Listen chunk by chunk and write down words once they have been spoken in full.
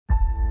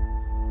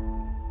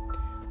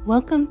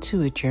Welcome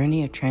to a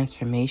journey of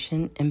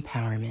transformation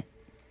empowerment.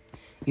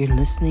 You're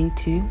listening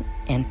to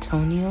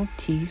Antonio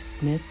T.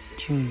 Smith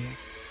Jr.,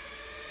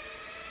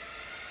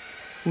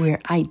 where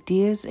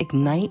ideas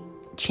ignite,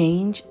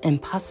 change,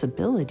 and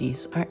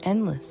possibilities are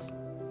endless.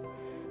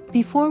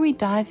 Before we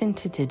dive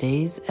into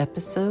today's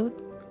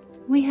episode,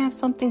 we have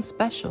something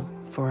special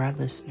for our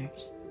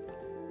listeners.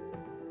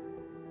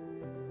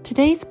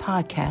 Today's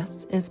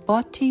podcast is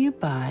brought to you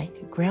by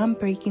a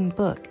groundbreaking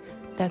book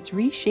that's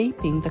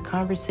reshaping the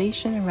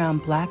conversation around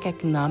Black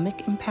economic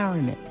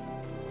empowerment.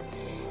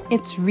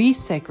 It's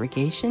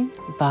Resegregation,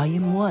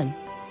 Volume 1,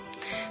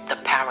 The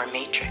Power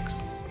Matrix,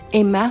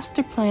 a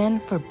master plan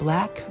for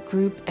Black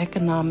group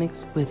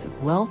economics with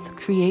wealth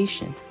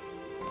creation,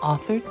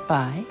 authored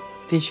by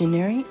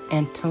visionary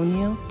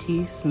Antonio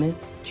T.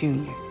 Smith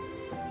Jr.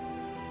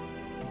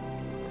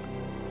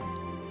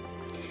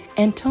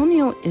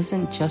 Antonio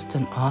isn't just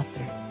an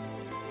author.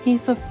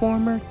 He's a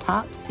former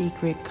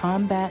top-secret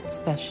combat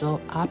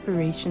special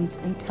operations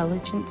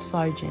intelligence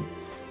sergeant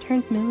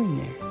turned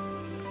millionaire.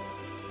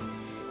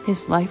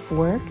 His life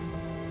work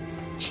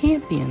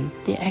championed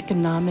the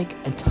economic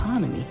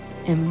autonomy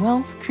and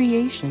wealth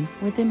creation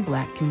within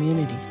Black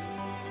communities.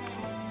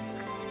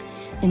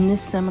 In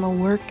this seminal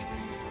work,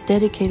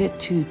 dedicated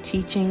to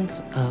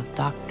teachings of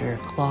Dr.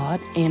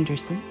 Claude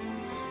Anderson,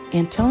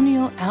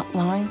 Antonio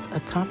outlines a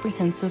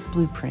comprehensive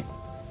blueprint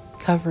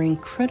covering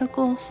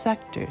critical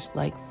sectors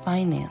like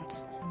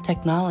finance,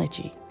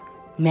 technology,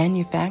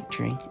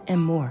 manufacturing,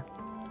 and more.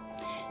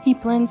 He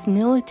blends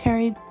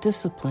military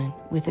discipline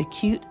with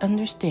acute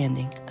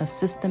understanding of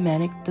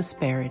systematic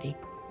disparity.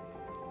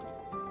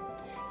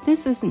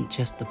 This isn't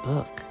just a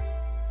book.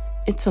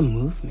 It's a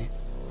movement,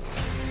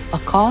 a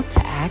call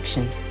to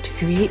action to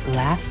create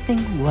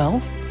lasting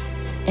wealth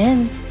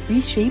and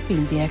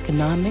reshaping the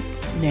economic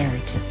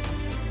narrative.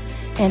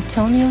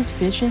 Antonio's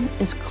vision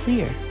is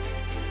clear.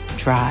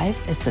 Drive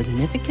a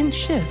significant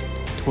shift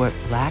toward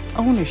Black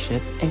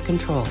ownership and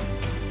control.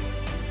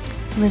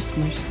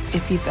 Listeners,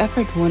 if you've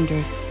ever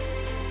wondered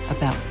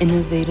about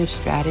innovative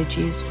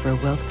strategies for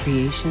wealth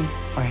creation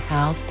or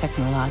how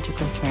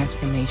technological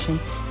transformation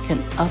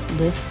can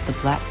uplift the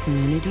Black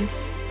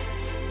communities,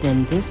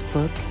 then this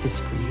book is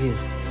for you.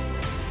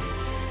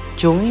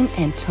 Join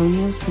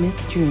Antonio Smith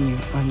Jr.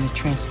 on the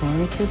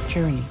transformative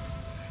journey.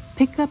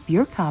 Pick up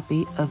your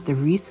copy of the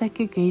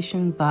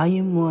Resegregation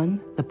Volume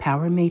 1, The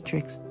Power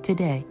Matrix,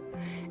 today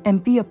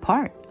and be a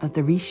part of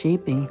the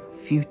reshaping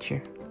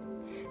future.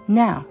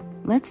 Now,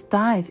 let's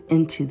dive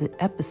into the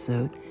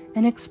episode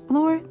and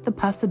explore the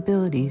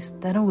possibilities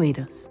that await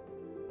us.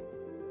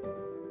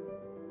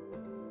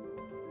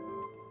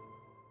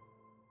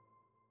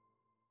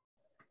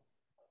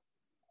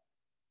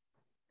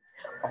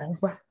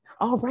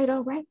 All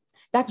right.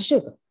 Dr.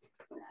 Sugar,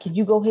 can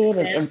you go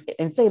ahead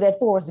and say that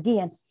for us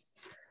again?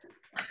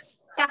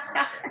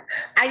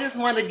 I just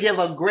want to give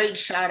a great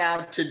shout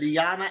out to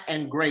Deanna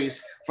and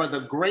Grace for the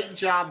great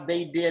job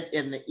they did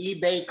in the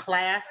eBay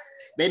class.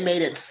 They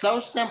made it so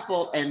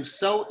simple and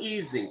so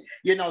easy.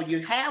 You know, you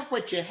have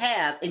what you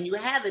have and you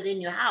have it in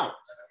your house.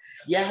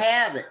 You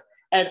have it.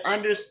 And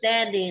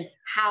understanding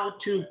how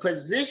to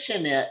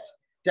position it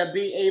to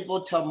be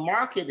able to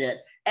market it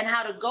and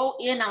how to go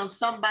in on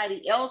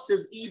somebody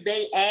else's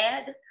eBay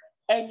ad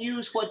and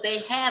use what they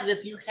have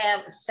if you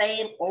have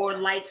same or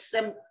like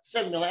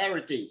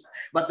similarities.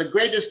 But the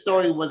greatest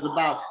story was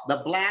about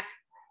the Black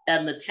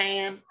and the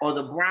tan, or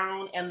the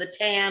brown and the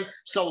tan.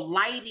 So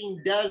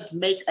lighting does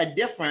make a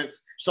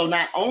difference. So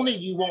not only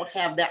you won't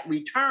have that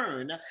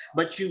return,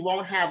 but you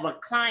won't have a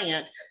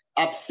client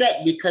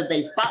upset because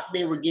they thought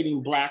they were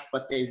getting Black,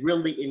 but they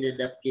really ended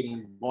up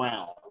getting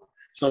brown.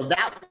 So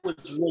that was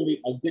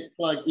really a good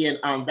plug in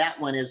on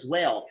that one as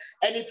well.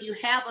 And if you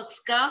have a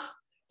scuff,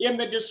 in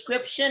the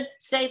description,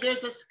 say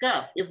there's a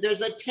scuff. If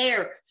there's a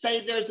tear,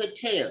 say there's a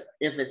tear.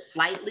 If it's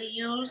slightly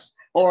used,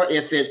 or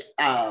if it's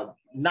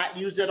not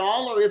used at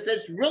all, or if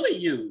it's really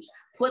used,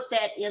 put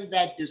that in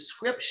that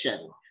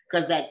description,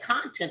 because that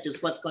content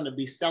is what's going to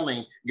be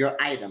selling your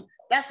item.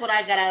 That's what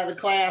I got out of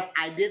the class.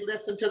 I did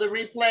listen to the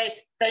replay.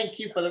 Thank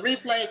you for the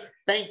replay.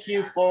 Thank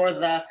you for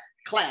the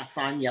class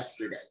on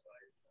yesterday.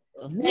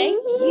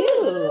 Thank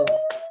you.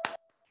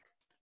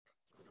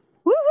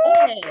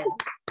 Yes.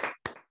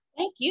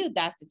 Thank you,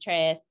 Dr.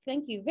 Trask.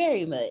 Thank you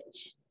very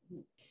much.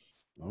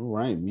 All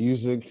right,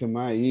 music to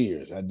my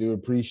ears. I do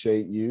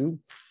appreciate you.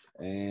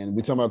 And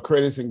we're talking about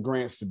credits and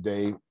grants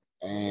today.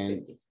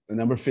 And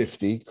number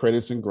 50,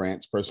 credits and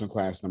grants, personal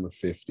class number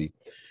 50.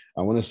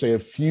 I want to say a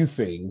few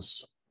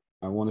things.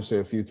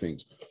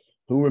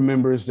 Who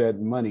remembers that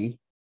money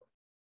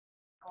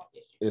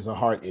is a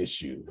heart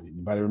issue?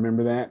 Anybody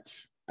remember that?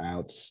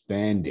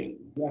 Outstanding.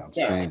 Yes,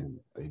 outstanding.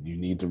 Sir. You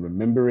need to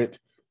remember it.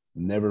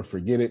 Never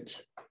forget it.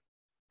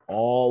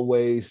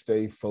 Always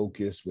stay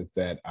focused with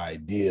that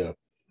idea.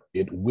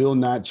 It will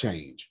not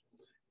change.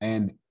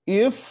 And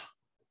if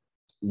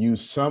you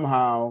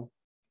somehow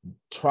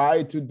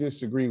try to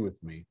disagree with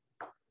me,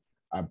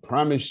 I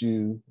promise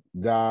you,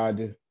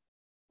 God,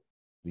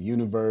 the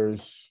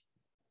universe,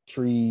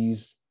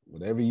 trees,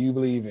 whatever you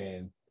believe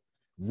in,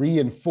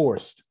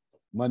 reinforced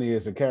money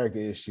is a character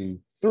issue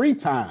 3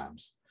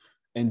 times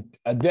in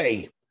a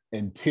day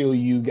until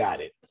you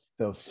got it.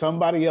 So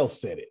somebody else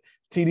said it.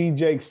 TD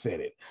Jakes said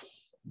it.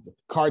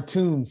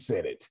 Cartoon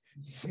said it.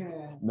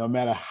 No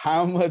matter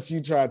how much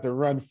you tried to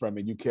run from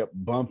it, you kept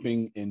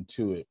bumping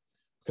into it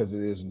because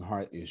it is a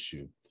heart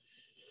issue.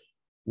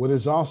 What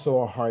is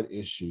also a heart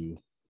issue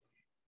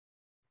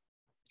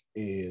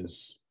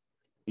is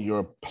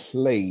your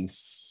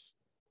place,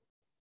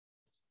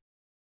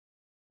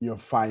 your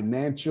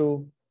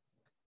financial,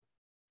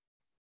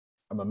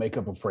 I'm gonna make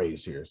up a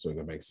phrase here so it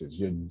can make sense.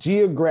 Your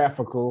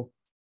geographical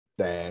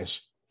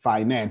dash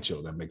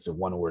financial, that makes it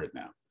one word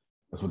now.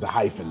 That's what the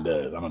hyphen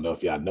does. I don't know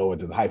if y'all know what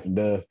this hyphen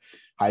does.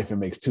 Hyphen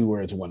makes 2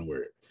 words, 1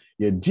 word.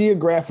 Your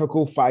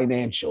geographical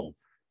financial,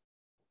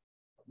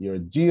 your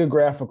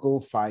geographical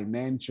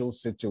financial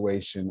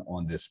situation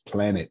on this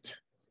planet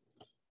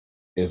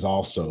is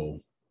also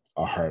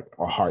a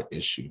heart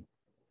issue.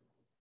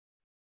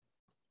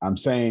 I'm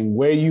saying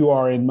where you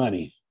are in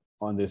money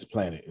on this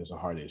planet is a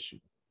heart issue.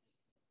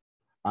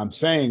 I'm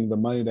saying the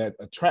money that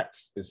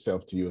attracts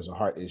itself to you is a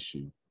heart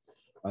issue.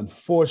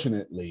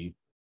 Unfortunately,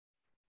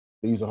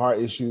 these are heart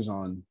issues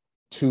on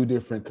 2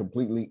 different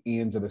completely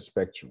ends of the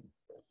spectrum.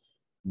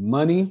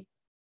 Money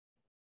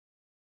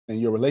and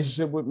your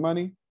relationship with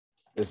money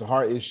is a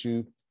heart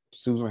issue.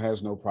 Susan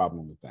has no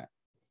problem with that.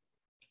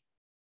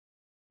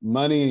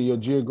 Money and your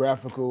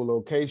geographical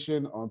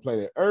location on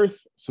planet Earth,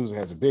 Susan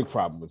has a big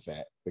problem with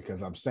that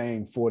because I'm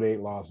saying 48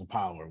 laws of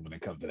power when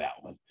it comes to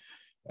that one.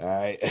 All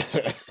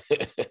right.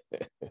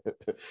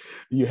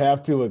 You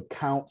have to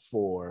account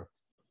for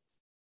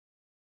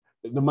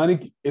the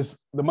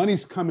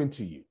money's coming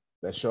to you.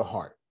 That's your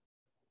heart.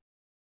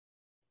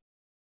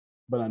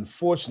 But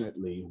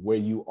unfortunately, where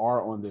you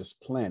are on this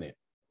planet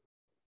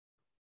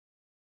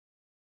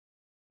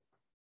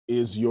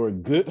is your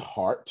good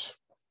heart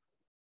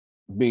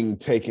being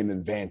taken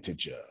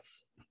advantage of.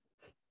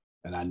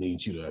 And I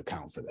need you to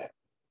account for that.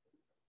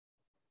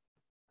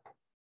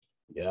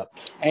 Yep.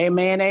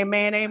 Amen,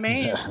 amen,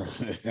 amen.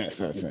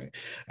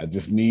 I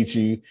just need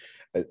you.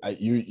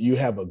 You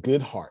have a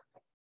good heart.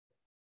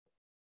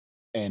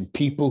 And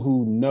people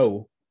who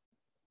know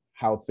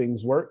how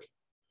things work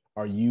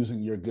are using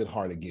your good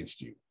heart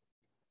against you.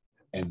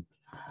 And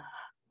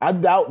I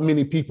doubt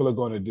many people are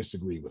going to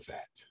disagree with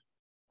that.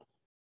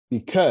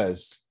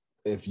 Because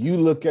if you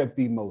look at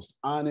the most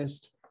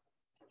honest,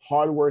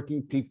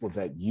 hardworking people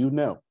that you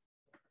know,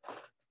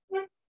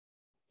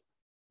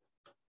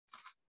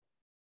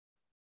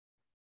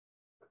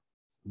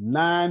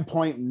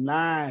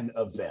 9.9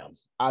 of them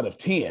out of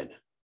 10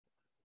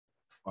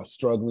 are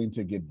struggling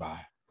to get by.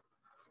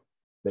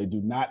 They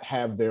do not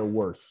have their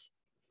worth.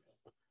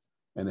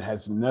 And it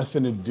has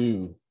nothing to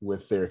do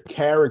with their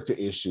character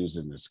issues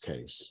in this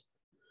case.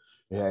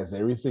 It has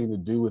everything to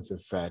do with the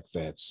fact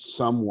that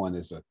someone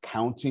is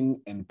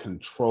accounting and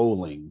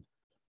controlling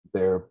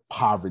their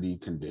poverty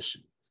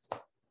condition.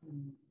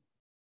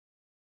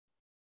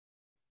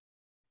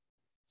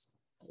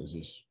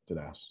 Did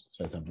I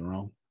say something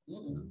wrong?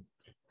 Mm-hmm.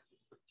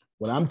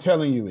 What I'm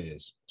telling you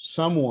is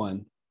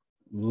someone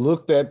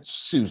looked at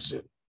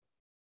Susan.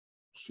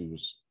 She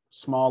was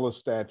smaller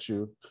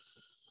stature,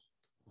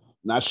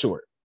 not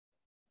short.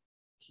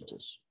 She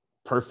just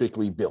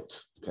perfectly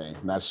built, okay?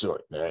 Not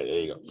short. There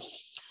you go.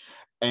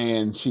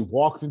 And she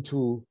walked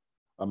into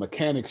a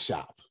mechanic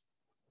shop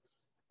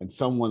and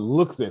someone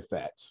looked at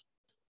that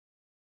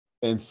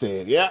and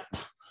said, yep,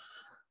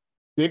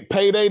 big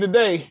payday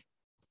today.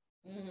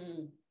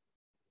 Mm-hmm.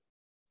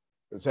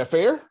 Is that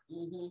fair?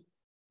 Mm-hmm.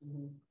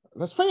 Mm-hmm.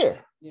 That's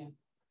fair. Yeah.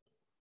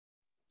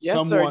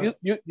 Yes, sir.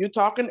 You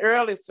talking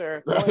early,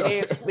 sir. Go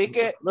ahead, speak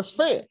it. That's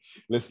fair.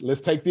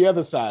 Let's take the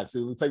other side. So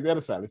let's take the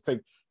other side.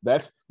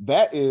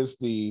 That is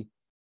the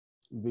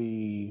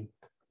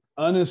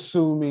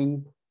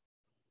unassuming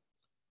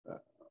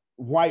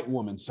white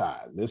woman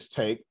side. Let's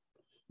take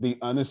the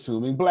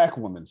unassuming Black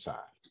woman side.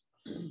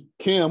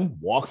 Kim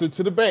walks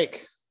into the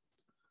bank.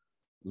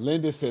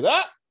 Linda says,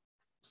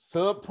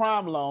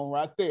 subprime loan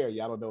right there.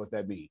 Y'all don't know what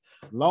that means.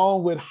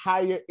 Loan with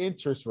higher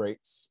interest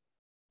rates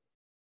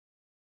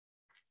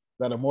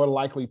that are more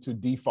likely to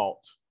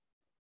default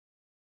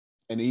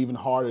and even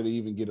harder to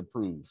even get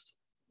approved.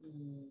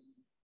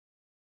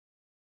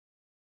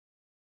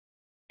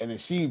 And then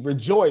she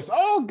rejoiced.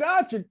 Oh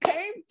God, you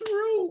came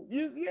through.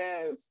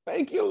 Yes,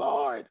 thank you,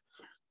 Lord.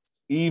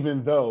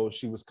 Even though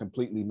she was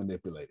completely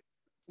manipulated.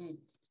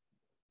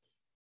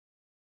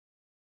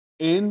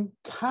 In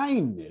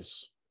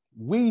kindness,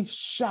 we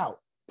shout,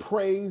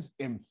 praise,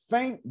 and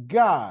thank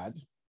God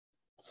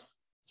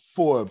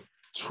for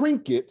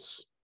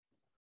trinkets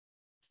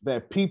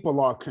that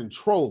people are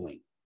controlling.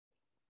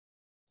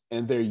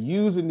 And they're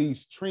using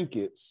these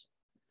trinkets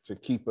to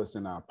keep us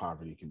in our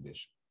poverty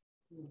condition.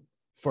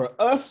 For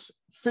us,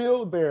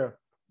 Phil, they're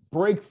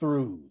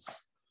breakthroughs.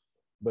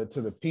 But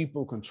to the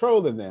people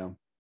controlling them,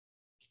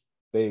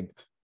 they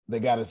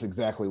got us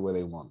exactly where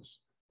they want us.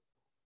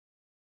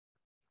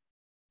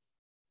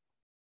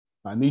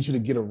 I need you to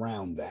get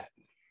around that.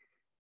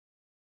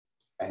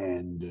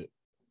 And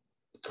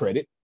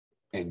credit,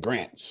 and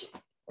grants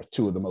are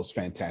two of the most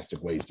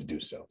fantastic ways to do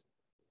so.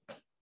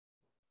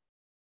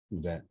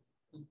 Is that,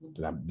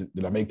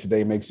 did I make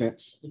today make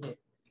sense?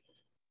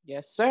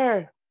 Yes,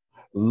 sir.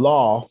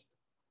 Law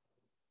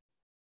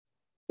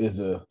is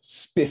a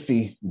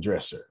spiffy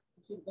dresser.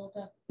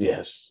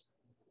 Yes.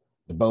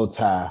 The bow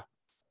tie,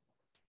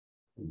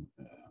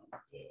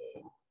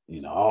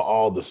 you know,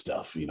 all the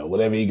stuff, you know,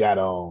 whatever he got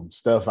on,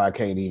 stuff I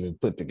can't even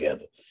put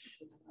together.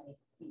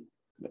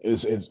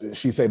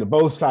 She said the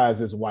bow tie is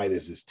as white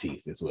as his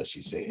teeth, is what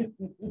she said.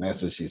 And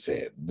that's what she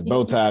said. The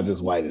bow tie is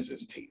as white as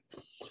his teeth.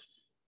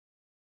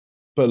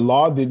 But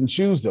Law didn't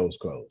choose those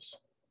clothes.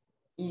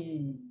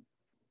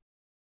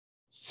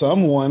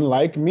 Someone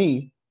like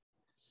me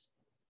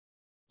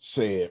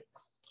said,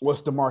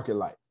 what's the market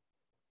like?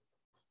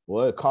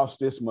 Well, it costs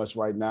this much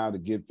right now to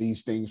get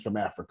these things from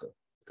Africa,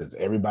 because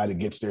everybody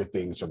gets their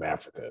things from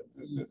Africa.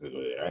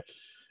 Right?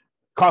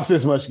 Costs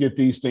this much to get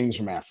these things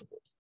from Africa.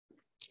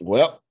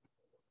 Well,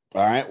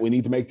 all right, we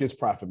need to make this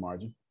profit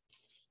margin.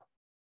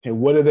 And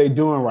what are they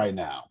doing right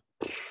now?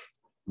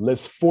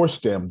 Let's force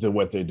them to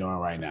what they're doing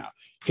right now.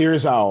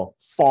 Here's our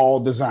fall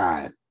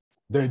design.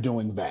 They're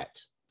doing that.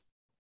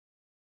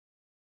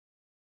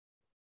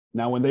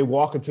 Now, when they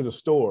walk into the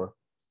store,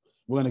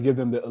 we're going to give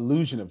them the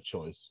illusion of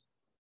choice.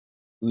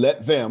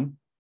 Let them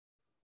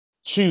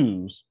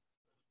choose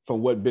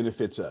from what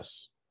benefits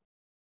us.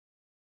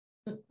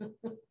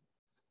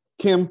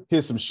 Kim,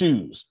 here's some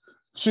shoes.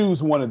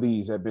 Choose one of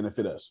these that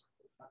benefit us.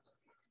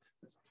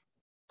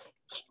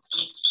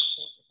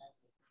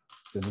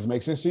 Does this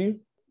make sense to you?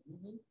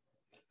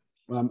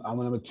 What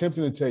I'm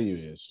attempting to tell you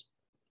is,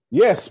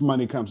 yes,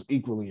 money comes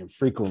equally and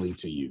frequently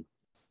to you.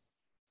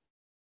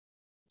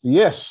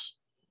 Yes,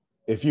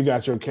 if you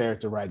got your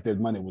character right, that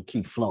money will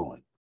keep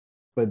flowing.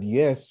 But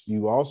yes,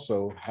 you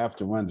also have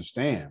to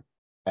understand,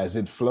 as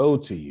it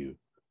flowed to you,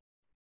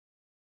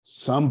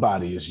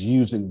 somebody is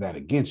using that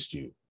against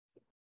you.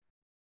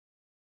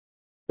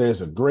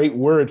 There's a great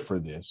word for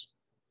this: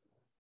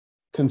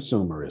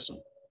 consumerism.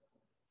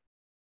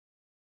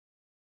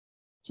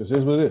 Just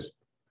is what it is.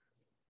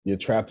 You're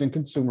trapped in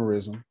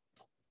consumerism,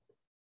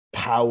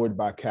 powered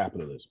by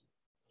capitalism.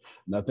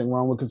 Nothing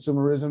wrong with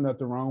consumerism,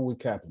 nothing wrong with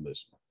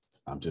capitalism.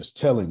 I'm just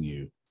telling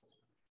you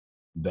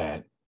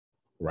that,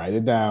 write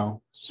it down,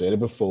 said it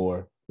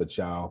before, but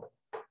y'all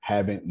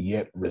haven't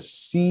yet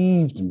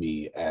received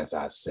me as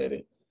I said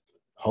it.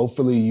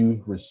 Hopefully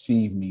you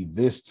receive me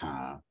this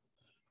time.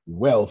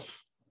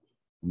 Wealth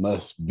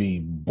must be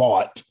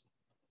bought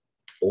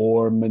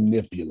or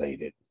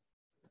manipulated.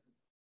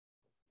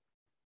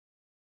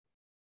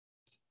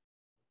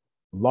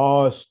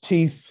 Law's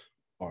teeth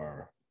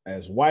are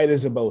as white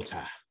as a bow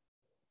tie.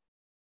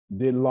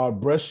 Did Law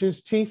brush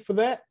his teeth for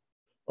that?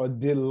 Or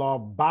did Law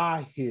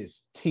buy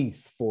his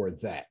teeth for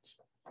that?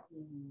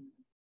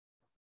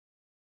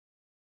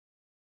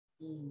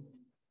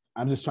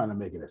 I'm just trying to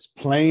make it as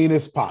plain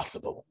as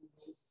possible.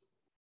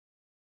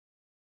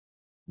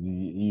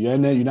 You're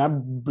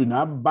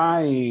not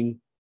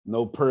buying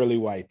no pearly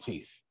white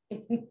teeth.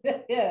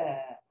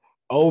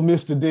 Oh,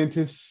 Mr.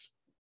 Dentist,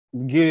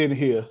 get in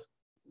here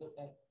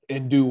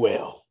and do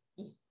well.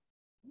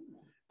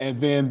 And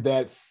then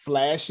that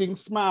flashing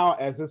smile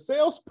as a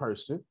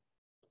salesperson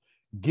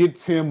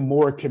gets him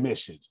more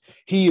commissions.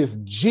 He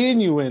is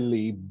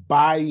genuinely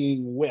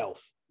buying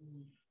wealth,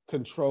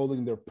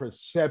 controlling the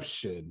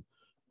perception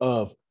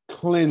of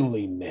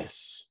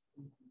cleanliness,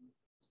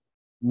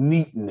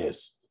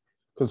 neatness.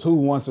 Because who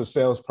wants a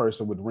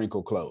salesperson with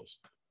wrinkled clothes?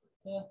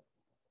 Yeah.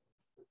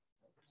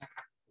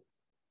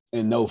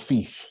 And no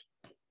thief.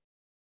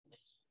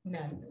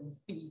 No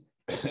thief.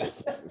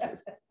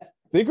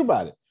 Think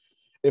about it.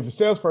 If a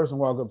salesperson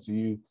walk up to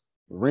you,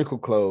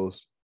 wrinkled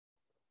clothes,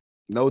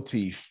 no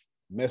teeth,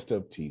 messed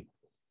up teeth,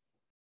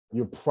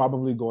 you're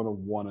probably going to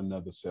want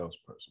another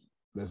salesperson.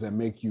 Does that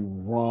make you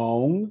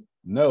wrong?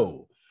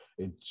 No.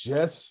 It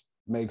just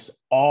makes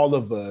all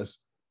of us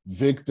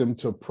victim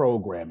to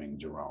programming,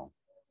 Jerome.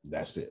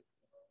 That's it.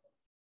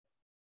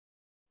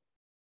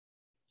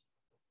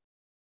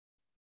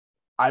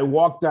 I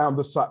walk down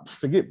the side,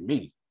 forget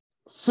me.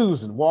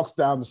 Susan walks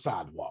down the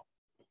sidewalk.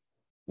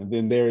 And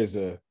then there is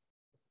a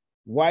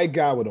white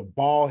guy with a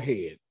bald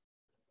head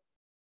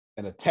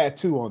and a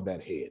tattoo on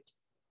that head.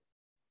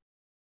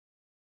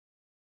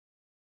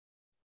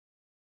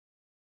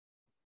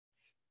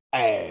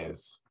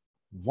 As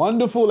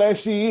wonderful as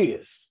she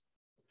is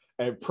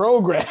at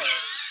program.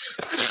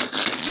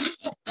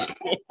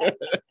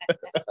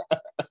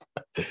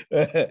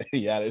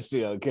 Yeah, let's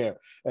see on camera.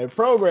 And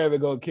programming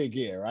gonna kick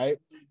in, right?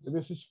 And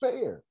this is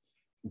fair.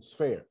 It's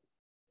fair.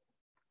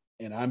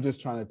 And I'm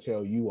just trying to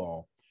tell you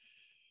all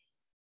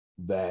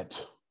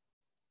that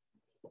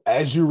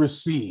as you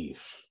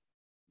receive,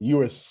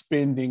 you are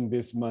spending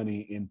this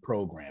money in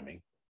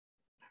programming.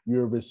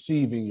 You're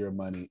receiving your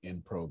money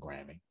in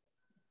programming.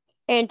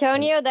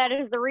 Antonio, that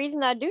is the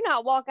reason I do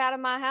not walk out of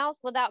my house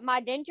without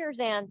my dentures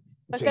in,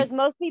 because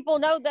most people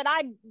know that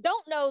I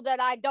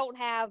don't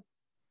have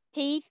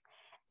teeth,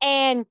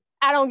 and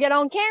I don't get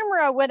on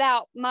camera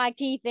without my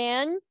teeth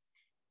in,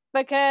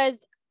 because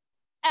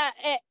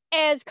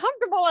as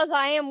comfortable as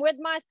I am with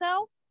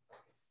myself,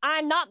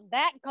 I'm not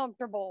that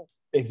comfortable.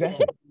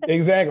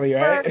 Exactly,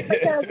 right?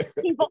 Because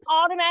people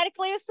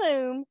automatically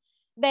assume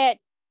that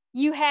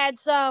you had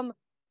some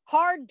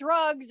hard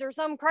drugs or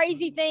some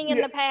crazy thing in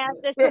the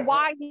past as to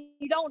why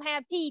you don't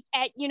have teeth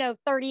at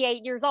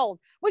 38 years old,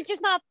 which is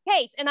not the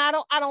case. And I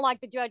don't like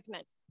the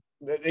judgment.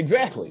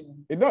 Exactly.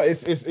 No,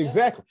 it's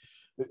exactly.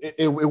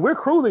 We're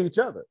cruel to each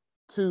other.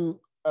 To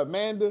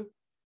Amanda,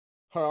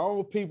 her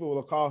own people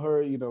will call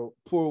her,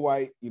 poor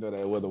white, that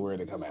other word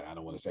to come out. I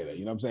don't want to say that,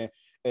 you know what I'm saying?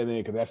 And then,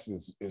 because that's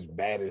as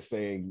bad as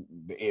saying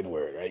the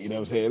N-word, right? You know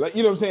what I'm saying? Like,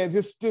 you know what I'm saying?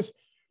 Just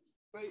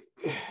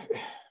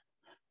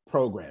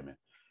programming.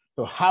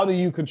 So how do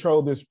you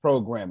control this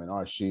programming,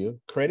 Arshia?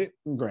 Credit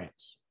and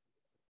grants.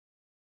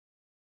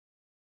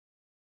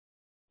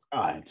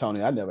 All right,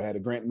 Tony, I never had a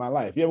grant in my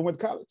life. You ever went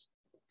to college?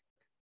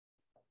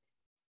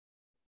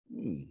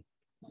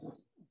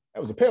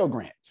 That was a Pell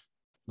Grant.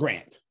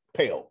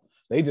 Pell.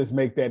 They just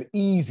make that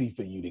easy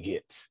for you to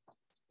get.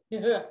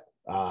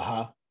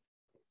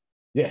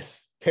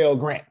 Yes, Pell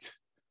Grant.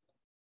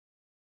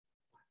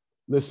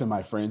 Listen,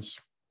 my friends,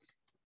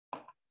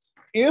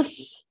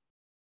 if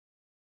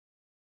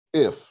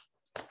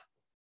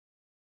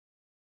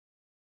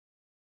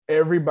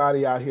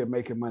everybody out here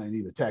making money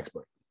need a tax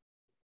break,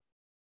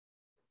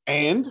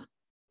 and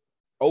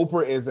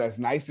Oprah is as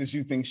nice as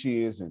you think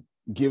she is and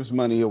gives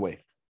money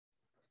away,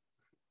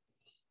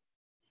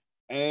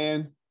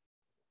 and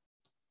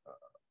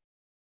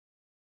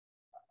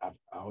I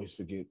always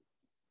forget,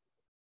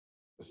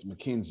 it's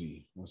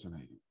Mackenzie. What's her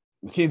name?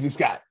 Mackenzie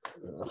Scott.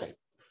 Okay.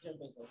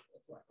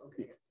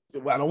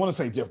 Well, I don't want to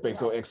say Jeff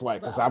Bezos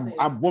ex-wife because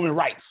I'm woman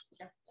rights.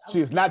 She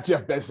is not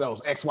Jeff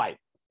Bezos ex-wife.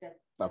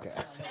 Okay.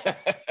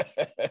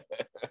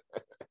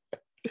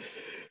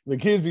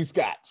 Mackenzie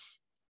Scott.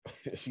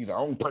 She's her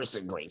own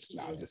person, Grace.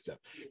 No, I'm just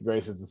joking.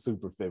 Grace is a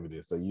super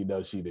feminist, so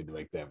she didn't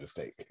make that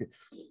mistake.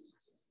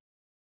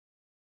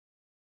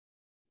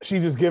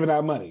 She's just giving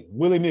out money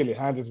willy-nilly,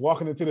 just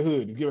walking into the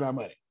hood, just giving out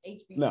money.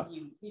 No,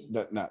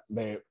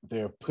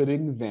 they're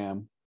putting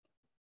them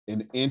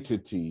in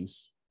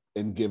entities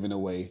and giving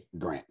away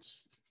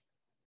grants.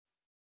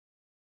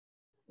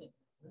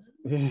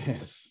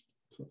 Yes.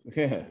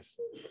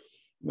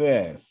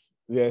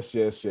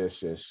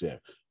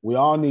 We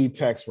all need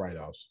tax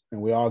write-offs,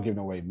 and we all giving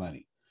away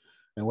money.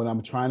 And what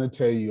I'm trying to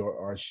tell you,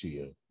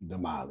 Arshia,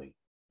 Damali,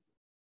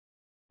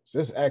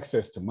 there's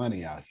access to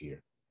money out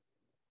here.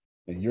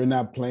 And you're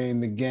not playing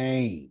the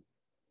game,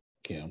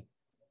 Kim.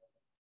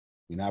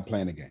 You're not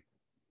playing the game.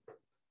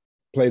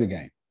 Play the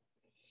game.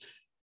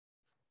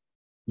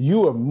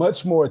 You are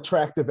much more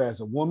attractive as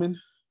a woman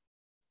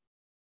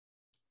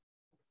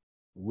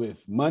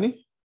with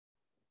money,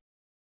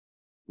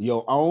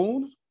 your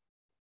own,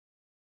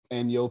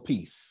 and your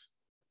peace.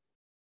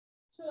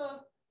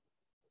 Sure.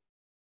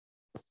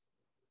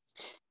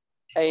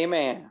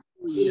 Amen.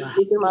 You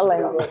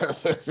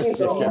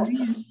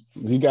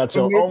got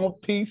your own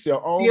peace,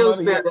 your own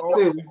money.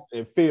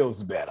 It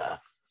feels better.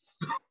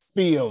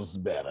 Feels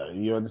better.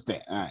 You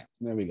understand? All right,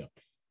 there we go.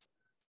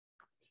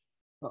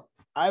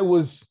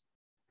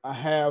 I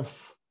have,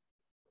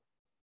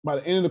 by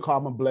the end of the call,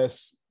 I'm going to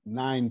bless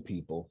 9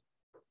 people.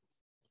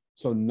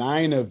 So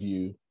 9 of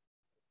you,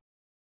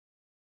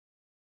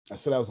 I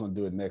said I was going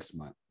to do it next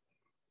month.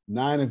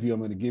 9 of you, I'm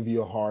going to give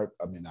you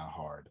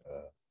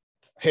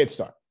head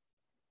start.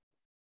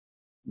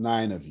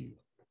 9 of you.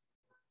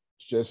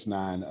 Just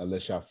 9,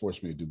 unless y'all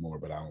force me to do more,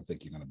 but I don't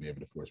think you're going to be able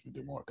to force me to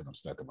do more because I'm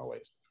stuck in my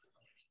ways.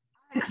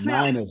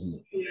 9 of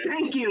you.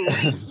 Thank you.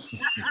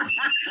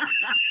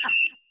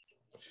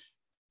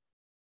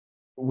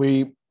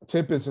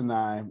 Tempest and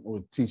I,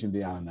 we're teaching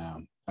Deanna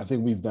now. I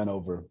think we've done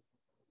over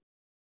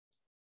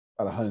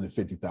about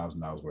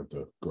 $150,000 worth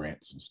of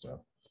grants and stuff.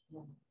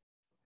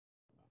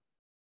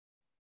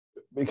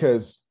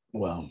 Because,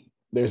 well,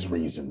 there's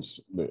reasons.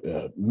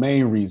 The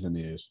main reason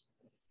is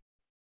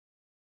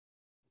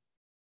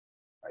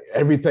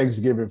every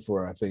Thanksgiving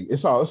I think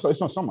it's on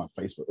my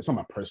Facebook. It's on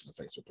my personal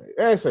Facebook page.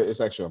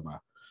 It's actually on my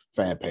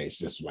fan page,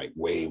 just like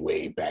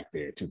way back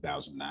there,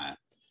 2009.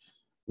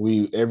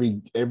 We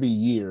every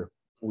year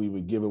we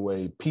would give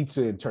away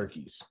pizza and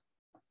turkeys,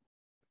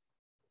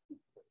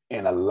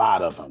 and a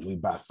lot of them. We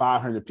buy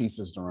 500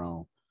 pieces to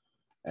roam,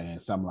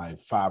 and something like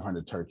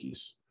 500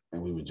 turkeys,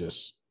 and we would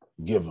just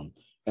give them.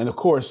 And of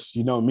course,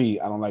 you know me,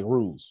 I don't like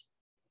rules.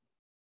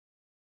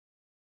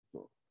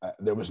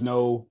 There was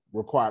no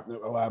requirement.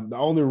 The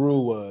only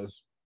rule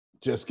was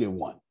just get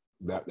one.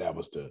 That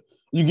was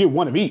you get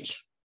one of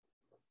each,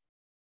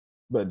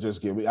 but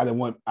just give. I didn't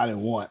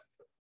want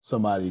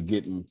somebody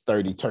getting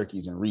 30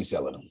 turkeys and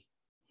reselling them.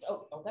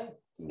 Oh, okay.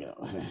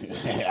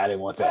 I didn't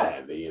want that to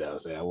happen. You know what I'm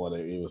saying?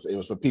 It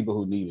was for people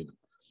who needed them,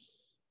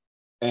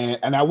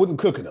 and I wouldn't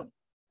cook them.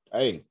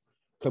 Hey,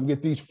 come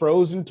get these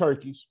frozen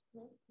turkeys.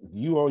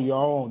 You on your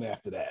own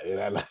after that. And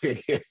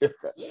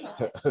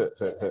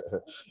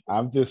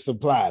I'm just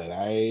supplying it.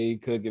 I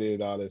ain't cooking it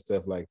and all that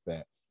stuff like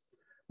that.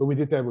 But we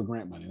did that with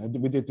grant money.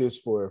 We did this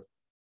for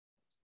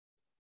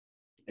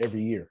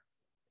every year.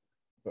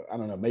 I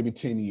don't know, maybe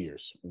 10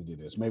 years we did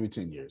this, maybe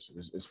 10 years.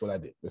 It's what I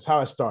did. It's how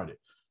I started.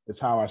 It's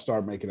how I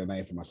started making a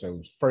name for myself. It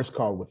was first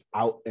called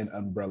Without an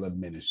Umbrella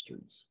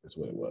Ministries. That's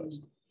what it was.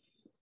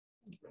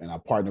 And I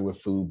partnered with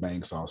food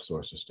banks, all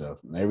sorts of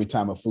stuff. And every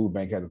time a food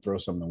bank had to throw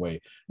something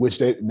away, which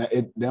they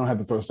don't have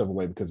to throw stuff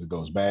away because it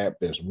goes bad,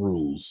 there's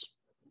rules.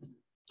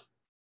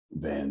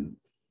 Then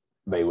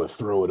they would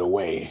throw it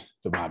away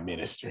to my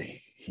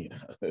ministry. You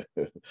know,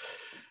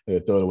 they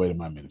throw it away to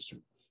my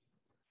ministry.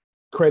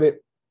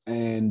 Credit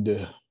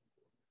and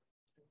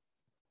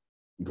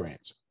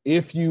grants.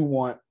 If you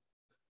want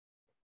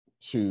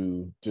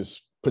to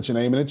just put your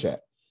name in the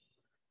chat,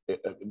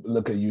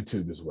 look at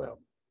YouTube as well.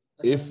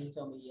 If you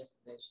told me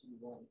yesterday she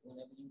won't,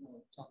 whenever you want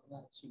to talk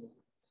about it, she will.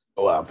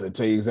 Oh, I'm going to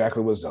tell you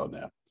exactly what's on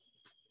now.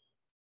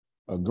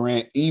 A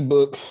grant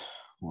ebook.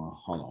 Well,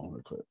 hold on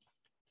real quick.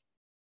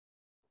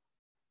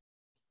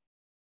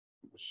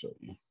 I'll show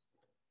you.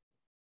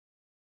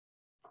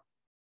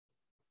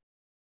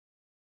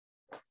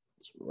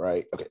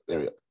 Right. Okay, there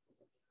we go.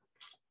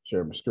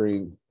 Share my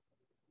screen.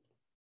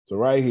 So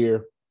right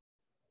here,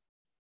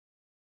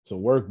 it's a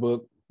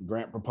workbook,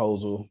 grant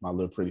proposal, my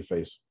little pretty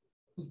face.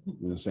 You know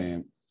what I'm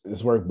saying?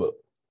 This workbook.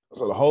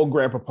 So the whole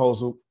grant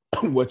proposal,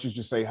 what you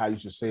should say, how you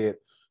should say it,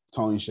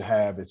 tone you should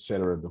have,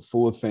 etc. The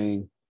full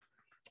thing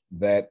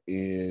that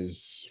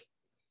is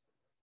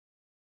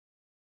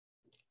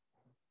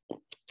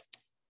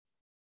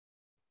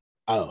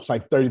I don't know, it's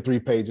like 33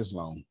 pages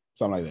long,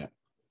 something like that.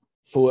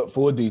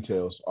 Full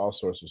details, all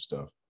sorts of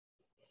stuff.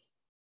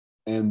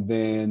 And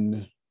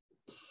then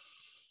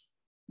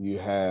you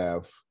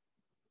have,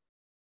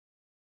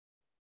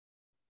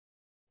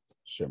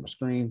 share my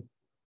screen,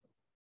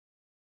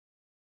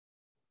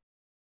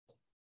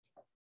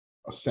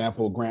 a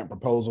sample grant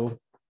proposal.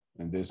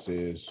 And this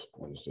is,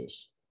 what is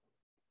this?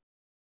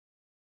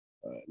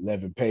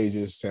 11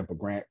 pages, sample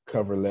grant,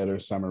 cover letter,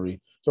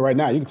 summary. So right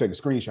now you can take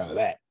a screenshot of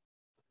that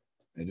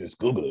and just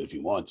Google it if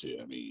you want to.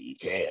 I mean, you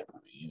can. I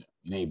mean,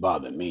 it ain't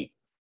bothering me,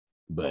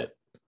 but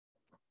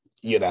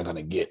you're not going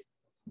to get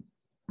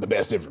the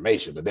best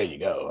information, but there you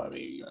go. I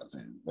mean, you know what I'm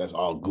saying? That's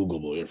all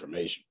Googleable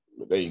information,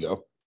 but there you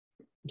go.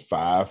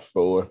 5,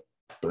 4,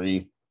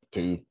 3,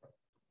 2,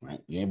 right?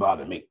 You ain't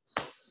bothering me.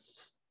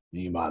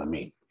 You ain't bothering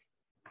me.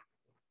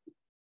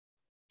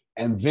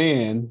 And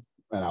then,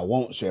 and I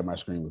won't share my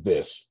screen with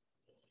this,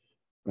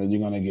 but you're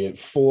going to get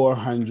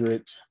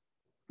 400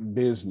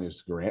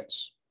 business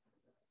grants.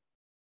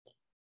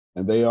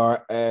 And they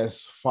are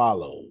as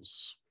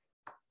follows.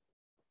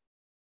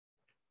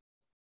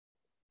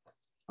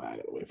 I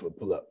gotta wait for it to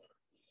pull up.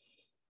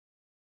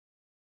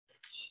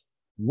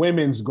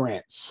 Women's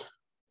grants.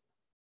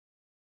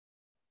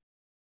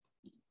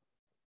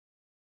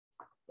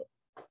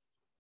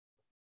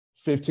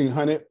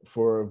 $1,500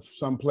 for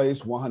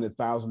someplace,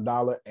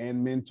 $100,000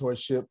 and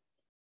mentorship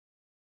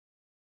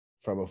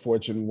from a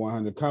Fortune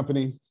 100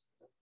 company.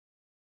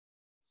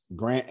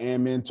 Grant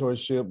and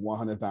mentorship,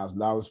 $100,000,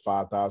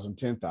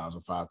 $5,000,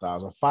 $10,000,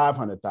 $5,000,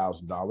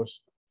 $500,000.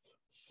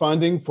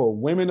 Funding for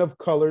women of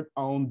color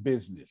owned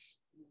business.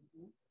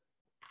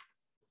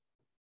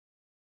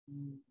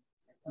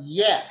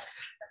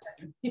 Yes.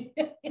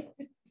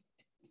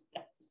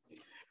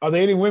 Are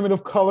there any women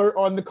of color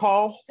on the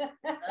call?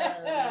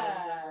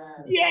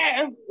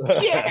 Yes,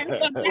 yes,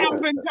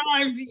 1,000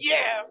 times,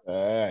 yes.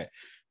 All right,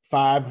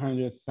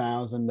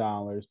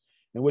 $500,000.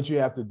 And what you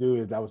have to do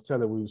is, I was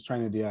telling her, we was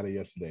training Deanna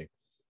yesterday,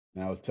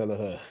 and I was telling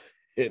her,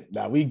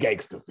 now we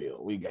gangster,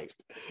 Phil, we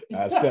gangster.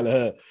 I was telling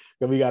her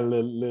that we got a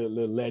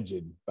little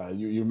legend.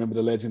 You remember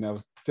the legend I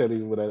was telling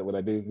you what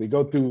I do? We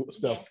go through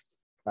stuff.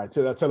 Yeah. All right,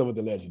 I'll tell her what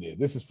the legend is.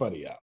 This is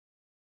funny, y'all.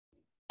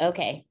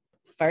 Okay,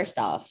 first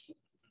off,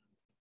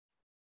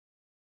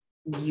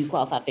 you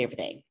qualify for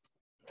everything.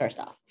 First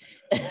off.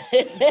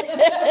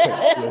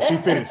 Yeah, she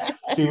finished.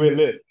 She went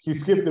lit. She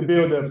skipped the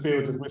build-up,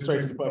 Phil, just went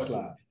straight to the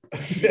punchline.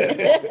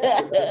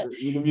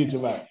 You can mute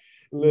your mic.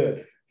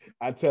 Look,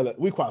 I tell her,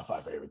 we qualify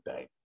for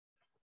everything.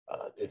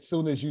 As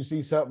soon as you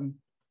see something,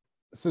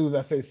 as soon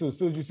as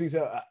you see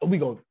something,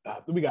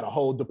 we got a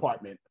whole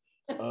department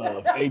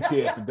of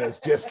ATS that does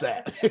just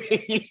that.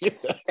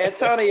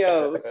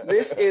 Antonio,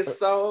 this is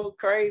so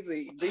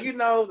crazy. Do you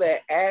know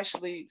that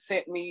Ashley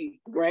sent me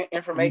grant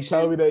information?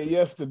 You told me that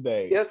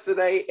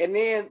yesterday. And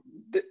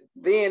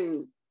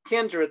then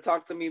Kendra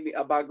talked to me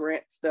about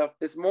grant stuff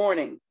this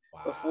morning.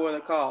 Wow. Before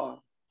the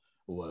call.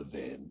 Well,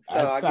 then,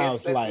 so I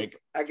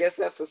guess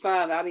that's a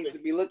sign I need to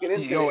be looking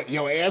into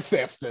your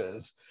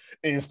ancestors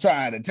is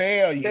trying to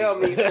tell you. Tell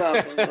me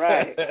something,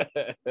 right?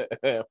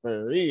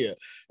 For real.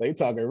 They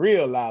talking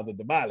real loud at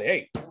the Molly.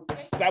 Hey,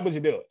 stop what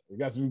you're doing.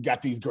 We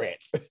got these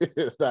grants.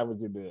 Stop what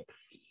you're doing.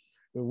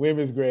 The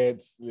women's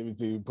grants, let me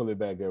see, pull it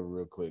back up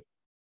real quick.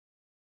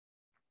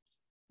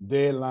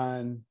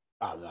 Deadline.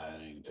 I ain't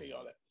gonna tell you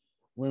all that.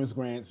 Women's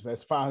grants,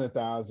 that's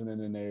 $500,000,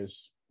 and then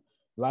there's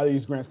a lot of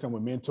these grants come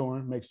with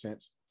mentoring. Makes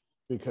sense,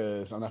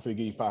 because I'm not going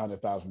to give you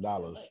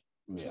 $500,000.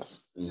 Yes,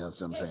 you know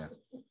what I'm saying.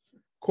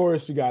 Of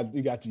course, you got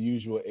the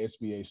usual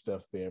SBA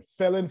stuff there.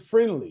 Felon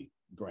friendly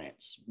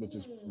grants, which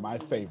is my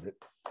favorite.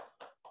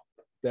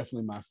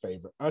 Definitely my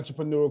favorite.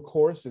 Entrepreneur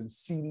course and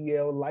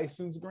CDL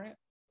license grant.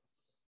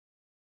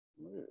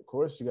 Of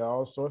course, you got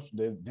all sorts.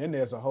 Then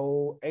there's a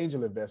whole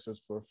angel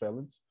investors for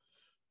felons,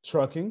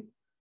 trucking,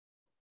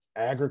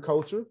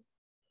 agriculture,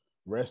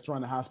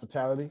 restaurant and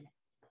hospitality.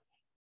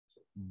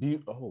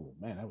 Oh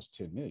man, that was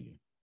 10 million.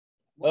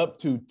 Up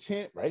to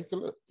 10, right?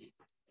 Look.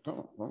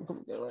 Come on,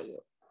 get right here.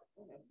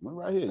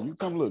 Right here. You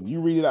come look.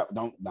 You read it out.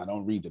 Don't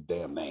read the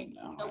damn name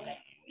now. Okay.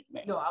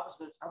 No, I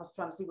was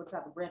trying to see what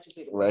type of grant you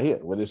said. Right here.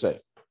 What did it say?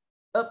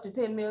 Up to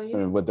 10 million.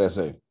 And what that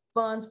say?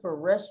 Funds for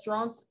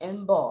restaurants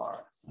and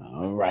bars.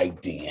 All right,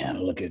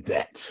 then. Look at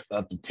that.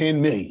 Up to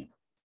 10 million.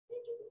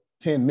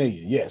 10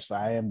 million. Yes,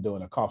 I am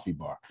doing a coffee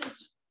bar.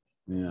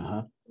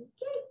 Uh-huh.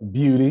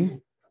 Beauty.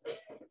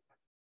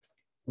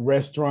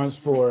 Restaurants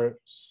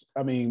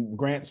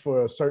grants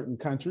for a certain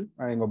country.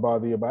 I ain't gonna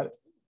bother you about it.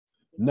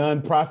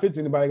 Non-profits.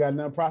 Anybody got a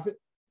non-profit?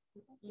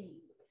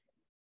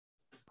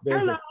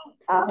 There's I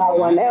have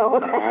one now.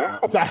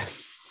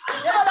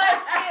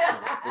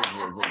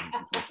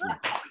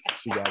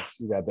 She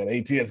got that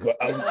ATS going.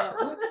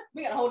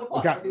 We got a whole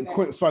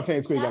department.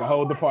 Spontaneous Squid got a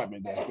whole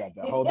department there. Got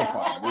the whole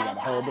department. We got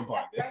a whole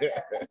department.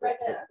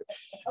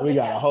 We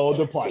got a whole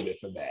department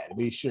for that.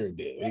 We sure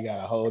did. We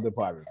got a whole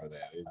department for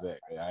that.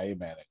 Exactly. I ain't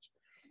mad at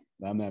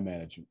you. I'm not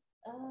mad at you.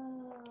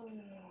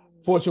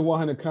 Fortune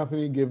 100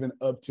 company giving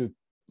up to,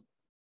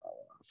 I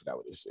forgot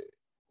what it said.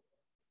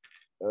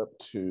 Up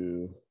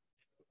to,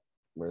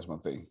 where's my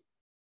thing?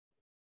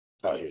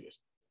 Oh, here it is.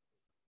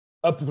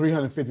 Up to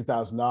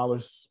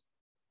 $350,000.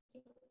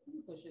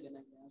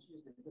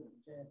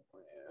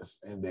 Yes,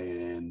 and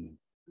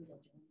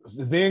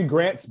then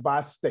grants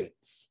by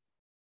states.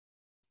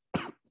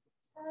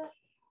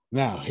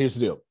 Now, here's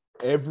the deal.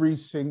 Every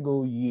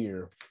single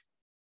year,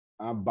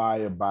 I buy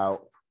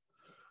about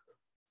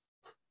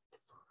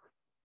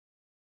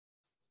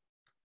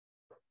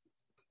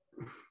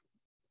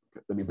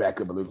let me back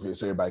up a little bit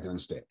so everybody can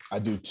understand. I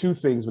do two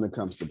things when it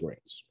comes to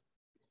grants.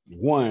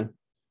 One,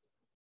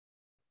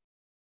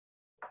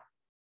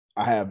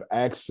 I have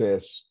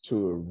access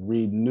to a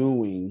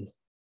renewing,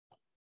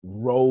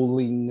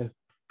 rolling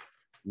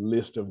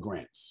list of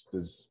grants.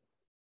 Does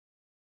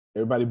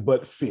everybody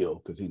but Phil,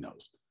 because he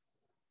knows.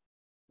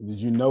 Did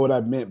you know what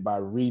I meant by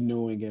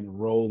renewing and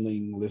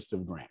rolling list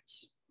of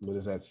grants? What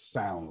does that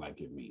sound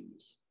like it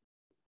means?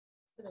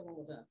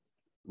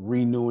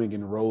 Renewing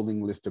and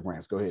rolling list of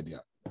grants. Go ahead,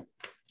 Dion.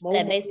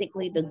 That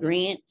basically the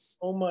grants,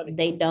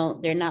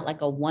 they're not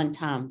like a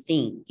one-time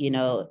thing,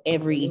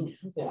 every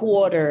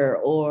quarter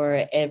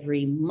or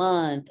every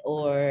month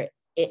or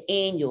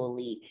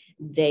annually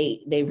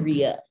they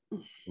re-up.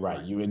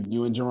 Right. You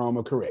and Jerome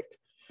are correct.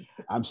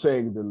 I'm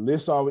saying the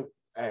list always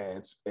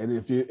adds, and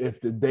if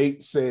the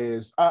date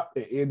says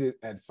it ended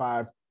at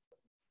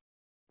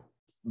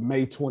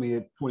May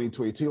 20th,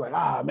 2022,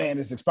 like, man,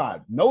 it's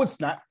expired. No, it's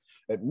not.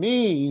 That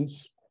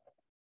means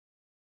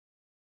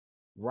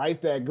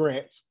write that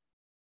grant,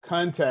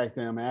 contact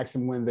them, ask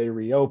them when they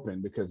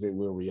reopen, because it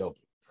will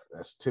reopen.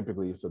 That's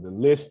typically, so the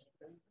list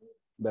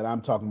that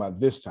I'm talking about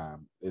this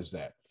time is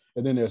that.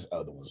 And then there's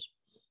other ones.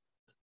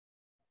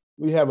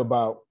 We have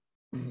I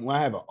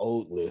have an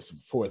old list of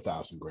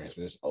 4,000 grants,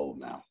 but it's old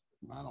now.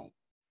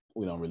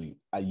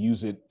 I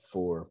use it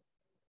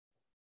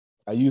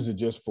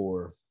just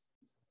for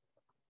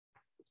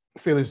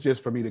feelings,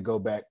 just for me to go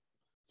back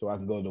so I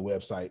can go to the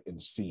website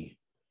and see.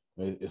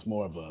 It's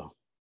more of a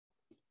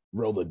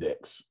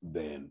Rolodex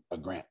than a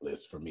grant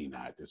list for me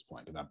now at this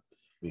point, because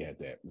we had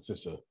that. It's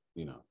just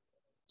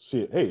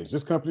see it. Hey, is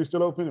this company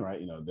still open? Right,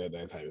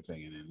 that type of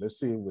thing, and then let's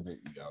see with it,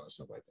 and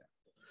stuff like that.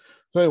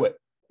 So anyway,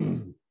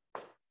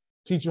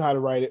 teach you how to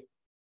write it.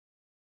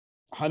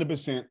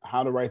 100%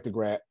 how to write the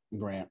grant.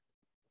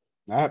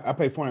 I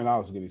pay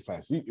 $400 to get these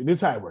classes. This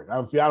is how it works.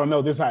 If y'all don't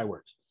know, this is how it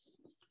works.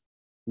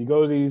 You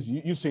go to these.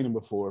 You've seen them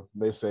before.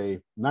 They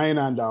say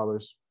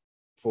 $99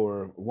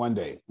 for one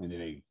day, and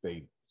then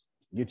they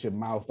get your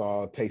mouth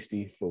all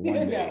tasty for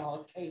one day,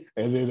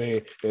 and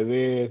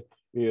then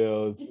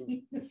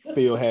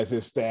Phil has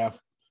his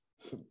staff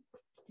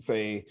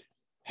say,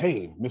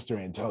 "Hey, Mr.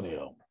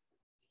 Antonio,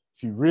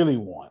 if you really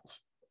want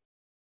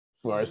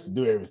for us to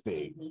do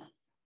everything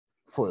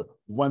for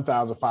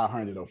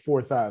 $1,500 or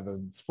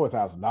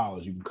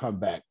 $4,000, you can come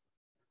back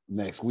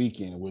next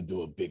weekend and we'll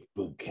do a big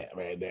boot camp,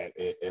 right?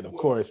 And of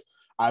course,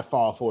 I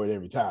fall for it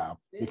every time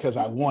because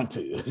I want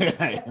to.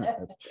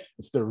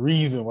 It's the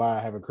reason why I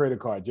have a credit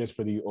card just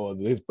for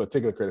this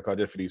particular credit card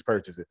just for these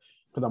purchases.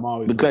 Because I'm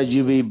always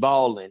you be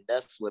balling.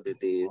 That's what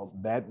it is.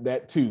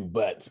 That too,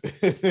 but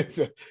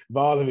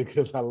balling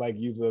because I like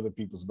using other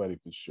people's money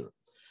for sure.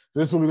 So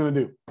this is what we're gonna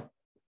do.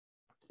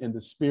 In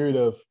the spirit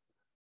of,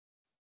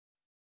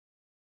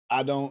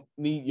 I don't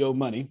need your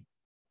money.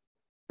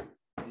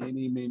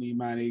 Any, many,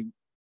 money.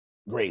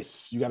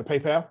 Grace, you got a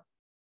PayPal?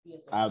 Yes,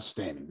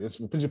 outstanding.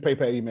 Put your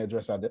PayPal email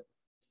address out there.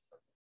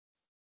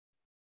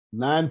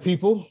 9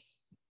 people.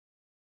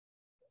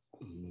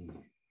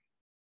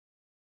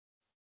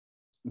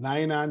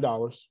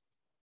 $99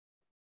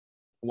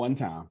 one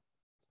time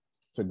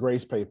to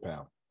Grace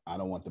PayPal. I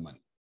don't want the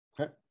money.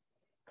 Okay.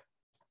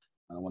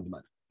 I don't want the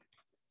money.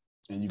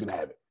 And you can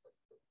have it.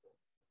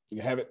 You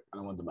can have it. I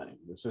don't want the money.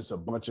 It's just a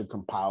bunch of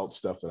compiled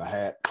stuff that I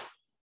had.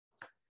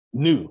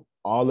 New.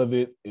 All of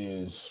it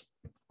is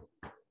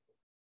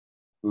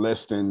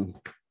less than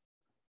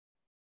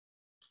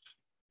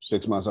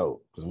 6 months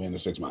old because we're in the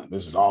 6 months.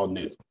 This is all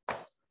new.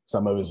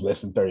 Some of it is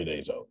less than 30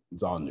 days old.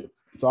 It's all new.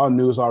 It's all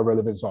new. It's all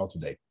relevant. It's all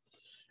today.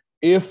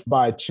 If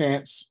by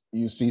chance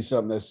you see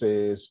something that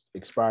says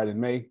expired in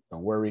May,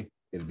 don't worry.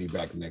 It'll be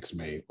back next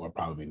May or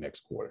probably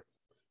next quarter.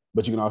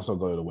 But you can also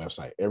go to the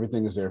website.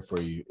 Everything is there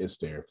for you. It's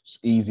there. It's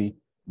easy,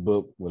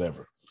 book,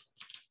 whatever.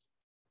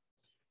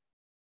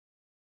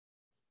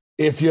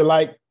 If you're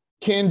like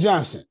Ken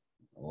Johnson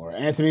or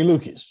Anthony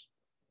Lucas,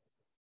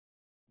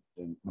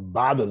 then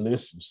buy the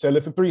list and sell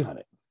it for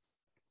 $300.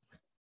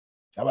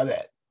 How about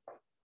that?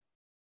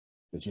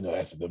 But you know,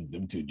 that's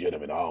them two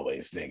gentlemen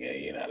always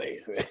thinking, you know, they.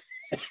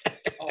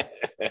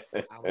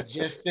 I was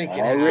just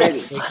thinking Already.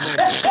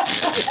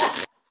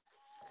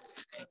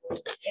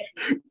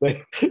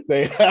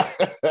 they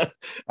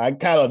I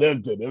count on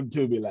them two. Them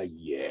two be like,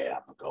 yeah,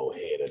 I'm gonna go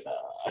ahead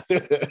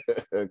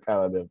and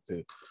count on them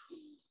two.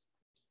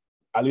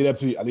 I leave that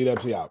to you. I leave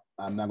that to y'all.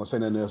 I'm not gonna say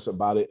nothing else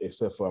about it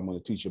except for I'm gonna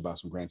teach you about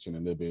some grants and a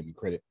little bit of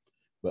credit.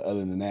 But other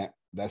than that,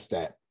 that's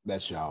that.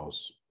 That's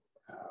y'all's.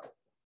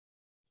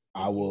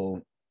 I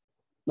will.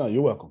 No,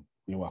 you're welcome.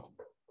 You're welcome.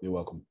 You're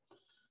welcome.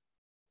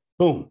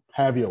 Boom.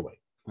 Have your way.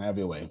 Have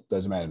your way.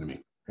 Doesn't matter to me.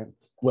 Okay?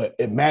 Well,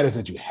 it matters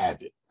that you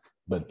have it,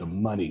 but the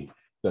money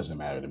doesn't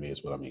matter to me.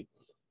 Is what I mean.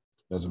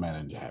 Doesn't matter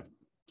that you have it.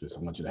 Just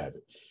I want you to have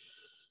it.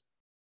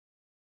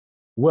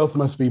 Wealth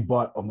must be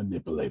bought or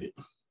manipulated.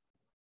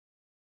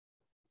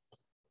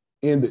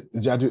 You're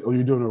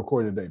doing a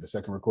recording today, the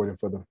second recording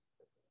for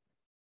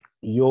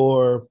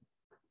your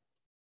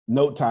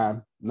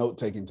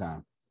note-taking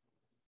time.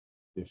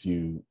 If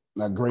you,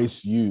 now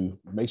Grace, you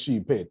make sure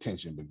you pay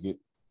attention, but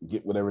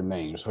get whatever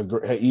names.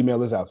 Her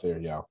email is out there,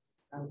 y'all.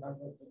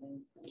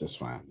 Just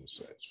fine. It's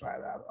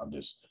fine.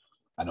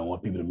 I don't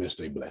want people to miss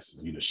their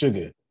blessings. You know,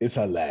 Sugar, it's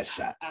her last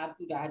shot. All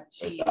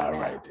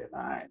right, then.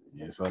 All right.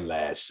 It's her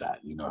last shot.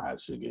 You know how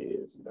Sugar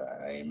is.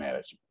 I ain't mad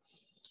at you.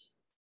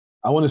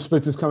 I want to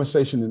split this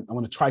conversation and I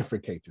want to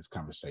trifurcate this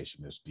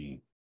conversation. Is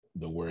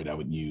the word I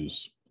would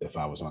use if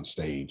I was on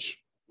stage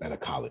at a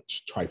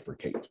college.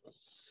 Trifurcate.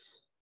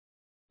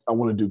 I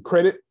want to do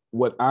credit,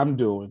 what I'm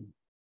doing,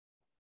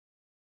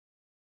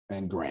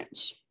 and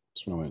grants.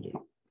 That's what I'm going to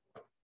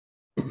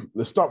do.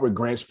 Let's start with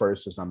grants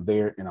first, since I'm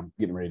there and I'm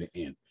getting ready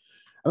to end.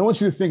 I don't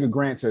want you to think of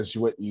grants as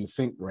what you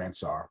think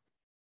grants are,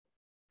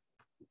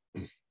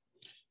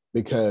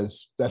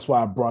 because that's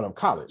why I brought up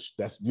college.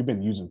 You've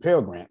been using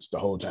Pell Grants the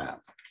whole time,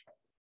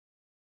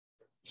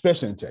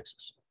 especially in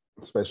Texas.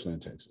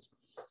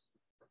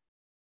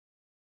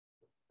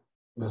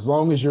 As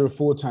long as you're a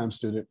full-time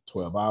student,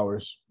 12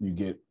 hours, you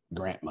get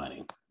grant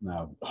money.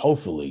 Now,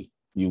 hopefully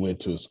you went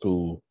to a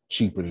school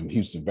cheaper than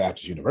Houston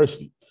Baptist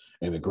University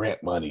and the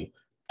grant money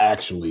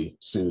actually,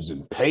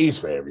 Susan, pays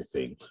for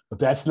everything, but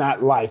that's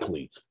not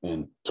likely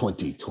in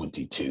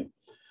 2022.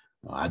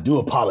 I do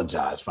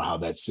apologize for how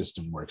that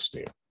system works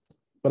there,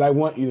 but I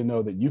want you to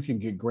know that you can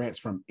get grants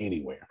from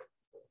anywhere.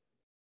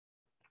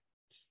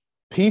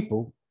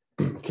 People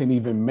can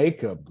even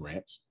make up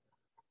grants.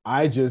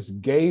 I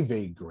just gave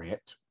a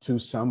grant to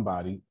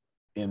somebody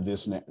in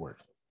this network.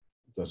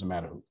 Doesn't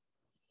matter who.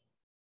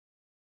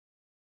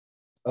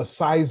 A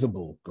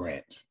sizable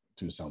grant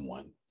to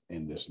someone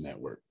in this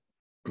network.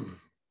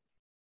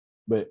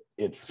 But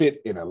it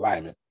fit in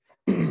alignment.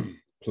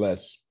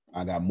 Plus,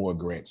 I got more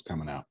grants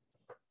coming out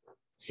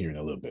here in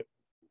a little bit.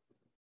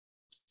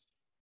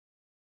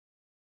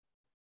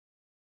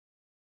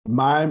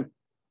 My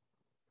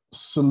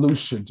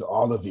solution to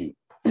all of you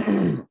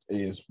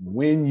is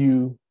when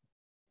you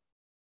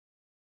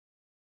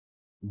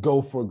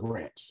go for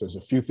grants, there's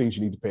a few things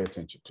you need to pay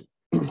attention to.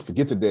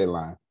 Forget the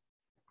deadline.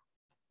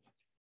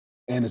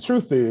 And the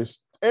truth is,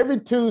 every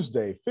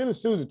Tuesday, Phil and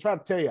Susan try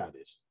to tell y'all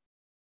this.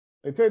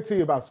 They tell it to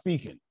you about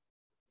speaking.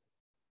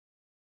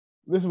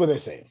 This is what they're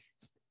saying.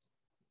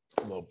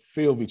 Well,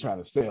 Phil be trying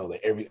to sell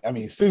that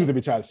Susan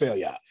be trying to sell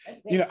y'all.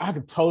 You know, I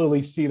could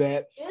totally see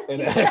that.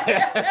 And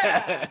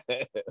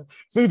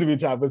Susan be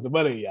trying to put some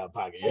money in y'all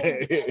pocket.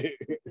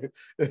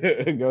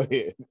 Go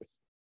ahead.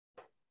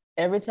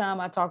 Every time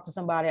I talk to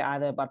somebody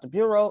either about the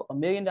Bureau or $1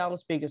 Million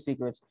Speaker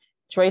Secrets,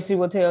 Tracy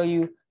will tell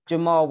you,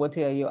 Jamal will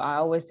tell you. I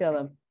always tell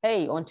them,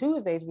 hey, on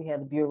Tuesdays, we have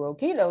the Bureau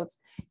keynotes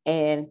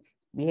and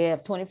we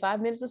have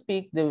 25 minutes to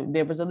speak, the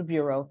members of the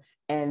Bureau.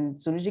 And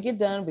as soon as you get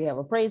done, we have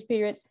a praise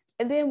period.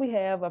 And then we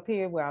have a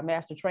period where our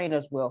master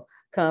trainers will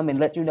come and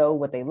let you know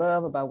what they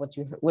love about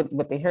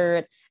what they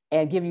heard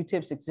and give you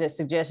tips,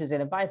 suggestions,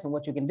 and advice on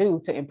what you can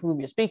do to improve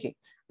your speaking.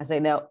 I say,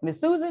 now, Miss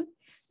Susan,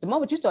 the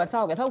moment you start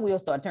talking, her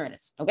wheels start turning,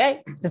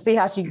 okay? To see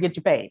how she can get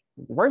you paid.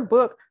 A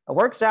workbook, a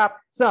workshop,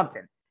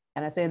 something.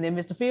 And I say, and then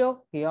Mr.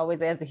 Phil, he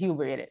always has the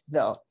humor in it.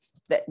 So,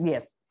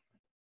 yes.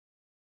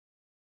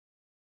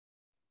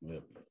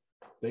 Yep.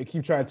 They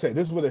keep trying to tell you,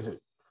 this is what they say.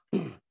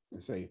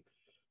 They say,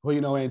 well,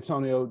 you know,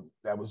 Antonio,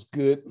 that was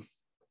good.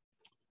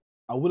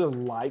 I would have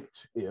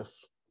liked if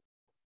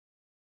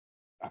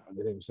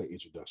They didn't say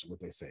introduction. What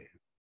they say?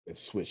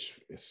 It's switch.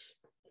 It's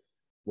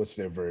what's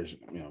their version?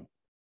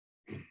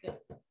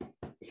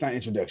 It's not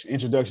introduction.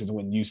 Introduction is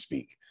when you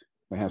speak.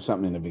 They have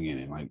something in the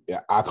beginning. Like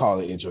I call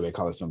it intro. They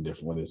call it something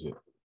different. What is it?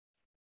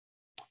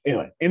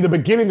 Anyway, in the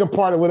beginning of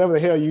part of whatever the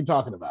hell you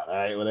talking about. All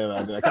right, whatever.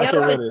 I can't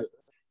remember it.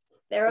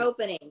 They're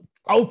opening.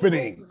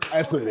 Opening.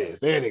 That's what it is.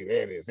 There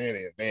it is.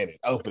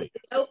 Opening.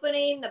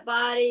 Opening, the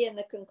body, and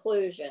the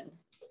conclusion.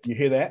 You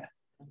hear that?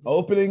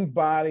 Opening,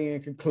 body,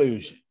 and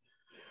conclusion.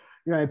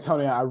 You know,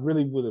 Antonio, I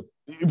really would have,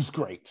 it was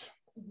great.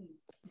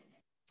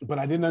 But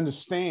I didn't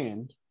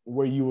understand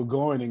where you were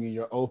going in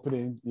your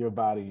opening, your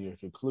body, your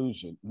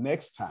conclusion.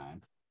 Next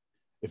time,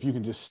 if you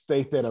can just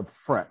state that up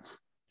front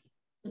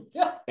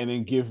and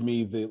then give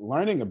me the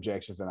learning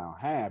objections that I'll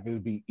have, it'll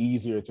be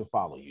easier to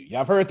follow you. Y'all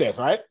have heard this,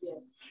 right? Yes.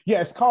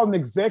 Yeah, it's called an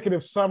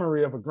executive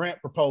summary of a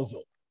grant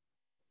proposal.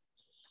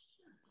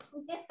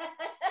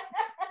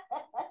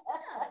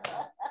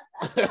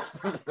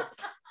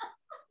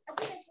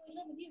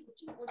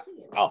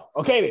 Oh,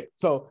 okay then.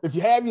 So if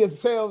you have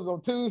yourselves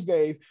on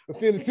Tuesdays or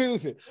feel the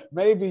Tuesday,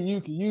 maybe you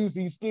can use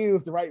these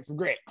skills to write some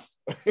grants.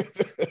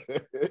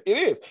 It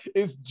is.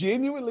 It's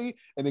genuinely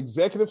an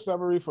executive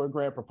summary for a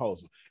grant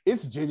proposal.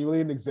 It's genuinely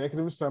an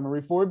executive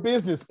summary for a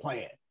business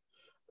plan.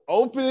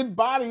 Open,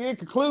 body, and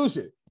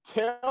conclusion.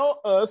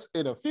 Tell us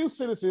in a few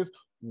sentences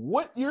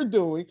what you're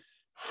doing,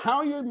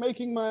 how you're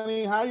making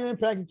money, how you're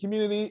impacting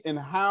community, and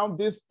how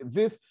this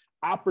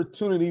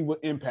opportunity will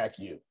impact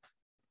you.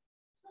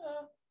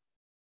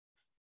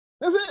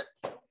 That's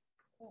it.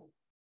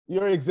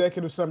 Your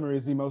executive summary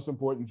is the most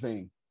important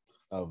thing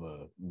of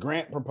a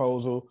grant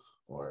proposal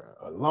or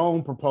a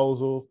loan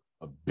proposal,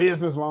 a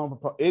business loan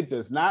proposal. It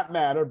does not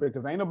matter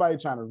because ain't nobody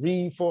trying to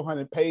read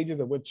 400 pages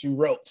of what you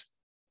wrote.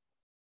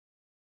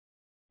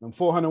 Them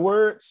 400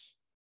 words,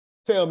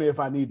 tell me if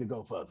I need to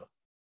go further.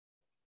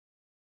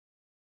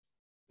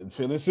 And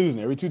Phil and Susan,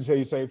 every Tuesday say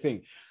the same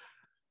thing.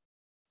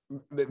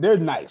 They're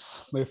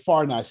nice. They're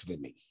far nicer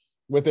than me.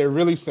 What they're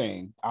really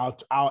saying,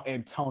 I'll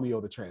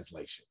Antonio the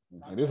translation.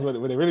 Okay, this is what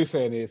they're really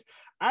saying is,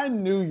 I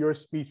knew your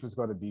speech was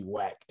going to be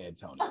whack,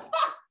 Antonio,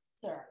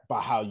 by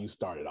how you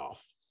started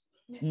off.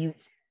 You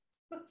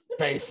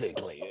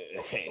basically,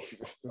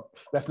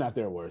 that's not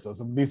their words. So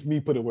it's me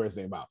putting words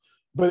in their mouth.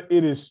 But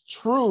it is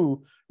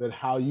true that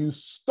how you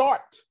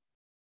start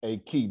a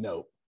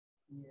keynote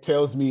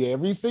tells me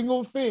every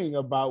single thing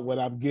about what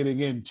I'm getting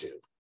into.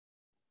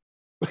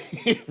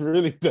 It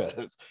really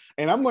does.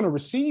 And I'm going to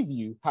receive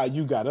you how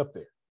you got up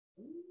there.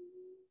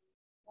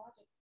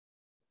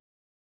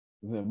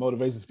 The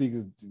motivation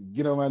speakers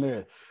get on my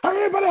there.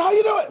 Hey, everybody, how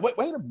you doing?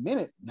 Wait a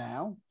minute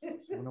now.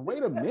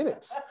 Wait a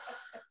minute.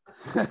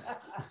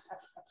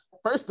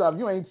 First off,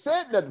 you ain't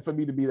said nothing for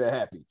me to be that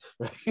happy.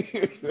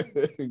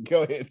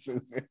 Go ahead,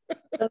 Susan.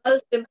 The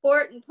most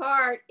important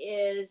part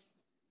is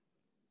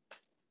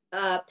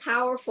a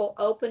powerful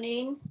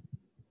opening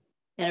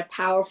and a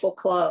powerful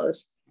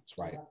close. That's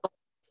right.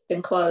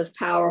 And close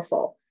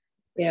powerful,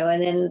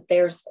 and then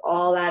there's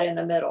all that in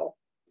the middle.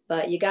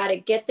 But you got to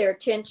get their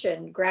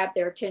attention, grab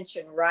their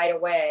attention right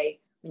away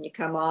when you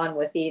come on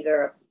with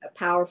either a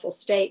powerful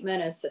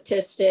statement, a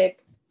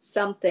statistic,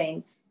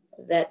 something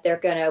that they're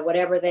going to,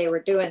 whatever they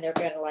were doing, they're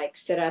going to like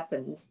sit up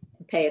and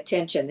pay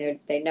attention.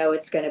 They know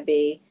it's going to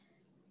be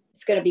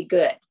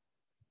good.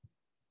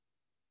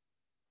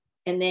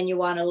 And then you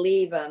want to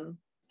leave them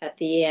at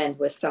the end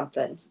with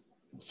something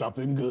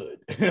good.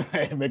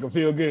 Make them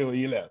feel good when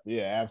you left.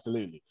 Yeah,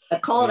 absolutely. A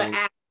call to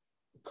action.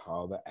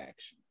 Call to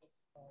action.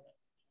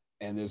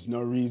 And there's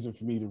no reason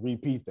for me to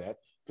repeat that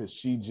because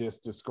she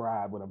just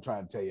described what I'm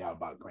trying to tell y'all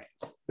about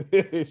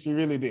grants. She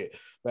really did.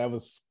 That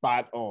was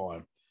spot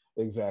on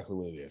exactly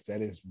what it is.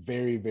 That is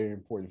very, very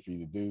important for you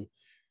to do.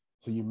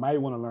 So you might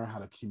want to learn how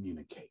to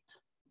communicate.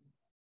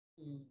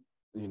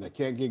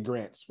 Can't get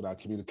grants without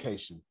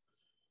communication.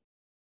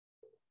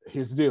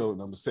 Here's the deal,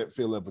 and I'm going to set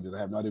Phil up with this. I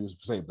have no idea what to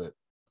say, but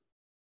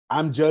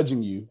I'm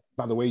judging you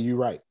by the way you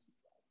write.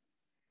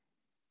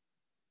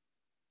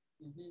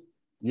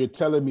 You're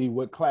telling me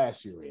what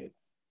class you're in.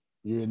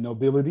 You're in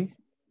nobility?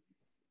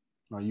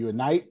 Are you a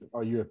knight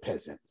or you're a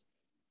peasant?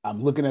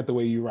 I'm looking at the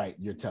way you write.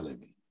 You're telling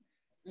me.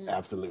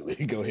 Absolutely.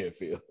 Go ahead,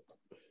 Phil.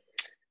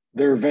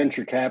 There are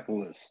venture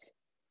capitalists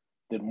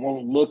that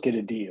won't look at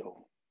a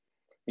deal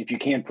if you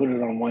can't put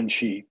it on one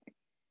sheet.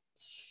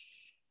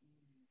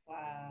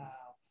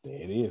 There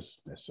it is.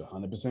 That's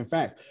 100%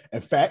 fact.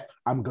 In fact,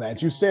 I'm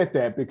glad you said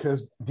that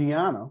because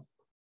Deanna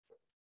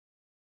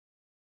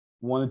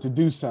wanted to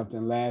do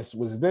something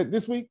was it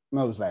this week?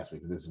 No, it was last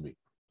week. It was this week.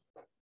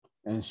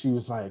 And she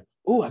was like,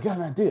 oh, I got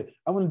an idea.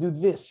 I want to do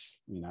this.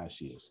 You know how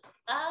she is.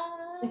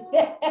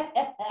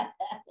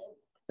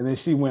 And then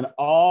she went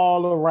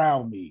all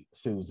around me,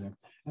 Susan.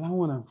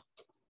 And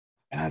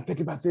I think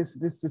about this,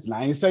 and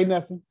I ain't say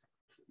nothing.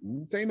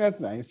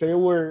 I ain't say a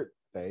word.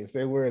 I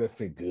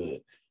said,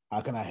 good. How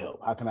can I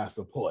help? How can I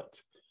support?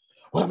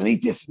 Well, I'm gonna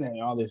eat this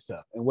and all this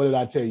stuff. And what did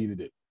I tell you to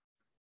do?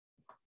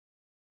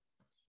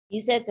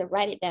 You said to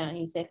write it down.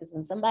 He said, because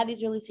when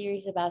somebody's really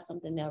serious about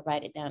something, they'll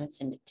write it down and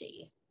send it to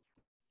you.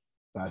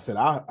 So I said,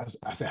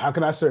 how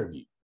can I serve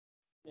you?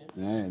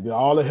 And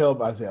all the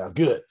help. I said,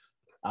 good.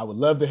 I would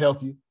love to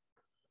help you.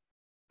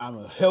 I'm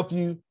gonna help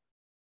you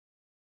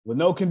with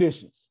no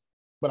conditions,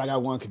 but I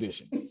got one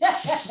condition. And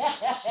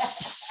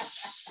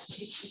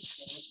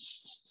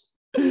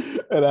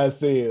I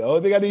said, the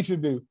only thing I need you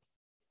to do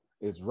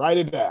is write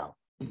it down,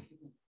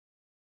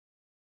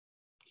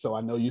 so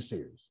I know you're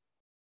serious.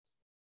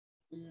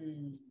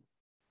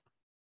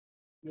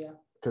 Yeah.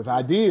 Because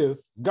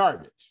ideas is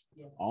garbage.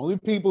 Yeah. Only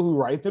people who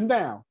write them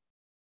down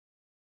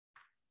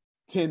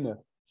tend to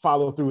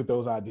follow through with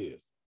those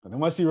ideas. And then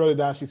once she wrote it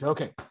down, she said,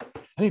 okay,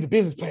 I need a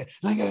business plan.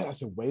 I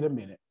said, wait a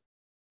minute.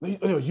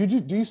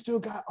 Do you still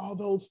got all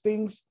those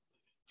things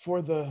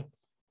for the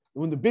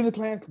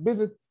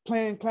business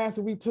plan class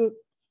that we took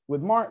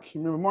with Mark?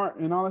 You remember Mark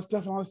and all that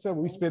stuff?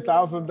 We spent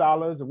thousands of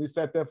dollars and we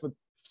sat there for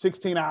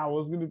 16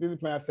 hours. We did the business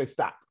plan. I say,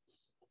 stop.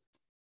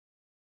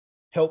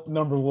 Help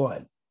number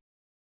one.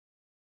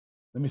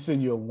 Let me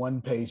send you a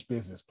one-page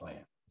business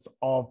plan. It's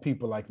all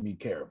people like me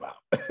care about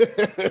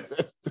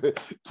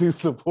to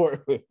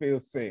support what Phil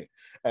said.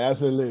 And I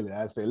said, Lily,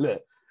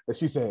 look. And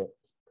she said,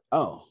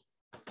 oh,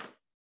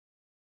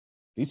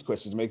 these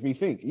questions make me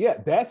think. Yeah,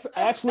 that's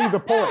actually the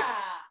point.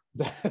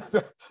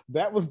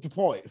 That was the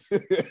point.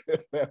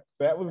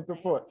 That was the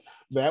point.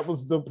 That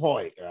was the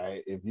point,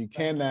 right? If you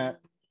cannot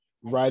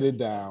write it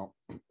down,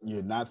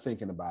 you're not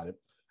thinking about it.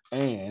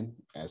 And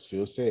as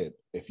Phil said,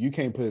 if you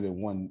can't put it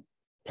in one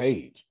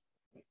page,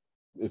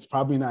 it's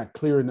probably not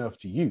clear enough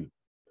to you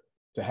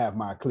to have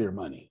my clear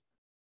money.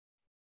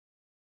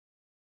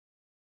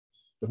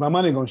 If my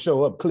money gonna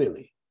show up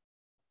clearly,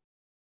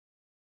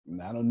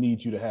 and I don't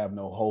need you to have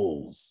no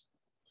holes.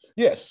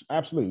 Yes,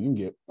 absolutely. You can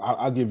get.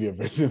 I'll give you a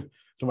version.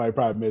 Somebody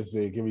probably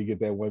messaged, can we get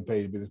that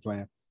one-page business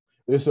plan?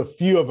 There's a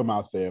few of them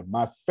out there.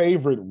 My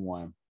favorite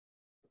one.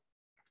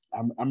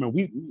 I mean,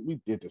 we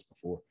did this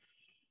before,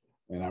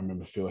 and I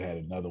remember Phil had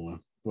another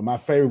one. But my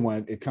favorite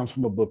one, it comes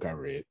from a book I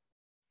read.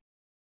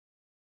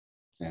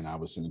 And I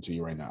will send it to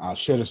you right now. I'll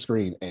share the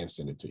screen and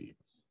send it to you.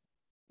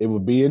 It will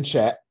be in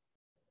chat,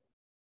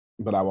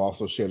 but I will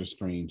also share the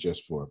screen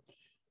just for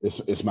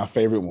it. It's my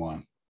favorite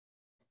one.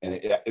 And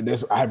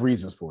I have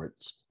reasons for it.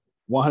 It's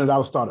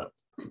 $100 startup.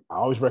 I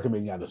always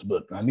recommend y'all this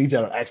book. I need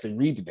y'all to actually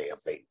read the damn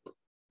thing.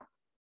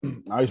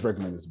 I always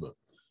recommend this book.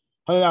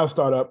 $100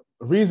 startup.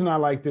 The reason I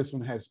like this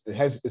one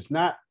it's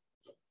not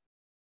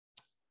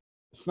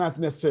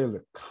necessarily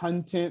the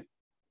content.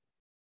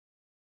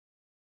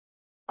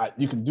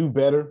 You can do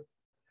better.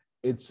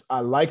 I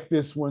like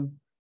this one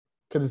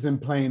because it's in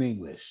plain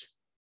English.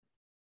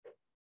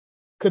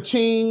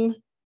 Ka-ching,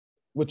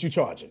 what you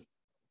charging?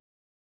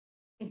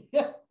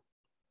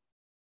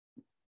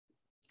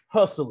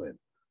 Hustling.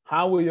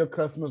 How will your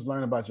customers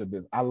learn about your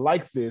business? I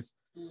like this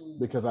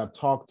because I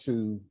talked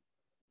to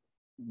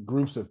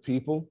groups of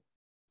people.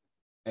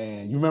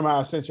 And you remember how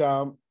I sent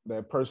y'all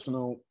that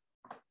personal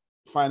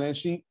finance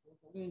sheet?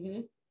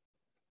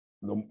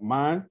 Mm-hmm.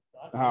 Mine?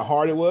 How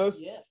hard it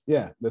was? Yes.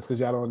 Yeah, that's because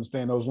y'all don't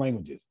understand those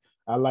languages.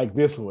 I like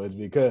this one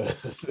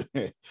because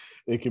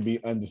it can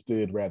be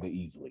understood rather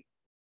easily.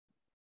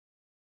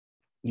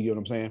 You get what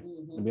I'm saying?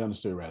 Mm-hmm. It can be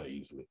understood rather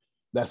easily.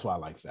 That's why I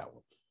like that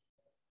one.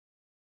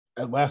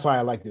 That's why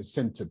I like this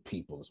sent to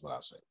people, is what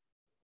I'll say.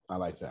 I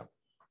like that one.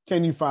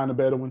 Can you find a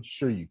better one?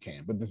 Sure you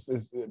can. But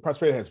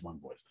Prosperity has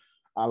one voice.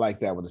 I like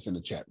that one. It's in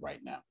the chat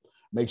right now.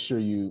 Make sure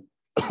you,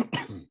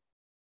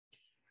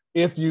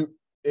 if you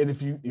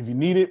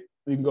need it,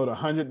 you can go to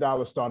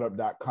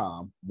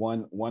 $100startup.com,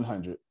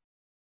 100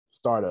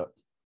 startup,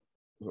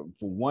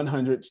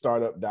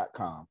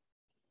 100startup.com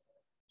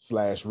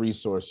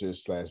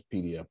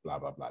 /resources/PDF, blah,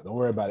 blah, blah. Don't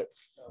worry about it.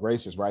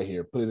 Grace is right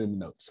here. Put it in the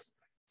notes.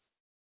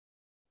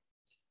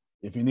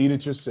 If you need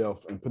it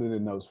yourself, and put it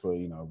in notes for,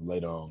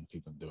 later on,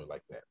 people do it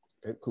like that.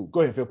 Okay, cool. Go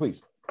ahead, Phil,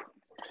 please.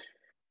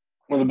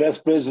 One of the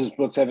best business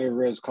books I've ever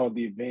read is called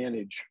The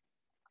Advantage: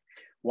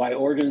 Why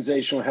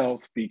Organizational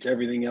Health Beats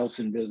Everything Else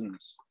in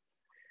Business.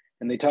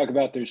 And they talk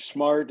about there's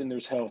smart and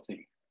there's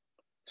healthy.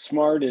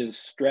 Smart is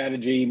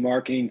strategy,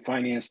 marketing,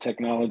 finance,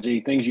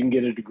 technology, things you can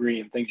get a degree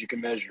in, things you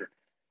can measure.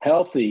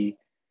 Healthy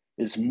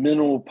is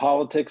minimal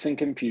politics and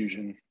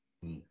confusion,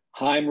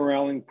 high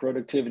morale and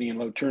productivity, and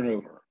low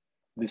turnover.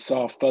 The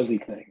soft, fuzzy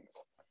things.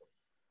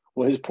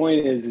 Well, his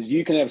point is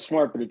you can have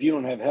smart, but if you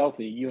don't have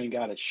healthy, you ain't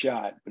got a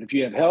shot. But if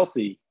you have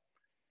healthy,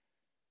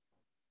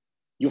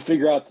 you'll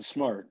figure out the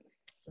smart.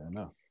 Fair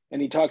enough. And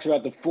he talks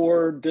about the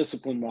 4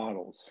 discipline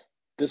models.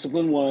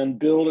 Discipline 1,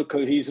 build a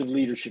cohesive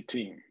leadership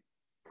team.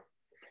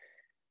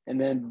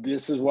 And then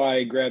this is why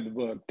I grabbed the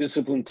book.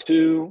 Discipline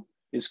 2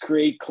 is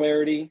create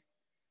clarity.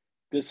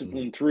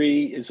 Discipline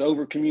 3 is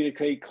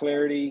over-communicate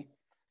clarity.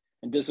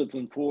 And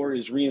discipline 4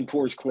 is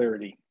reinforce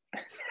clarity.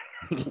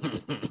 So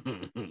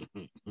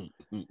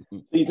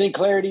you think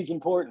clarity is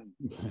important?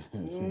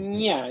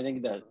 Yeah, I think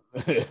it does.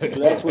 So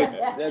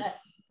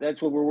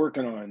that's what we're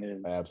working on.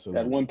 Is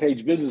absolutely that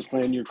one-page business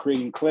plan. You're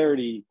creating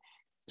clarity,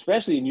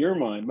 especially in your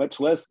mind,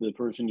 much less the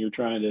person you're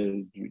trying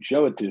to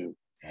show it to.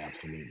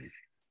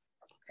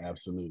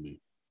 Absolutely.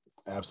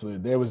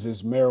 There was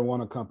this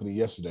marijuana company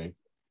yesterday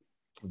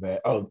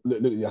that, oh,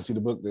 look, y'all see the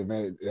book? The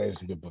Advantage, that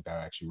is a good book. I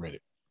actually read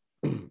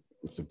it.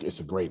 It's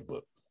a great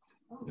book.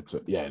 It's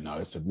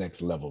a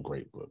next level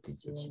great book.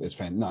 It's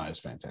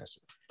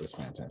fantastic. It's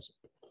fantastic.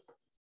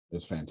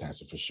 It's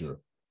fantastic for sure.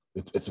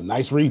 It's a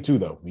nice read too,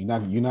 though. You're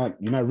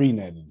not reading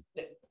that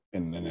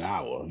in an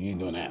hour. You ain't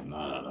doing that.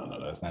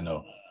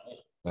 No.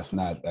 That's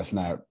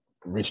not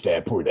Rich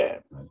Dad Poor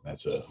Dad.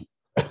 That's a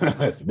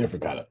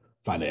different kind of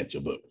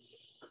financial book.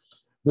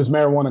 This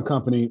marijuana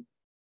company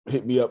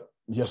hit me up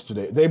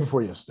day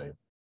before yesterday.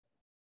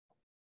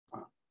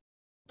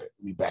 Let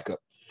me back up.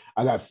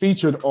 I got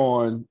featured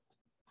on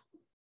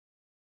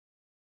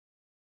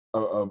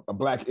a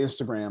Black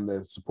Instagram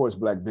that supports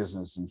Black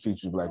business and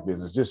features Black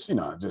business, just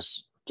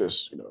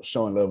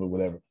showing love or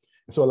whatever.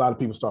 And so a lot of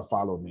people start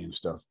following me and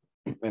stuff,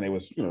 and they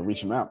was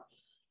reaching out.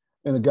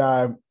 And the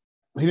guy,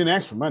 he didn't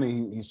ask for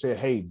money. He said,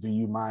 "Hey, do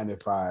you mind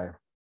if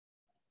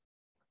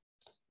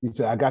He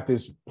said, I got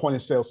this point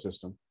of sale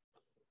system,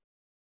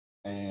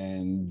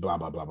 and blah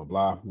blah blah blah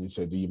blah." And he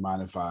said, "Do you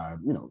mind if I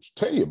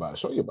tell you about it,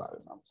 show you about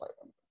it?" And I was like,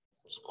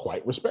 "It's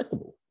quite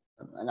respectable.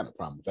 I got no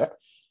problem with that.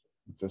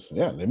 Just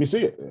let me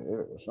see it.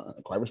 It's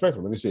quite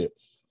respectable. Let me see it."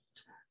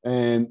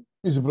 And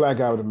he's a Black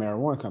guy with a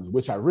marijuana company,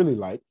 which I really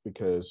like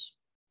because,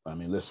 I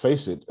mean, let's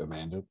face it,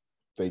 Amanda,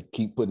 they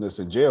keep putting us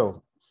in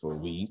jail for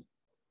weed.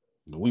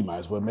 We might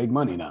as well make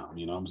money now.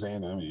 You know what I'm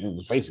saying? I mean,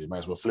 let's face it, might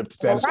as well flip the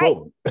status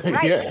quo.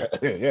 Right.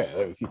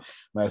 Yeah.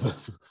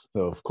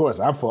 So of course,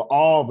 I'm for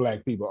all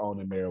Black people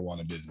owning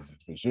marijuana businesses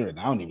for sure. And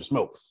I don't even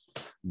smoke.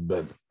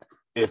 But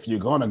if you're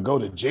gonna go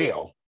to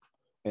jail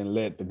and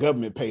let the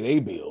government pay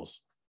their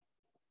bills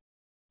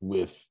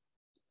with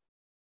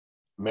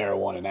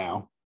marijuana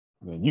now,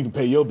 then you can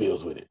pay your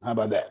bills with it. How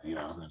about that?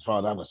 As far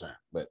as I'm concerned.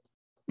 But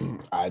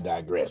I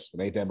digress.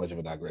 It ain't that much of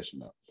a digression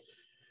though.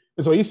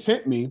 And so he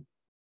sent me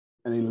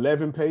an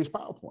 11-page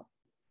PowerPoint,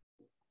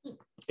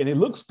 and it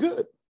looks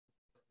good.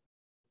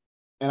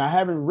 And I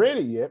haven't read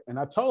it yet. And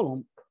I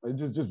told him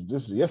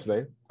just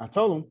yesterday. I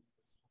told him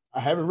I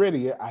haven't read it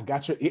yet. I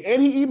got your,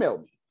 and he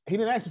emailed me. He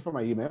didn't ask me for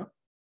my email.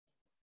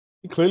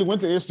 He clearly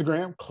went to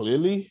Instagram.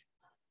 Clearly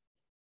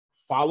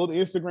followed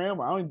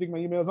Instagram. I don't even think my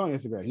email is on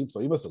Instagram. So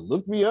he must have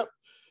looked me up.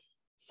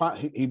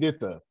 He did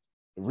the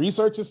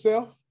research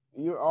himself,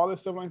 all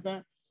this stuff like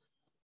that.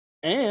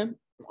 And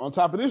on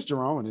top of this,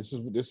 Jerome, and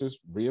this is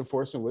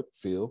reinforcing what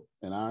Phil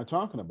and I are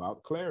talking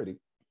about, clarity.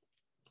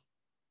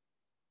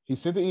 He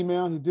sent the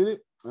email, he did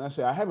it, and I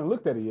said, I haven't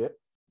looked at it yet,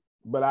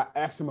 but I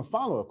asked him a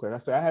follow-up question. I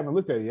said, I haven't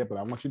looked at it yet, but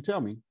I want you to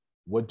tell me,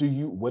 what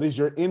is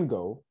your end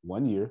goal?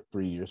 1 year,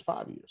 3 years,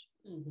 5 years?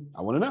 Mm-hmm.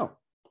 I want to know.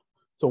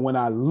 So when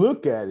I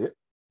look at it,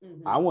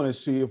 I want to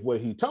see if what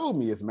he told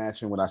me is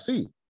matching what I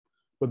see.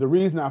 But the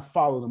reason I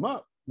followed him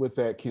up with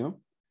that, Kim,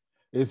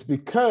 is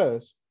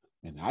because,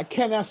 and I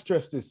cannot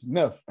stress this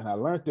enough, and I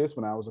learned this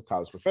when I was a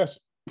college professor.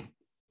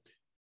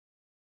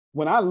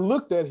 When I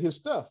looked at his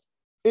stuff,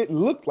 it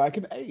looked like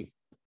an A.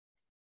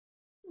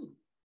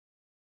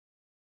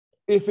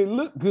 If it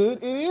looked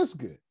good, it is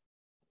good.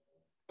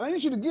 And I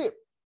need you to get,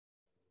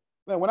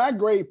 now when I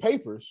grade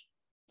papers,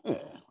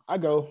 I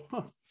go,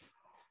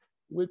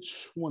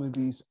 which one of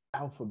these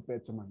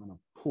alphabets am I going to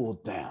pull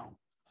down?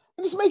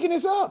 I'm just making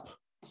this up.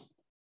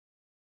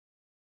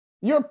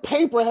 Your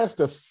paper has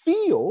to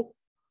feel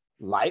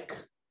like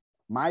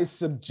my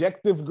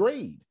subjective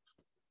grade.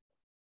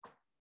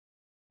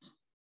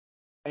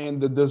 And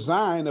the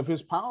design of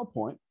his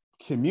PowerPoint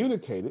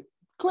communicated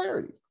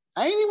clarity.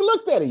 I ain't even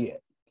looked at it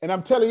yet, and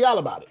I'm telling y'all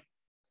about it.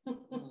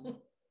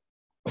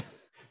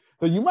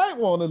 So you might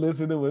want to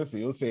listen to what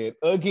Phil said.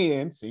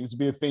 Again, seems to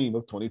be a theme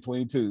of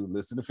 2022.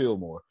 Listen to Phil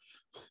more.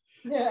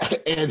 Yeah.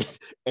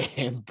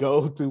 and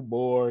go to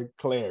more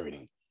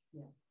clarity,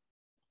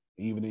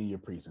 even in your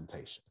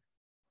presentation.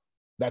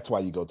 That's why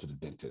you go to the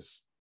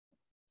dentist.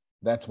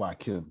 That's why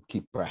Kim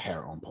keep her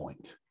hair on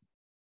point.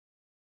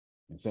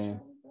 You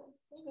saying?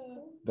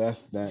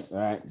 That's that.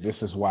 Right?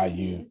 This is why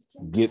you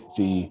get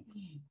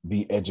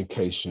the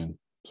education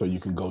so you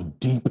can go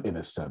deep in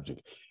a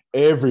subject.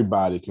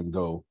 Everybody can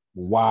go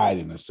wide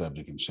in a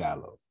subject and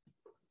shallow.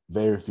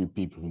 Very few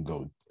people can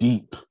go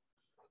deep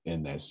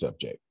in that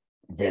subject.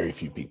 Very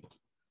few people.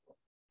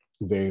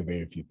 Very,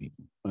 very few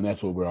people. And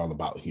that's what we're all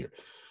about here.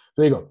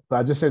 There you go. But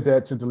I just sent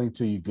the link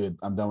to you. Good.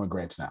 I'm done with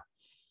grants now.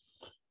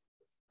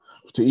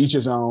 To each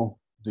his own.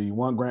 Do you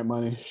want grant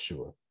money?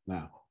 Sure.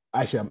 Now,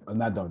 actually, I'm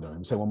not done. Let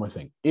me say one more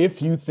thing.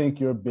 If you think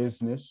your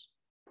business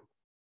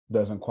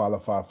doesn't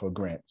qualify for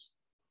grants,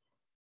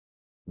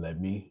 let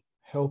me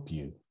help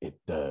you. It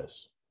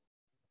does.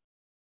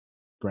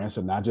 Grants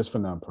are not just for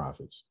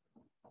nonprofits.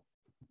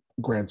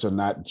 Grants are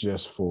not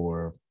just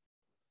for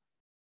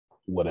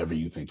whatever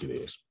you think it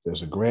is.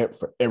 There's a grant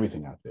for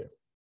everything out there.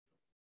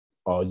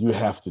 All you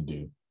have to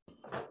do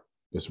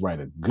is write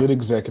a good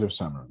executive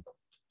summary.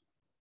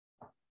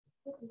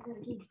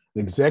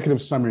 The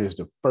executive summary is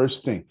the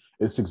first thing.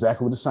 It's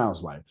exactly what it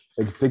sounds like.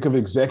 Think of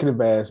executive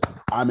as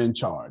I'm in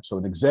charge. So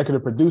an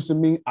executive producing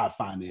me, I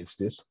finance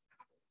this.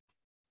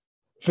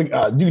 You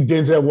can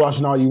Denzel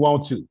Washington all you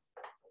want to.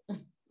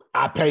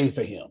 I pay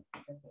for him.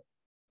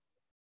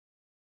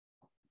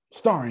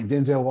 starring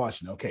Denzel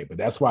Washington. Okay, but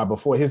that's why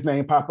before his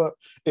name pop up,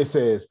 it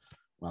says,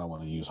 I don't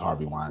want to use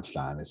Harvey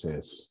Weinstein. It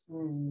says,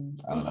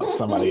 I don't know,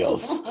 somebody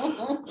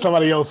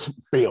else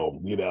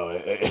film, you know,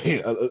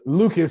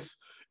 Lucas,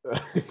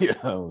 you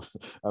know,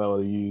 I don't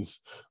want to use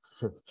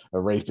a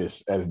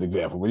rapist as an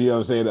example, but you know what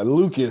I'm saying? A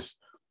Lucas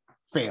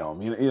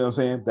film, you know what I'm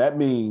saying? That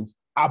means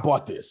I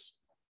bought this.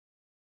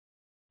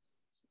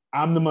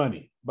 I'm the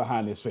money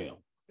behind this film.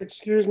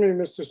 Excuse me,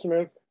 Mr.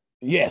 Smith.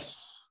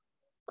 Yes.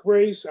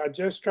 Grace, I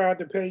just tried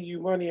to pay you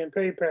money in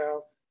PayPal,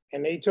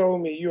 and they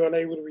told me you're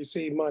unable to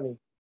receive money.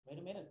 Wait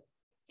a minute.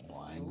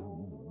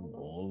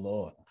 Oh,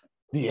 Lord.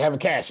 Do you have a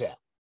Cash App?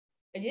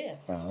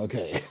 Yes. Oh,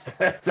 okay.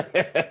 Cash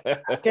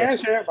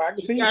App, I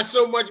can see. She got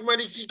so much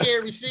money she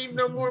can't receive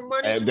no more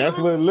money. And that's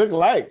what it looked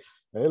like.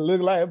 It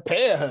looked like I'm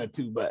paying her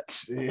too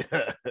much.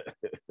 Yeah.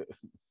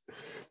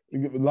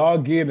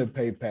 Log in to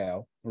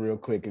PayPal real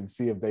quick and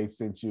see if they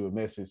sent you a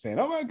message saying,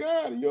 "Oh my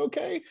God, are you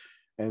okay?"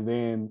 And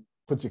then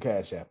put your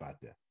Cash App out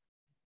there.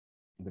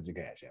 Put your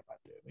Cash App out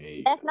there.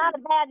 That's not a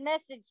bad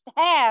message to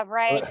have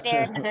right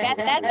there.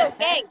 That's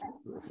okay.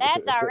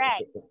 That's all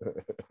right.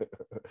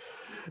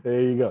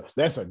 There you go.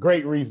 That's a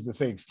great reason to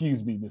say,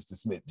 "Excuse me, Mr.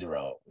 Smith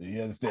Jerome."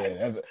 You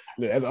understand?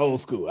 That's old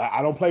school.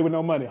 I don't play with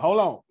no money. Hold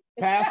on.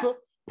 Passer.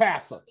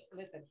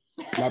 Listen.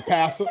 My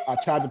pastor, I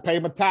tried to pay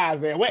my tithes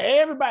there. Wait,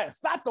 everybody,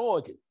 stop the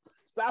organ.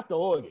 Stop the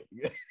organ.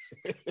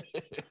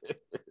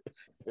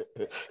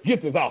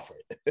 Get this offer.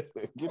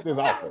 Get this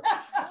offer.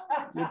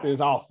 Get this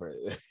offer.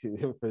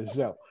 For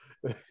sure.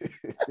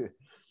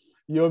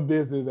 Your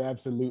business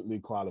absolutely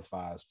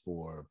qualifies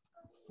for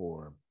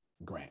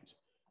grants.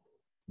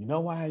 You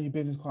know why your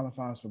business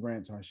qualifies for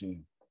grants,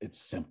 Harsheen?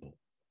 It's simple.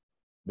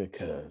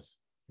 Because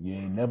you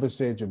ain't never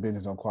said your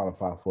business don't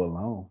qualify for a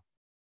loan.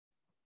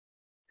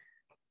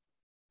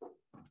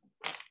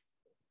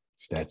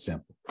 It's that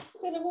simple.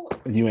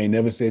 You ain't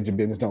never said your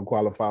business don't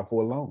qualify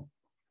for a loan.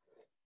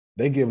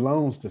 They give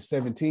loans to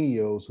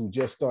 17-year-olds who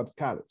just started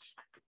college.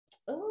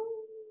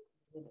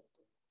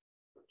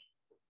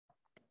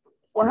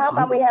 Well, how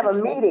about we have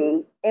a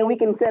meeting and we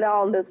can set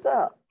all this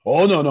up?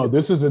 Oh, no.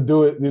 This is a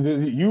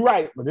you're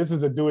right, but this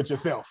is a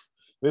do-it-yourself.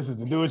 This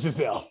is a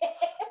do-it-yourself.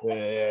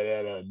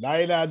 Yeah.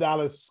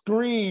 $99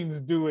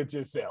 screams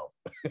do-it-yourself.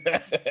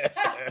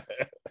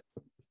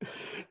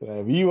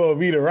 If you want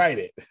me to write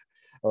it,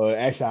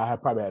 actually, I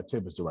probably have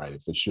Tempest to write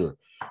it for sure,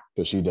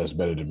 because she does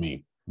better than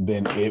me.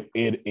 Then it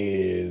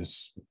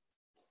is,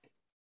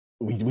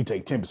 we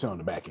take 10% on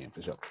the back end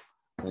for sure.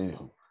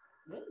 Anywho.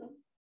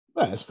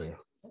 That's fair.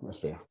 That's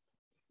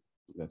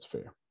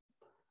fair.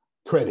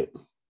 Credit.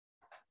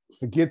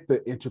 Forget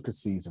the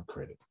intricacies of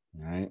credit.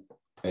 All right.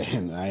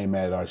 And I ain't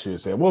mad at our shit.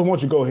 Say, well, why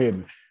don't you go ahead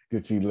and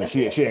get she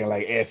ain't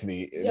like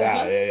Anthony.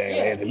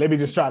 Anthony. Let me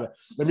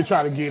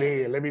try to get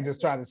in. Let me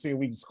just try to see if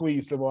we can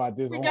squeeze some more out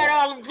this. We got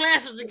all them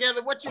classes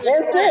together. What you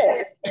That's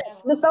it.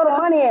 Just throw the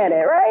money at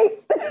it, right?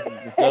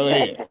 Just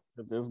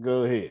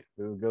go ahead.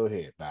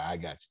 Nah, I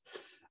got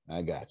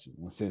you.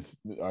 Since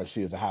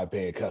she is a high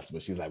paying customer,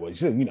 she's like, well,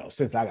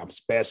 since I'm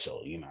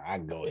special, I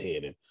can go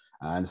ahead, and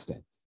I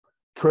understand.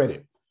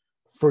 Credit.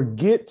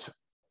 Forget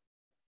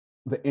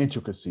the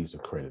intricacies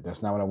of credit.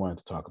 That's not what I wanted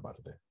to talk about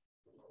today.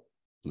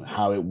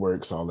 How it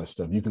works, all that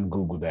stuff. You can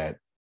Google that.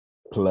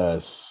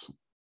 Plus,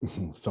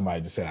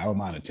 somebody just said, I don't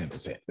mind a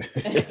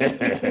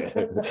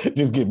 10%.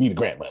 Just give me the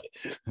grant money.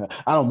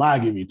 I don't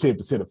mind giving you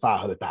 10% of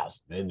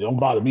 500,000. And don't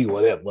bother me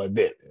whatever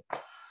that.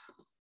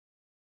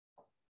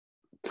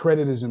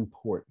 Credit is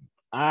important.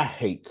 I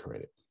hate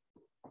credit.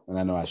 And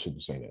I know I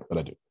shouldn't say that, but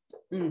I do.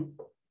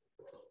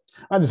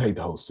 I just hate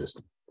the whole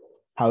system.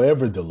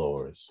 However,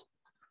 Dolores,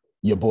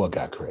 your boy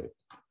got credit.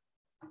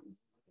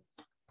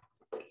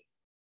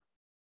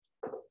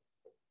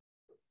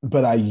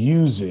 But I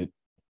use it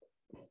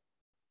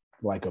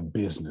like a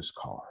business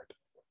card.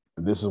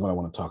 And this is what I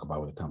want to talk about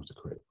when it comes to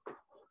credit.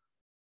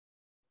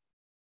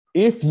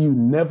 If you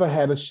never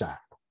had a shot,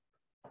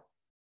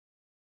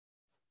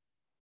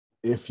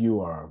 if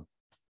you are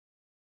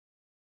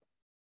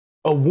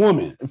a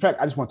woman, in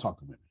fact, I just want to talk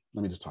to women.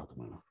 Let me just talk to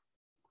women.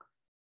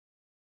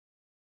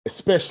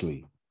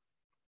 Especially,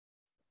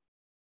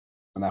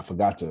 and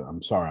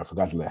I'm sorry, I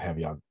forgot to have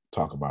y'all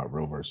talk about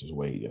Roe versus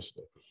Wade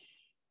yesterday.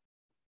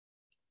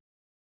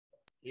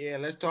 Yeah,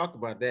 let's talk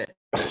about that.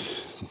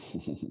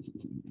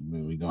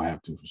 We're going to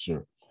have to for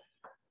sure.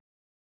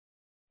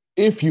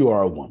 If you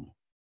are a woman,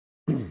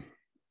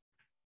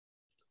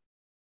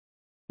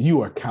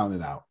 you are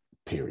counted out,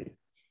 period.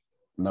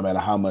 No matter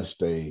how much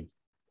they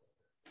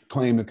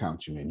claim to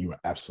count you in, you are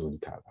absolutely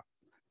counted out.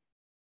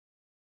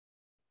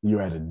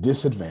 You're at a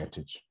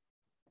disadvantage.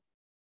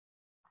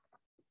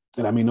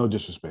 And I mean, no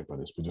disrespect by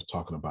this, but just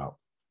talking about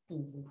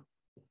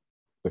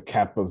the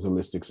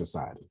capitalistic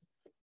society.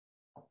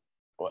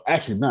 Well,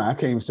 actually, no, I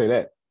can't even say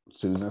that,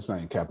 Susan. That's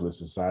not in capitalist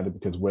society,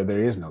 because where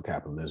there is no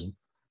capitalism,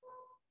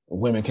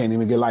 women can't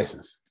even get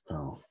licensed.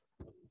 So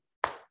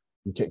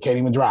you can't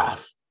even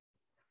drive,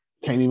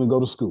 can't even go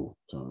to school.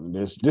 So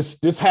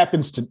this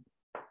happens to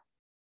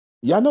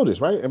y'all know this,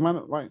 right? Am I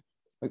like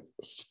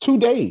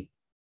today?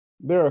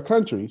 There are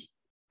countries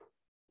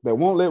that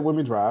won't let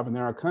women drive, and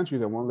there are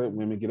countries that won't let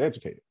women get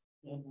educated.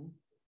 Mm-hmm.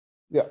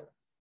 Yeah.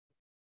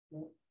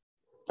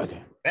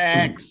 Okay.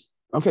 Facts.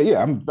 Okay,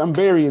 yeah, I'm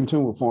very in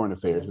tune with foreign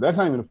affairs, but that's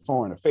not even a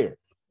foreign affair.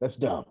 That's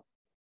dumb.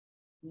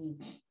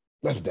 Mm-hmm.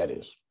 That's what that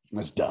is.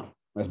 That's dumb.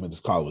 Let's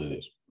just call it what it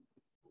is.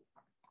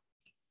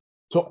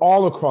 So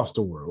all across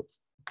the world,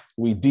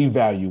 we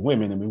devalue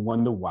women, and we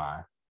wonder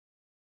why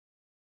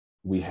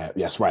we have,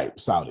 yes, right,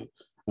 Saudi.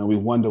 And we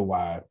wonder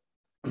why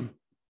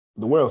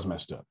the world's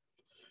messed up.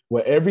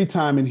 Well, every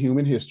time in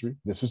human history,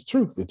 this is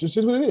true. It just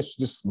is what it is.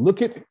 Just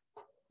look at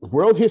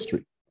world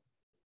history.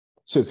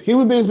 Since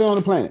human beings been on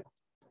the planet,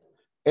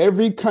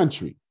 every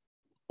country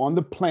on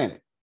the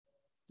planet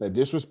that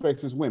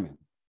disrespects its women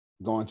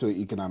go into an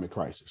economic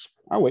crisis.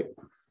 I'll wait.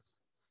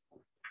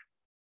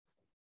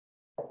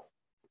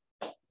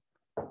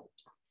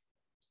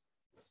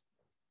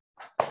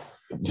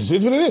 This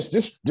is what it is.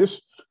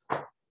 Just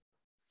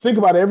think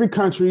about every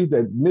country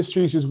that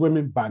mistreats its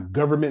women by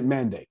government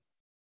mandate.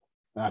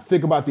 Now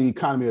think about the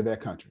economy of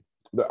that country.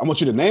 I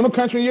want you to name a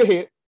country in your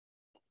head.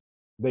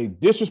 They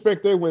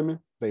disrespect their women.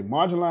 They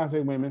marginalize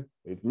their women.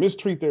 They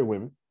mistreat their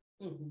women.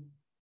 Mm-hmm.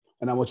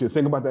 And I want you to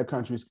think about that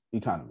country's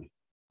economy.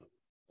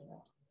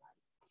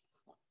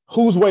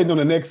 Who's waiting on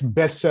the next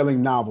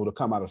best-selling novel to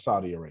come out of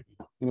Saudi Arabia?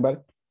 Anybody?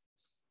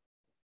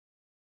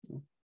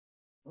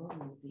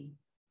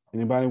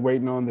 Anybody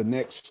waiting on the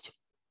next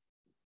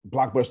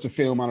blockbuster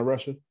film out of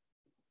Russia?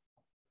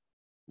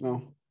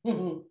 No?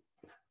 Mm-hmm.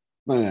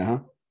 No, huh?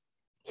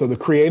 So the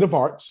creative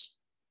arts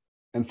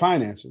and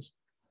finances.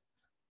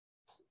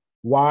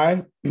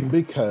 Why?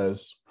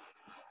 Because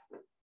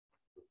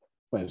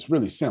it's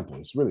really simple.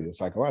 It's really a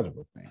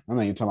psychological thing. I'm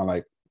not even talking about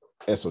like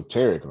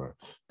esoteric or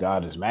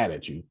God is mad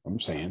at you. I'm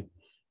saying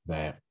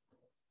that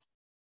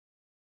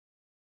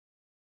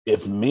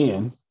if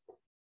men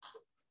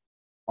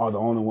are the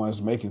only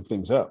ones making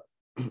things up,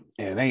 and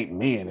it ain't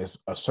men, it's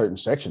a certain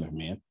section of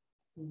men,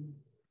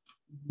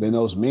 then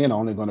those men are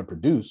only going to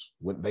produce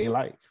what they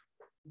like.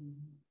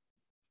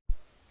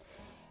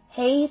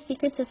 Hey,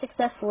 Secrets of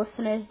Success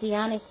listeners,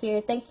 Deanna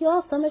here. Thank you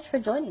all so much for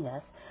joining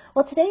us.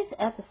 Well, today's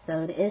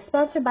episode is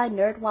sponsored by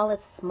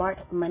NerdWallet's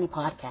Smart Money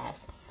Podcast.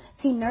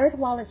 See,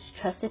 NerdWallet's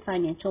trusted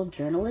financial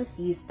journalists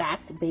use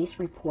fact-based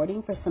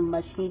reporting for some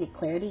much-needed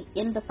clarity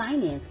in the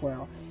finance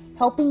world,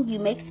 helping you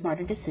make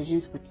smarter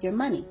decisions with your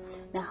money.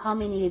 Now, how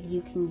many of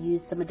you can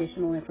use some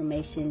additional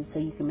information so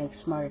you can make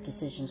smarter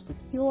decisions with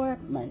your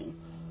money?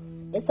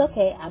 It's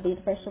okay. I'll be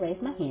the first to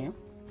raise my hand.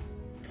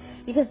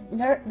 Because the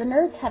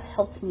nerds have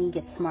helped me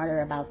get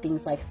smarter about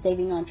things like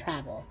saving on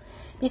travel.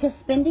 Because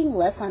spending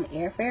less on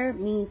airfare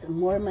means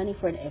more money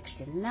for an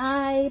extra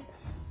night,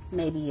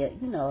 maybe a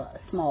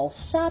small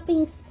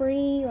shopping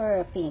spree or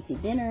a fancy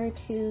dinner or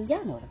two.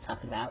 Y'all know what I'm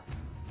talking about.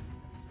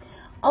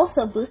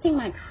 Also, boosting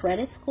my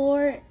credit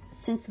score,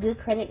 since good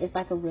credit is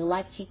like a real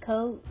life cheat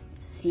code,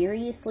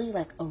 seriously,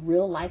 like a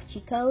real life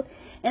cheat code.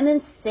 And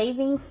then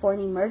saving for an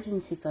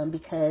emergency fund,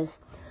 because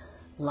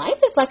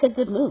life is like a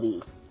good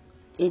movie.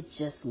 It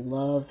just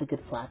loves a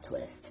good plot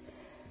twist.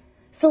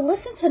 So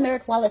listen to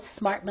NerdWallet's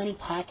Smart Money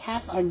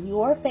Podcast on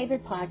your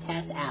favorite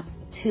podcast app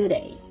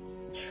today.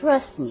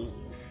 Trust me,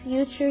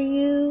 future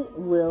you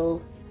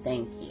will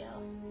thank you.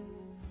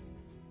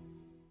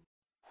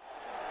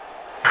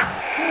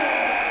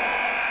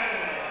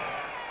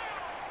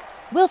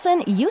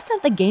 Wilson, you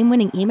sent the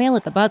game-winning email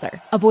at the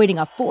buzzer, avoiding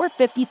a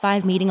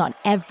 4:55 meeting on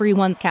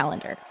everyone's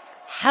calendar.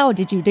 How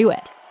did you do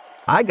it?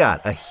 I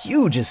got a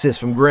huge assist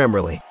from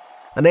Grammarly,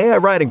 an AI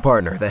writing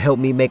partner that helped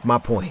me make my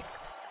point.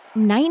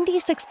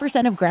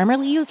 96% of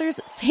Grammarly users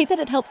say that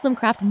it helps them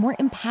craft more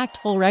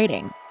impactful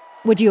writing.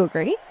 Would you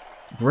agree?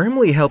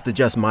 Grammarly helped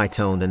adjust my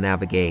tone to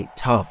navigate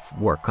tough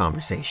work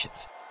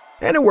conversations.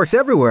 And it works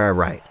everywhere I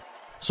write,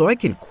 so I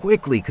can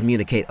quickly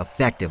communicate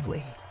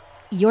effectively.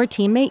 Your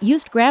teammate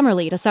used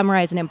Grammarly to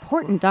summarize an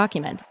important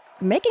document,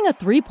 making a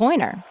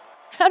 3-pointer.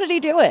 How did he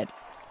do it?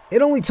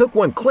 It only took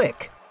one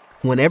click.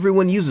 When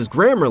everyone uses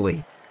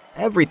Grammarly,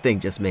 everything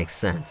just makes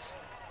sense.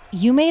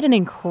 You made an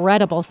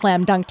incredible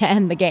slam dunk to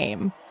end the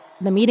game.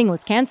 The meeting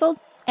was canceled,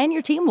 and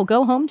your team will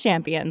go home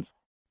champions.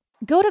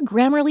 Go to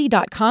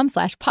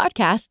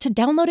Grammarly.com/podcast to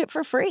download it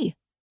for free.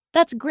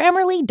 That's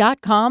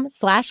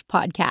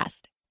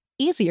Grammarly.com/podcast.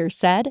 Easier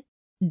said,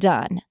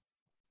 done.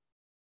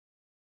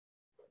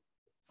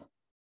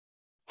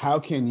 How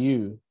can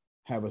you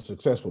have a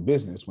successful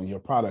business when your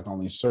product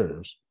only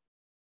serves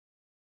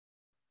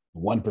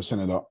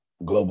 1% of the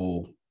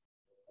global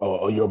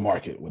or your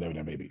market, whatever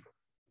that may be?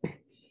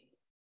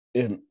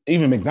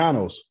 Even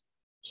McDonald's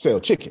sell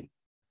chicken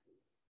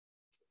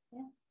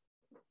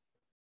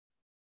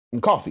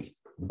and coffee,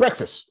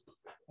 breakfast.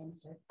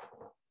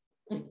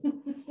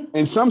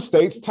 In some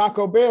states,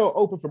 Taco Bell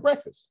open for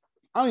breakfast.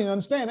 I don't even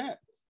understand that.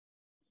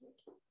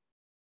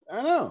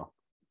 I know.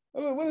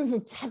 What is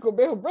a Taco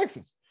Bell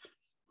breakfast?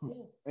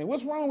 And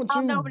what's wrong with you? I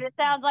don't know, but it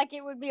sounds like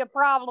it would be a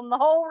problem the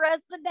whole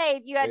rest of the day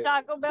if you had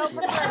Taco Bell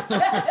for breakfast.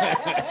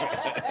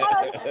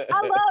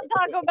 I love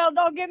Taco Bell,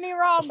 don't get me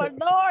wrong, but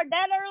Lord,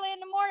 that early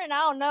in the morning, I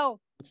don't know.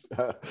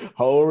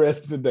 Whole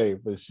rest of the day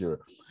for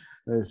sure.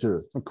 That's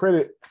true.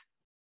 Credit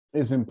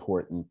is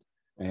important.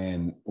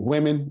 And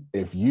women,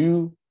 if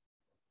you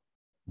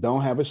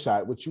don't have a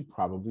shot, which you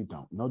probably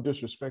don't, no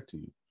disrespect to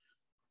you,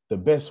 the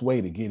best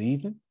way to get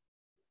even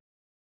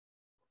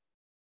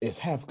is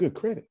have good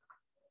credit.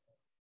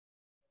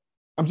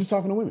 I'm just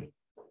talking to women.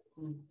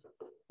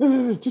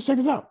 Just check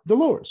this out.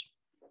 Dolores,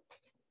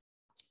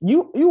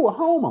 you a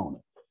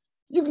homeowner.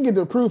 You can get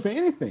the proof for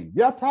anything.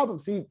 Y'all problem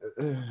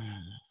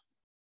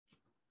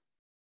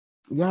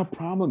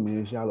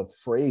is y'all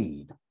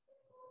afraid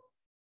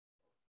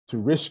to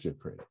risk your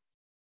credit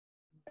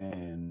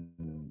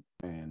and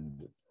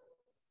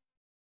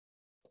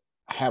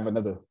have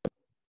another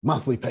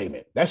monthly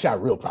payment. That's y'all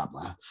real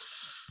problem. I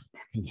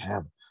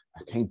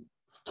can't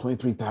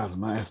 23,000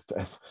 months.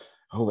 That's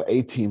over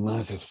 18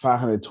 months. That's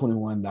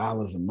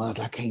 $521 a month.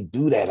 I can't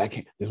do that. I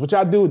can't. That's what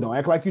y'all do. Don't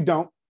act like you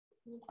don't.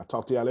 I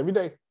talk to y'all every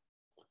day.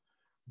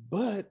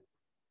 But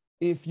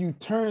if you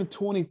turn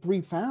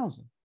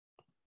 23,000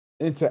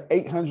 into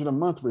 $800 a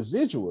month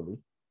residually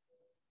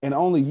and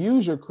only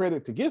use your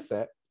credit to get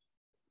that,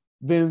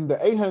 then the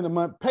 $800 a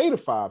month pay the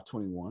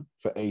 $521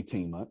 for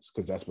 18 months,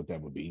 because that's what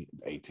that would be,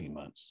 18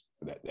 months.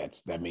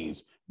 That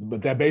means,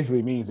 but that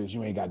basically means that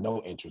you ain't got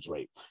no interest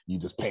rate. You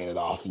just paying it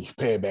off. You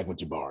pay it back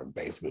what you borrowed,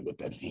 basically what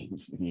that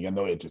means. You got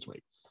no interest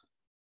rate.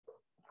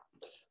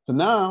 So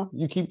now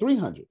you keep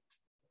 300.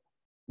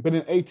 But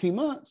in 18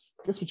 months,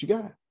 guess what you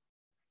got?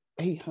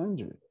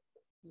 800.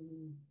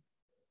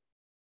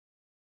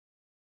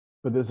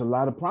 But there's a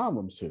lot of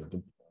problems here.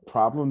 The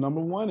problem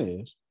number one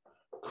is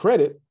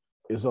credit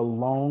is a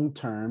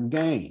long-term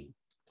gain.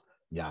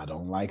 Y'all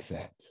don't like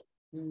that.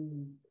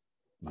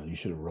 Now, you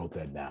should have wrote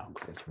that down.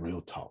 It's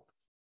real talk.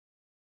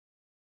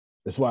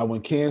 That's why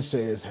when Ken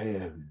says,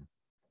 hey,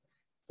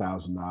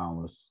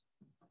 $1,000,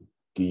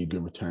 give you a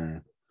good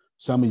return,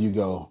 some of you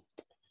go,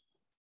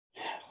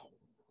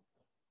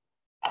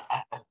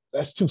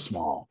 that's too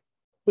small,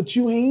 but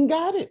you ain't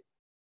got it.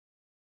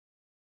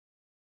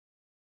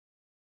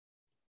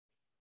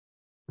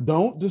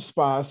 Don't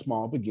despise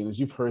small beginnings.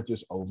 You've heard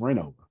this over and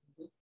over.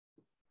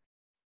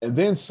 And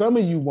then some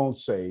of you won't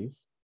save.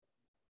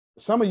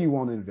 Some of you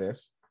won't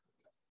invest.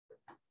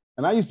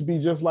 And I used to be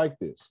just like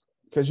this,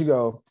 because you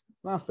go,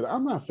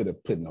 I'm not fit to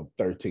put no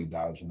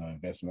 $13 in an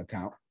investment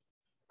account.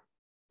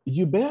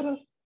 You better,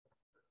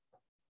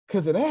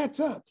 because it adds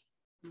up.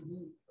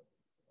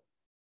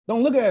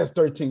 Don't look at it as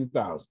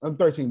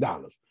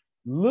 $13.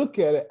 Look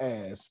at it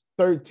as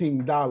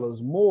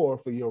 $13 more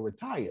for your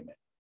retirement.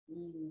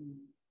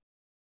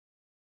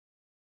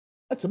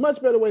 That's a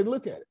much better way to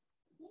look at it.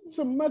 It's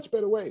a much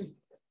better way.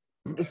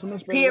 It's a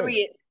much better Period.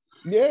 way.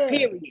 Yeah.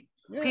 Period.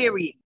 Yeah.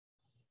 Period.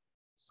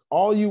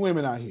 All you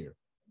women out here,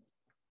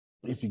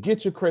 if you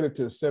get your credit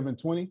to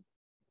 720,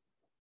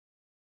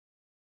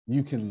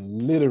 you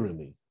can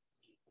literally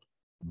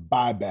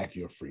buy back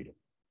your freedom.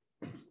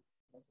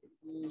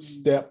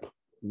 Step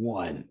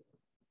one.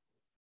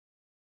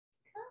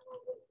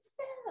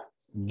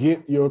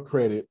 Get your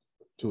credit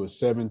to a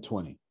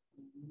 720.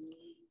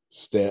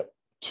 Step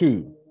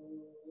two.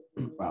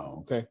 Oh,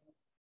 okay.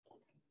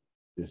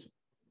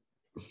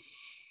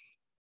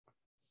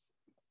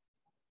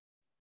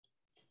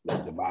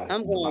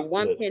 I'm going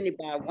one penny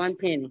by one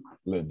penny.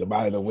 Look, the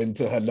body that went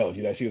into her notes.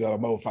 You know, she was on a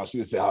mobile phone. She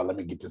just said, "Oh, let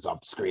me get this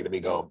off the screen. Let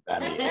me go.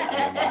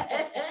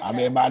 I'm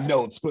in my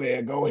notes,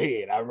 player. Go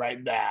ahead. I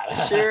write down."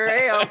 Sure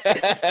am.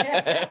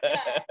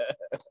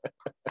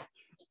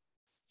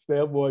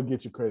 Step one,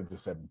 get your credit to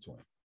 720.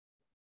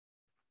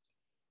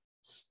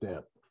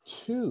 Step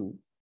two,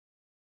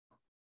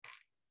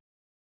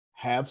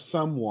 have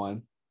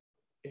someone,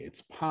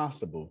 it's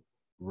possible,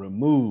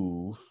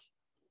 remove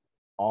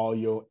all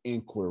your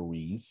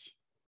inquiries,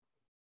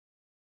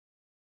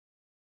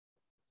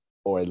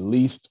 or at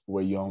least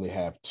where you only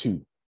have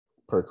 2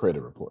 per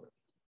credit report.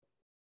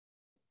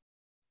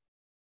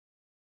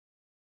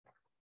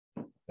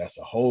 That's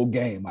a whole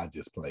game I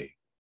just played.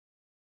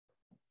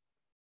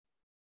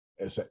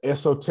 It's an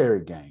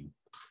esoteric game.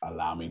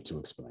 Allow me to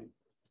explain.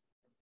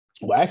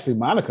 Well, actually,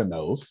 Monica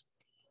knows.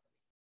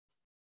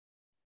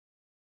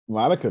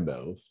 Monica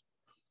knows.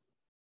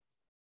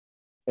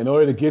 In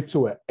order to get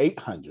to an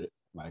 800,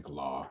 like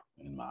Law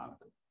and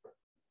Monica,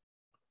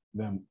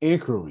 them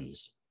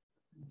inquiries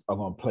are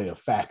going to play a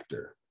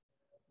factor.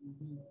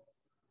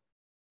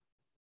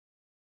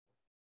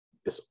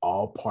 It's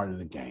all part of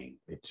the game.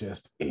 It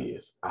just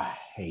is. I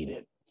hate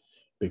it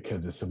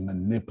because it's a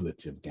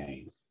manipulative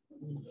game.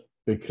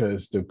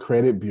 Because the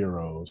credit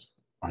bureaus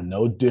are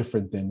no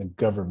different than the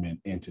government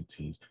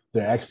entities.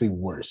 They're actually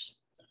worse.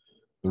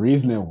 The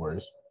reason they're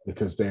worse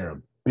because they're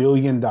 $1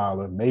 billion,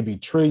 maybe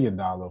 $1 trillion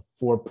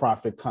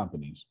for-profit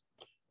companies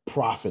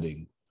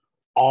profiting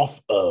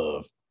off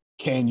of,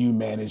 can you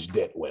manage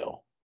debt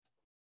well?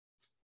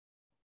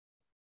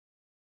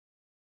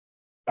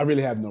 I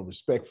really have no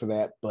respect for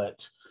that,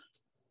 but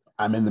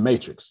I'm in the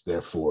matrix.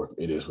 Therefore,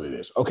 it is what it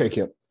is. Okay,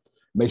 Kim,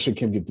 make sure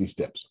Kim get these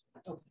steps.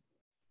 Okay.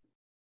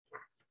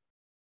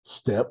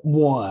 Step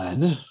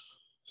 1,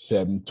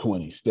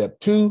 720. Step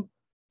 2,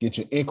 get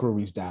your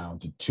inquiries down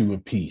to 2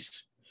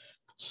 apiece.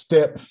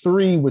 Step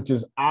 3, which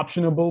is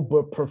optionable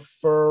but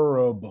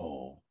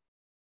preferable.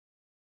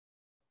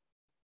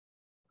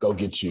 Go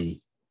get you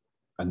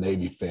a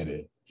Navy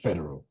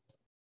Federal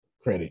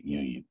credit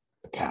union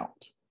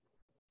account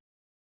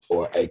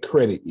or a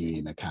credit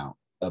union account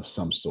of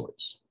some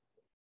sorts.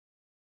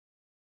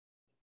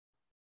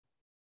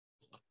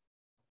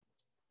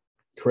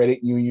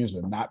 Credit unions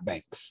are not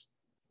banks.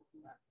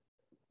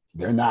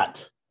 They're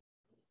not.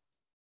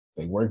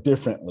 They work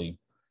differently.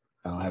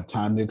 I don't have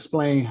time to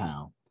explain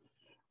how.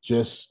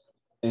 Just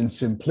in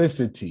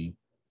simplicity,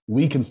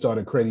 we can start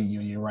a credit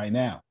union right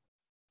now.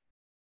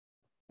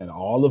 And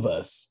all of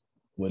us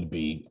would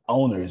be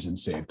owners in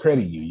said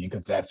credit union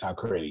because that's how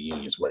credit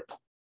unions work.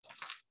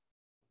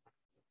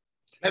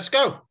 Let's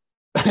go.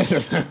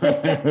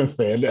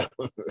 Fair enough.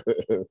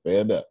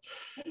 Fair enough.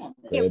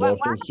 Yeah, why have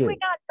we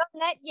not done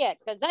that yet?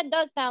 Because that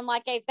does sound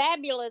like a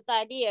fabulous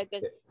idea.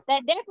 Because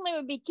that definitely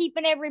would be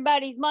keeping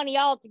everybody's money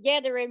all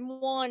together in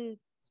one,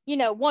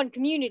 one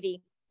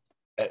community.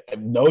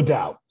 No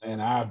doubt,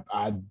 and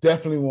I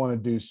definitely want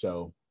to do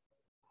so.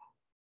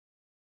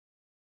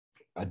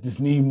 I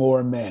just need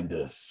more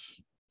Amandas.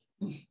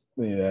 I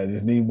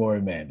just need more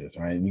Amandas,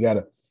 right?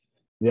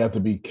 You have to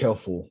be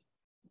careful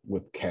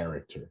with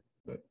character,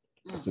 but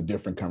it's a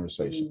different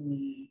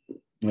conversation.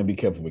 And be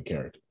careful with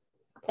character.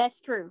 That's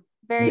true.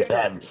 Very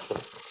true.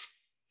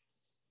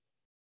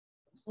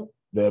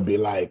 They'll be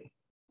like,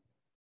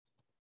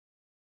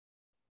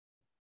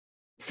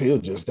 Phil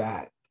just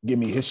died. Give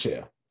me his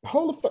share.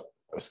 Hold the fuck.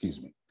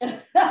 Excuse me.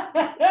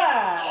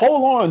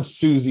 Hold on,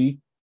 Susie.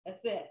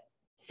 That's it.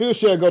 Phil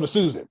share go to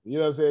Susan. You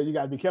know what I'm saying? You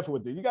got to be careful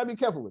with this. You got to be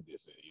careful with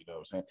this. You know what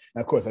I'm saying?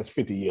 And of course, that's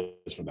 50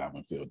 years from now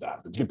when Phil dies.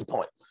 But you get the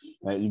point.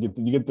 You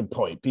get the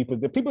point. People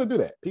do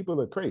that.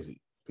 People are crazy.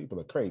 People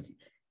are crazy.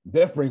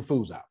 Death brings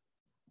fools out.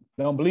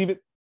 Don't believe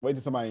it? Wait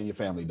till somebody in your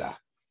family die.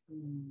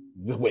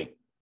 Just wait.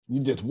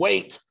 You just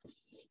wait.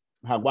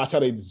 Watch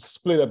how they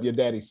split up your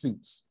daddy's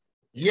suits.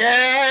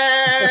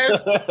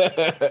 Yes.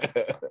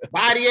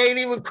 Body ain't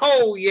even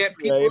cold yet.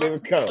 People in the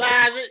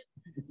closet,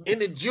 in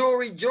the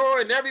jewelry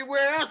drawer, and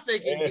everywhere else they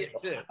can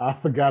get to. I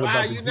forgot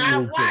about you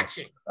not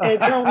watching.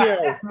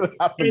 Antonio.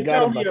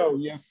 Antonio.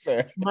 Yes,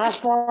 sir. My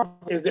father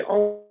is the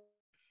only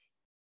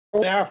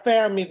in our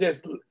family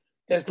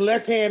that's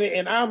left-handed,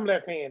 and I'm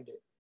left-handed.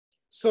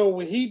 So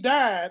when he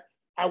died,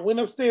 I went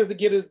upstairs to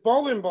get his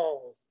bowling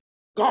balls.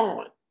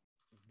 Gone.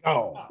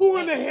 Oh. Who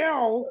in the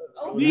hell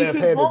needs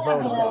his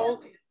bowling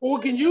balls? Who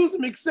can use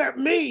them except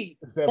me?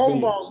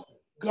 Bowling balls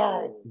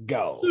gone.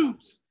 Go.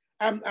 Suits.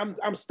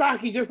 I'm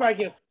stocky just like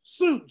him.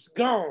 Suits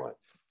gone.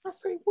 I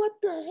say, what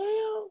the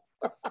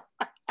hell?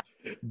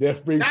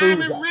 Death brings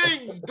Diamond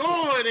rings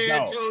gone,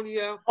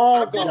 Antonio.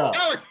 All gone.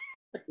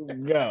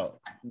 Go.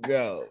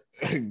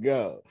 You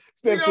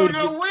don't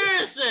know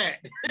where it's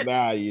at.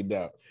 Nah, you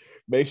don't.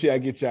 Make sure I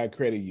get y'all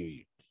credit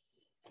union.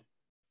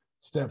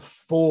 Step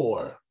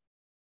 4.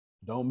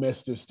 Don't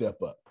mess this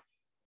step up.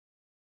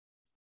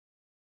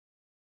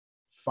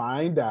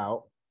 Find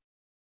out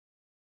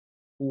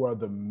who are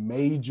the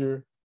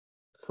major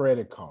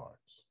credit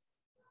cards.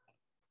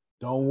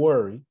 Don't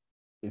worry.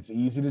 It's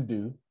easy to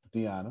do.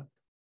 Deanna,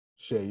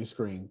 share your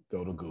screen.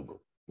 Go to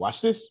Google.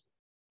 Watch this.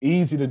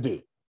 Easy to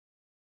do.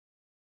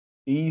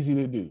 Easy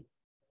to do.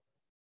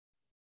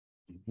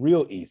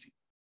 Real easy.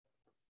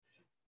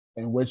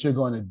 And what you're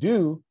going to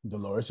do,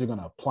 Dolores, you're going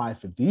to apply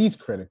for these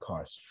credit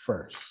cards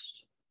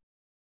first.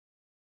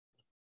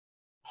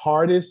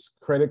 Hardest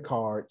credit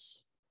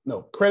cards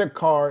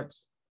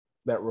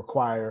that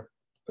require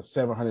a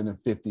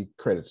 750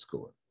 credit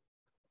score.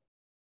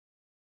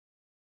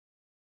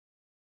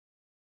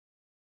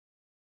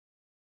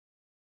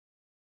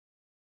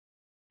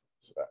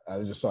 So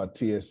I just saw a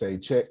TSA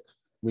check.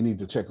 We need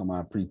to check on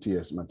my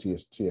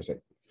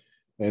TSA.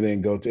 And then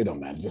go to, it don't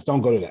matter. Just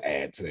don't go to the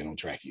ad so they don't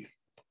track you.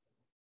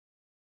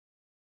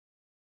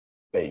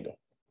 There you go.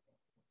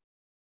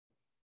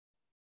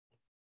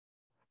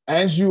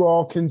 As you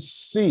all can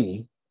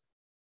see,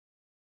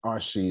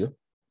 Arshia,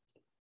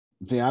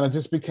 Deanna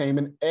just became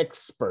an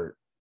expert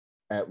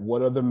at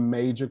what are the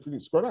major,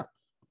 scroll down.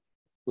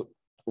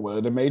 What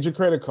are the major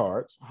credit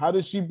cards? How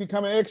did she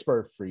become an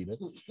expert, Frida?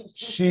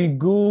 She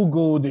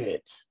Googled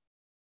it.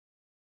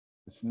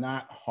 It's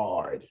not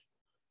hard.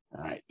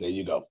 All right, there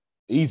you go.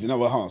 Easy. No,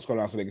 well, hold on, scroll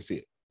down so they can see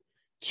it.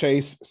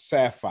 Chase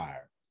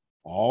Sapphire.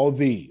 All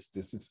these.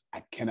 This is,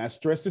 I cannot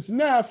stress this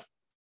enough.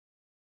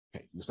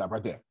 Okay, you stop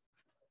right there.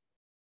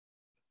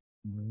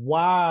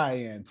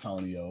 Why,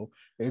 Antonio?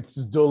 It's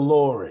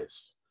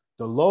Dolores.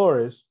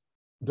 Dolores,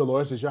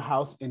 is your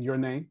house in your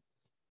name?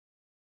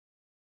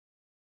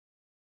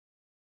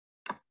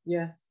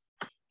 Yes.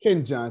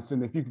 Ken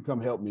Johnson, if you could come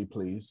help me,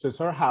 please. Since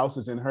her house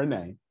is in her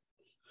name,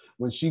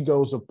 when she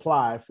goes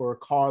apply for a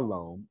car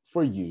loan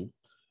for you,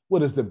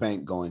 what is the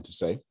bank going to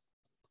say?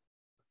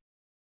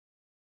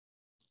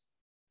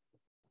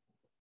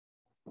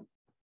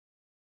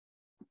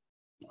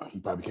 Oh, you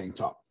probably can't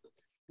talk.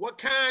 What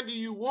kind do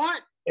you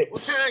want?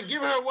 What kind?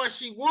 Give her what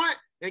she want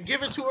and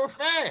give it to her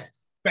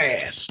fast.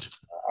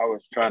 fast. I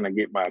was trying to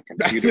get my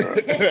computer up.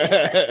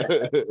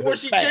 Well,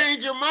 she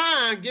changed her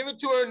mind. Give it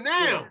to her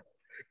now.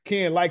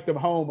 Ken like them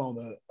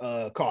homeowner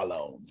car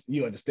loans.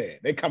 You understand?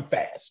 They come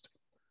fast.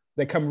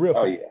 They come real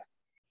fast. Oh, yeah.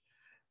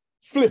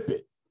 Flip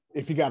it.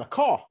 If you got a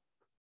car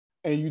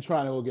and you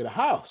trying to go get a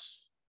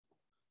house,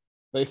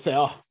 they say,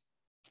 oh,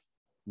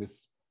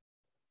 Miss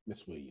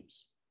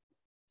Williams,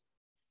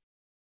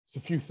 it's a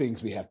few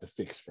things we have to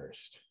fix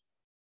first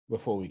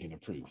before we can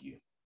approve you.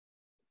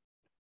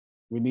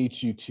 We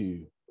need you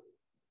to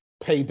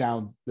pay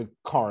down the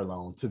car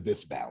loan to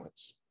this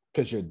balance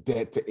because your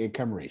debt to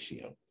income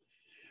ratio.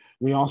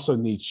 We also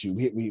need you,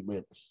 we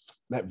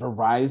that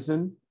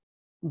Verizon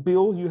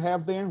bill you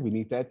have there, we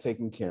need that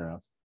taken care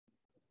of.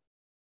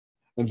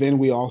 And then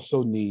we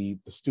also need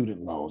the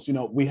student loans. You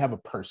know, we have a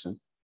person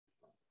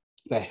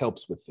that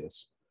helps with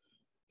this.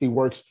 He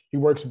works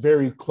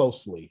very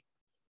closely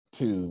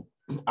to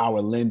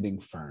our lending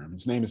firm.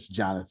 His name is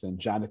Jonathan.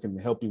 Jonathan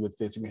can help you with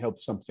this. He can help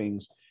some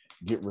things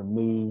get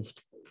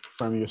removed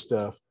from your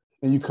stuff.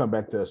 And you come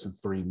back to us in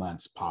 3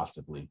 months,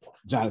 possibly.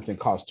 Jonathan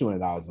costs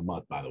 $200 a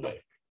month, by the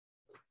way.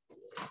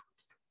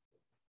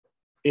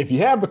 If you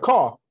have the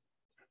car,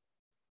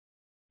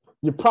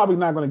 you're probably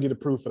not going to get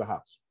approved for the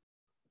house.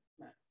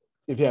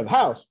 If you have the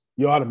house,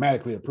 you're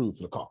automatically approved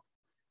for the car.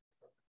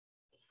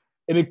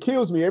 And it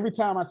kills me every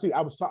time I see.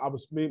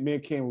 Me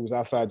and Ken was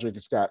outside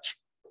drinking scotch,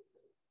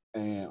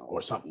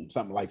 or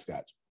something like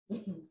scotch,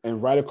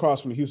 and right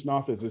across from the Houston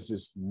office is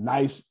this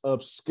nice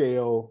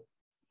upscale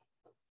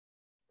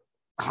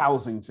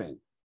housing thing.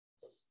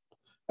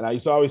 And I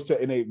used to always tell,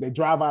 and they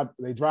drive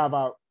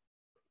out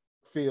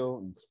Phil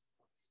and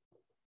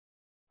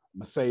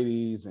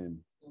Mercedes and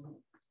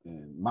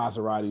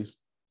Maseratis,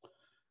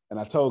 and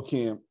I told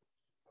Kim,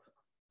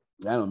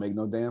 that don't make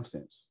no damn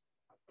sense.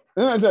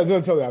 And I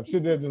told you, I'm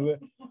sitting there,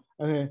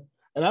 and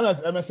I'm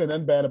not saying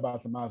nothing bad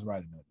about the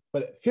Maserati,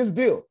 but his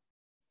deal,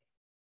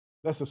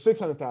 that's a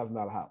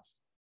 $600,000 house.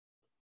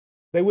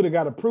 They would have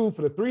got approved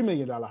for the $3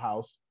 million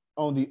house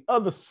on the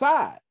other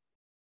side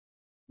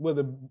where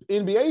the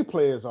NBA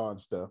players are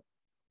and stuff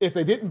if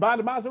they didn't buy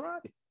the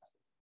Maserati.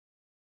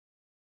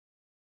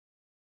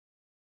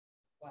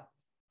 Wow.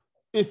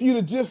 If you'd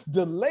have just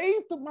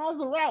delayed the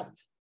Maserati,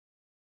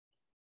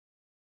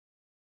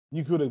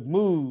 you could have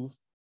moved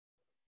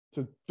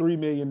to $3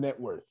 million net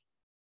worth.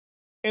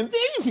 And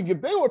then you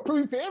can they were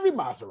approved for every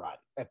Maserati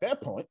at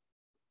that point.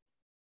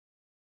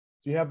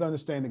 So you have to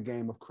understand the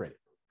game of credit.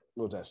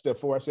 What was that? Step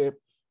 4, I said?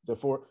 Step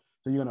 4.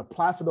 So you're going to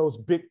apply for those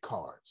big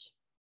cards.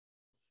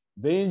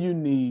 Then you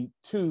need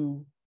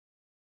 2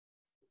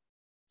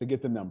 to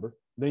get the number.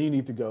 Then you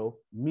need to go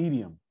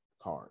medium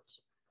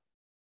cards.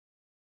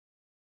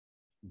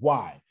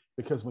 Why?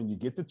 Because when you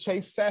get the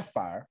Chase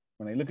Sapphire,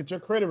 when they look at your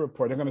credit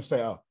report, they're going to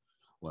say, oh,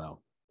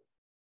 well,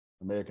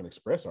 American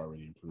Express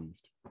already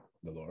improved,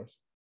 Dolores.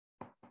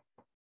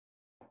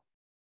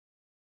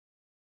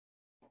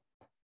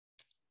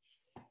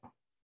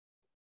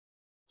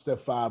 Step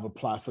 5,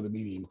 apply for the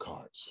medium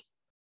cards.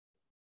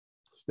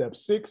 Step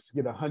 6,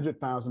 get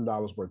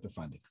 $100,000 worth of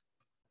funding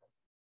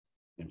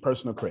in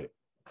personal credit.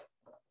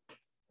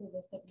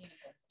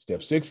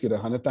 Step 6, get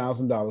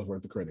 $100,000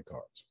 worth of credit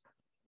cards.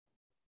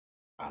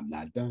 I'm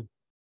not done.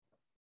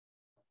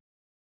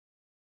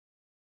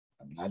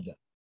 I'm not done.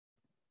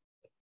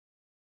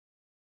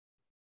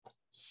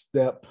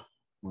 Step,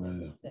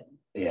 I'm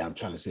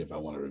trying to see if I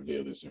want to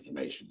reveal this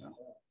information now.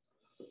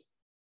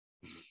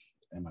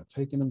 Am I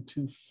taking them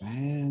too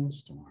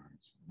fast or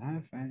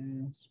not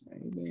fast?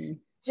 Maybe.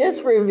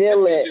 Just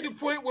reveal it. To the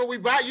point where we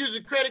use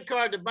a credit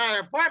card to buy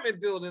an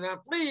apartment building. I'm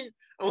pleased.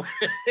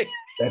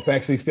 That's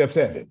actually step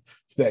 7.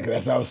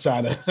 That's what I was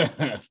trying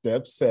to.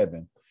 Step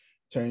 7,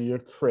 turn your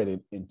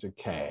credit into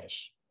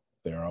cash.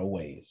 There are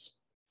ways.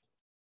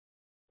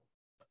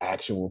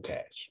 Actual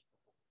cash.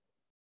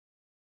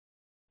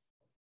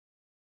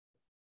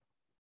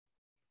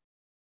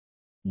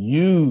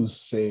 Use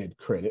said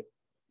credit,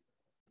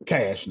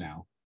 cash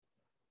now,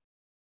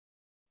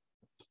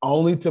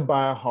 only to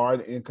buy a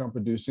hard income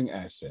producing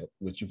asset,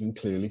 which you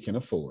can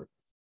afford,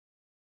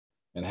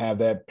 and have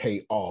that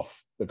pay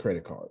off the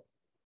credit card.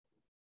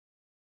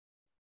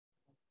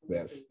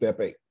 That's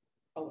step 8.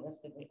 Oh, that's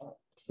step 8.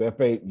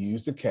 Step 8,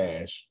 use the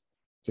cash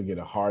to get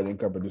a hard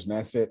income producing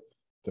asset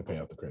to pay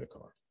off the credit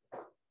card.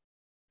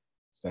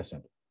 It's that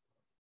simple.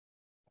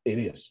 It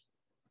is.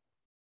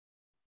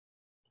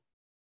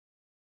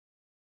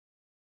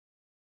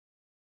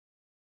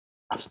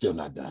 I'm still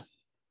not done.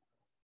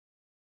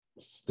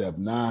 Step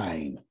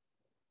 9.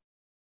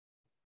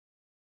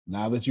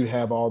 Now that you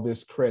have all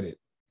this credit,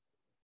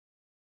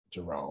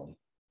 Jerome,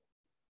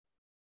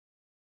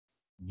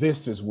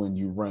 this is when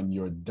you run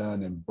your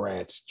Dun and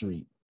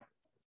Bradstreet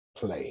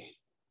play.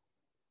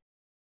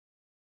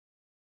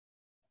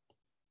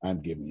 I'm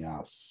giving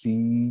y'all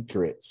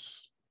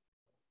secrets.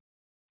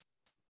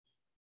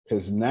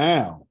 Because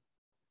now,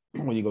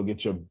 when you go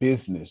get your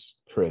business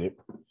credit,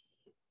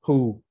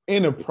 who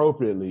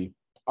inappropriately,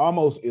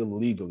 almost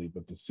illegally,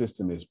 but the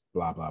system is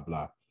blah, blah,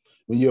 blah.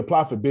 When you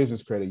apply for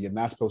business credit, you're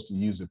not supposed to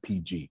use a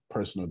PG,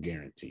 personal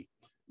guarantee.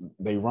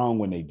 they wrong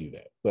when they do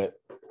that, but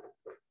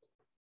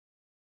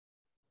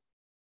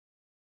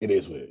it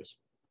is what it is.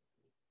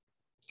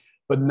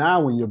 But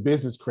now when your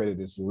business credit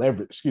is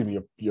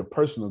leveraged, your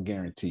personal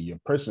guarantee, your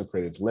personal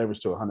credit is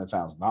leveraged to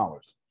 $100,000,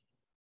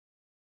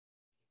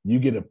 you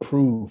get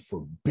approved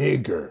for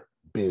bigger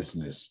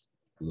business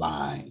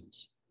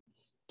lines,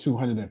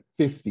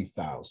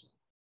 $250,000.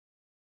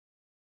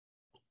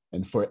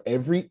 And for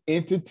every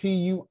entity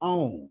you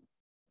own,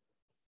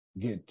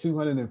 get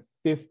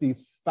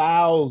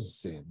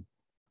 $250,000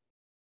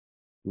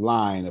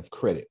 line of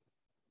credit.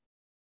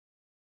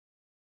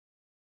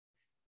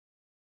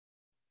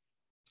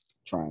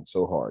 Trying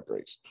so hard,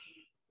 Grace.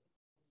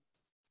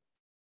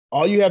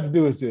 All you have to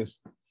do is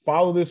just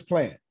follow this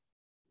plan.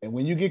 And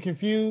when you get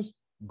confused,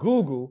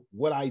 Google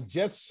what I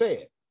just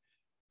said.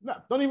 No,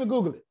 don't even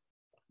Google it.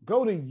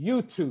 Go to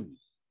YouTube,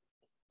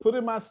 put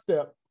in my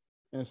step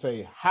and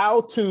say,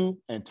 how to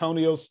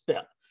Antonio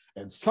step.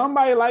 And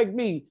somebody like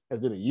me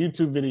has did a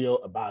YouTube video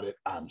about it,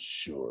 I'm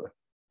sure.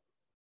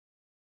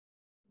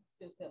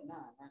 Still step 9,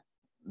 right?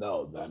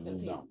 No.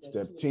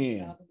 Step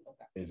 10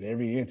 is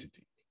every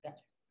entity. Gotcha.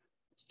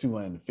 It's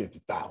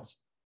 $250,000.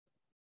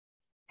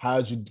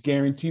 How'd you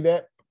guarantee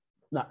that?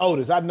 Now,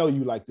 Otis, I know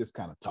you like this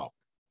kind of talk.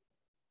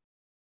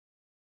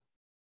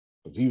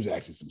 Because he was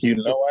asking some. You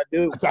know I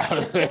do.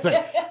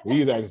 He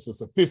was asking some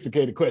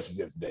sophisticated questions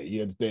yesterday.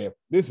 You understand?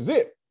 This is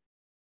it.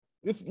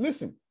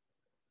 Listen.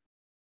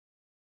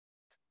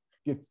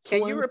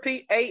 Can you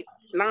repeat 8,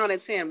 9,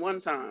 and 10 one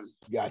time?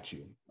 Got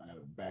you. I gotta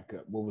back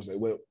up. What was it?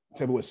 Well,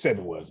 tell me what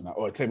 7 was now,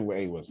 or tell me what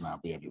 8 was now.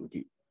 I'll be able to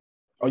repeat.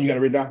 Oh, you got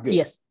to read down? Good.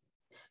 Yes.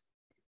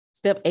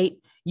 Step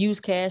 8, use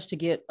cash to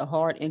get a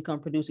hard income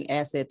producing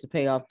asset to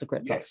pay off the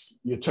credit. Yes,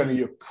 you're turning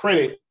your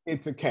credit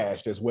into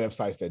cash. There's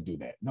websites that do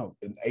that. No,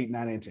 8,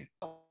 9, and 10.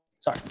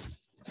 Sorry.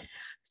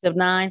 Step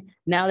 9,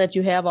 now that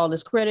you have all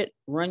this credit,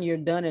 run your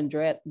Dun and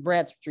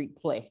Bradstreet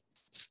play.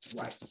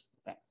 Right.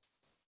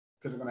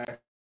 Because I'm going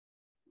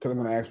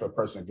to ask for a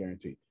personal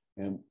guarantee.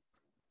 And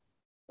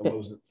what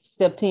was it?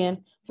 Step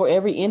 10, for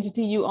every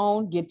entity you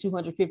own, get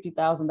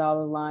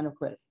 $250,000 line of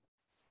credit.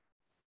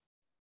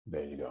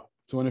 There you go.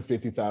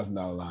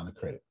 $250,000 line of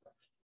credit.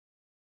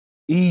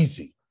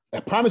 Easy.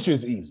 I promise you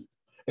it's easy.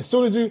 As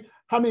soon as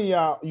how many of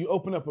y'all, you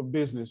open up a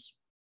business,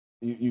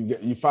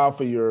 you file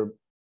for your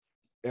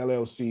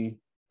LLC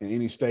in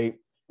any state,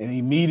 and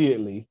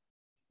immediately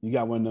you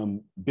got one of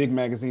them big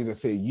magazines that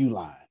say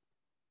Uline.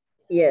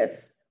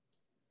 Yes.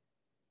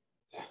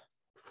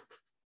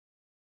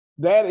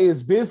 That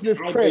is business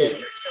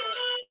credit.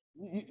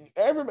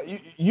 Everybody,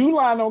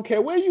 Uline don't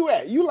care where you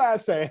at. Uline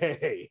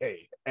say,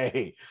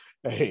 hey,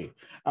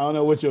 I don't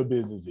know what your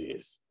business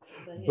is,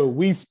 but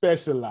we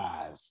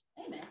specialize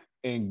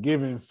in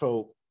giving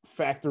folk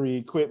factory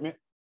equipment,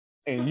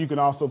 and you can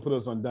also put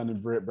us on Dun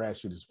 &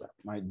 Bradstreet as well,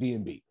 right?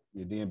 DNB,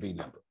 your DNB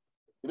number.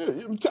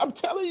 I'm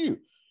telling you,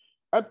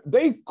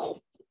 they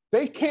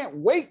can't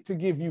wait to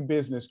give you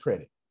business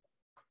credit.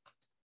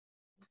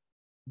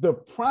 The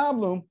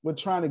problem with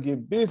trying to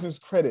get business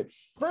credit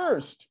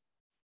first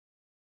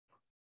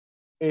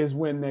is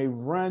when they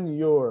run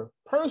your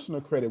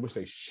personal credit, which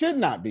they should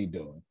not be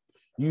doing,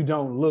 you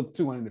don't look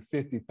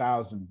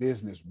 $250,000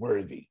 business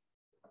worthy.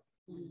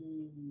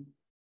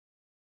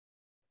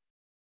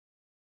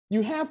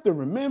 You have to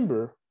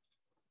remember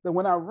that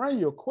when I run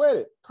your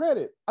credit,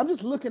 I'm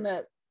just looking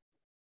at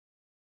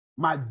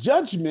my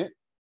judgment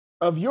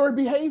of your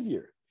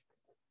behavior.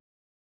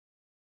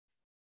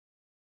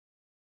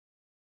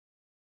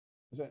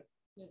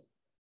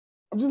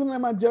 I'm just looking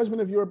at my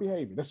judgment of your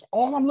behavior. That's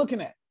all I'm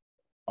looking at.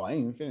 Oh, I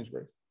ain't even finished,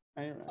 Grace.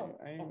 I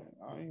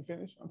ain't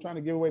finished. I'm trying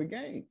to give away the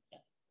game.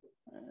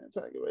 I'm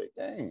trying to give away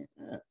the game.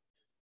 Yeah.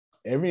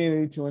 Every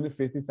entity,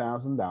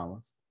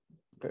 $250,000.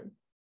 Okay.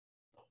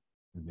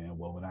 And then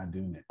what would I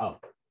do next? Oh.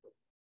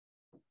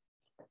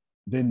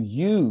 Then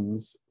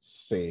use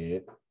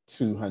said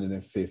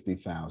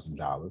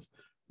 $250,000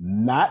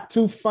 not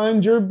to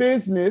fund your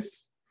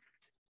business,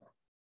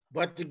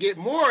 but to get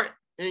more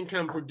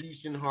income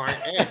producing hard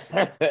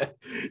assets.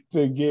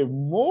 To get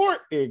more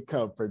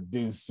income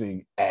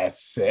producing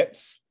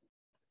assets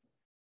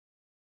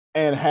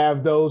and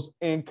have those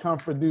income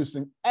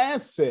producing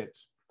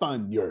assets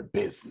fund your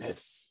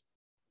business.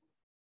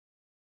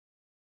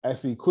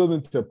 That's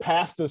equivalent to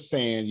pastor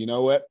saying, you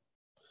know what?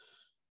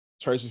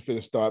 Church is going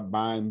to start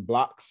buying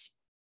blocks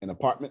and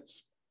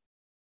apartments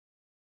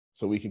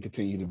so we can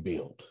continue to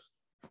build.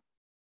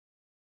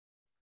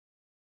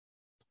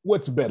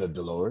 What's better,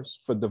 Dolores,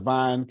 for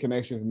Divine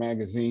Connections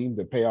magazine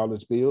to pay all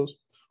its bills,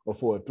 or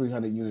for a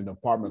 300-unit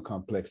apartment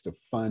complex to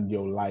fund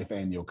your life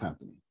and your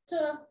company?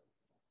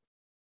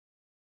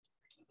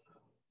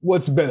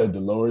 What's better,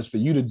 Dolores, for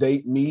you to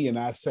date me and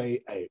I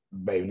say, hey,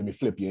 babe, let me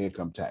flip your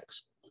income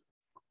tax?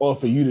 Or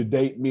for you to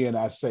date me and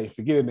I say,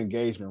 forget an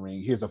engagement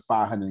ring, here's a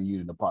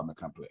 500-unit apartment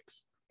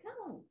complex. Come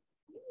on.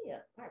 Yeah.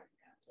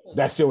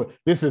 That's your,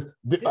 this is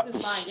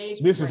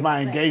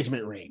my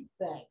engagement ring.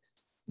 Thanks.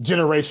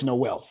 Generational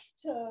wealth.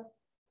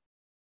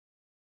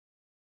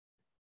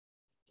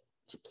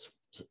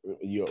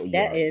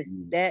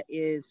 That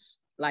is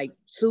like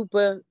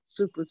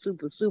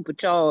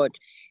supercharged.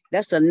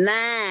 That's a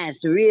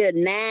nice, real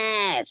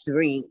nice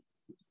ring.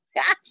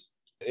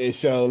 It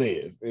sure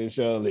is. It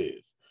sure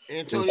is.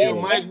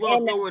 Antonio, might as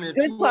well throw in a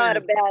good part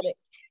about it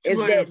is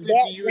that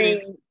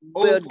ring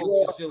will old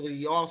folks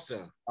facility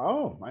also.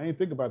 Oh, I didn't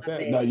think about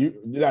that. No,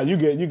 you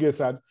get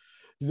side.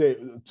 You say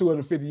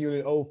 250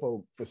 unit old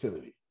folk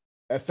facility.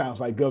 That sounds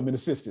like government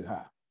assisted,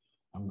 huh?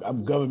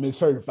 I'm government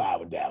certified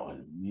with that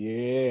one.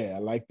 Yeah, I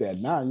like that.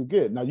 Now you're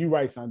good. Now you're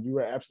right, son. You're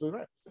absolutely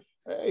right.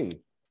 Hey.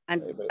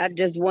 I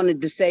just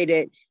wanted to say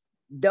that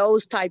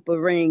those type of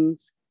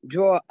rings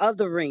draw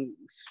other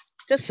rings.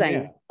 Just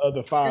saying. Yeah,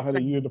 other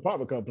 500 unit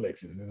apartment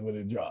complexes is what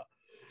it draw.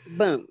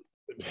 Boom.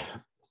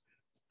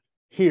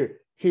 Here,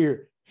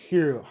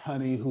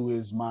 honey, who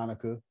is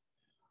Monica.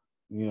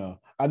 You know,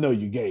 I know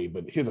you gay,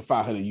 but here's a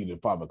 500 unit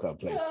apartment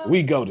complex.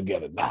 We go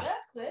together now.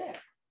 That's it.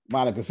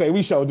 Monica say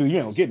we sure do. You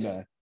don't get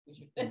none.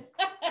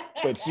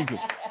 But you can,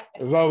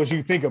 as long as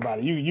you think about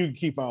it, you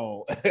keep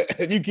on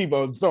you keep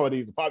on throwing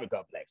these apartment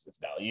complexes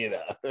now, you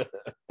know.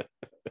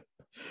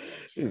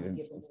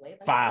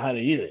 500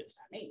 units.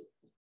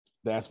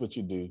 That's what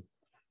you do.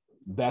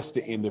 That's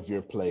the end of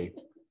your play.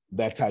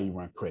 That's how you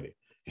run credit.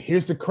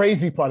 Here's the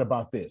crazy part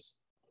about this.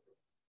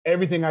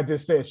 Everything I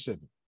just said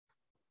shouldn't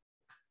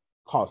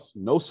cost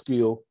no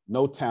skill,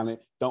 no talent.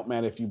 Don't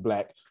matter if you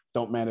black.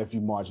 Don't matter if you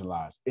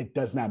marginalized. It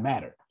does not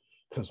matter.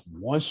 Because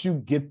once you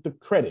get the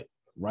credit,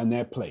 run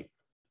that play.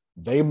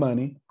 They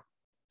money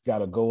got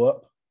to go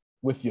up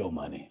with your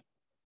money.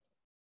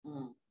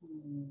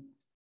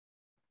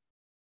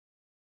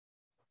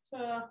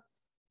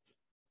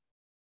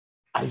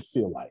 I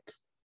feel like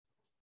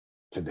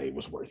today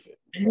was worth it.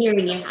 I'm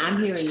hearing you.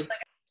 I'm hearing you.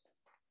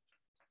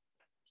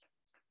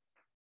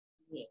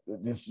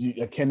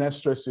 I cannot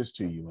stress this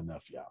to you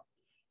enough, y'all.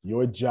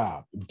 Your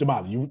job,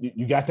 Damali,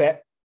 you got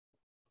that?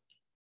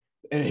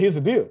 And here's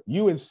the deal.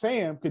 You and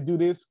Sam could do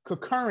this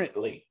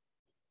concurrently.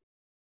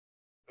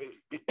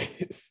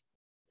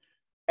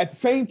 At the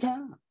same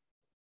time.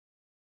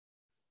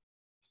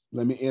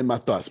 Let me end my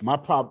thoughts.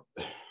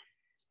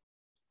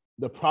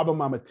 The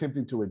problem I'm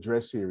attempting to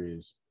address here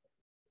is,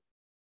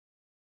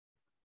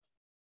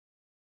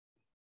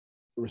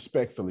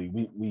 respectfully,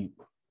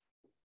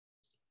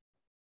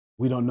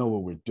 we don't know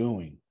what we're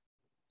doing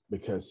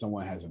because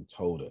someone hasn't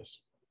told us.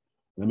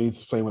 Let me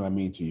explain what I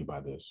mean to you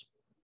by this.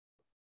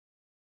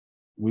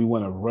 We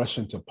want to rush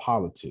into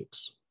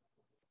politics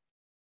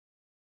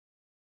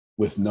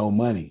with no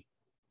money.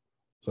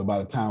 So by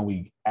the time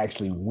we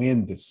actually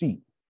win the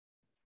seat,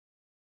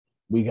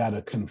 we got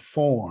to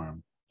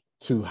conform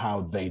to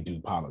how they do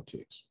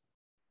politics.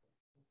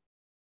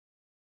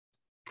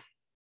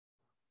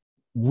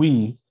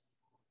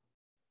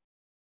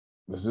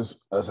 This is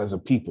us as a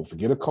people,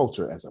 forget a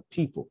culture, as a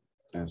people,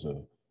 as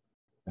a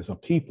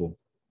people,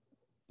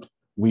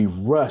 we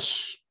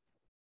rush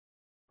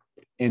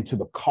into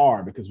the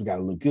car because we got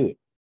to look good.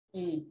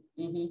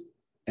 Mm-hmm.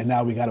 And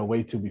now we got to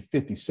wait till we're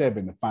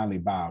 57 to finally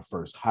buy our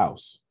first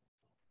house.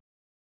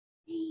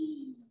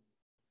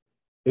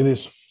 It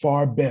is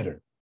far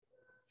better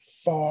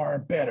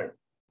for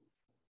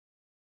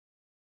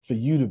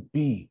you to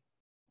be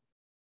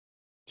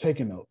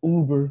taking an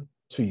Uber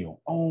to your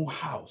own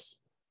house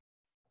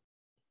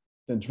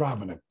than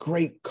driving a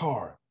great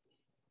car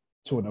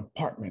to an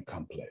apartment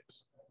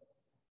complex.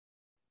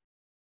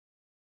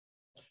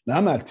 Now,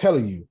 I'm not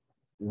telling you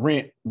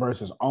rent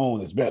versus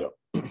own is better.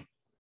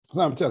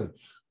 I'm telling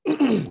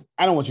you,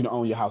 I don't want you to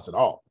own your house at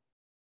all,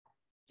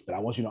 but I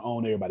want you to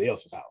own everybody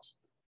else's house.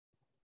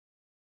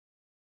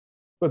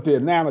 But the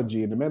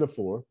analogy and the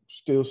metaphor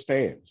still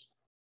stands.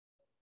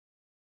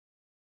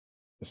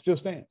 It still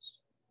stands.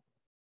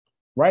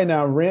 Right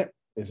now, rent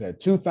is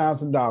at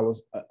 $2,000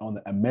 on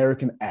the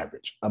American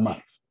average a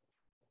month.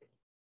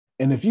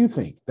 And if you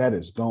think that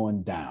is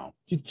going down,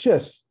 you're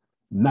just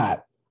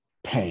not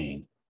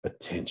paying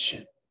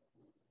attention.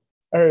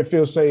 I heard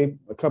Phil say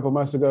a couple of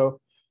months ago,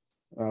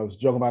 I was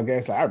joking about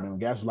gas. I remember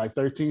gas was like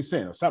 13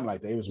 cents or something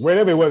like that. It was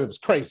whatever it was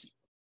crazy.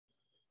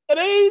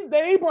 And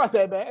they brought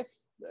that back.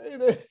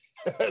 They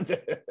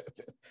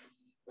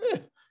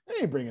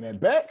ain't bringing that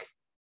back.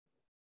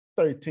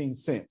 13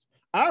 cents.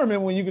 I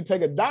remember when you could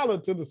take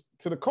 $1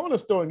 to the corner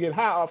store and get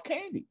high off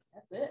candy.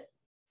 That's it.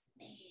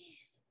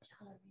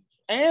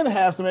 And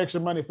have some extra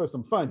money for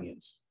some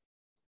Funyuns.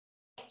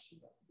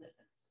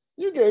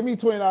 You gave me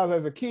 $20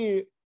 as a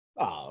kid.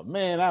 Oh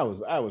man, I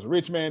was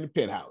rich man in the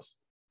penthouse.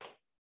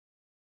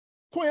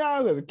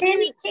 $20 as a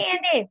kid.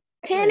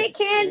 Penny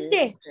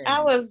candy.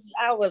 I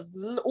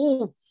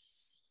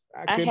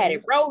had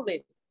it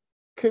rolling.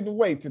 Couldn't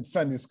wait till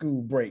Sunday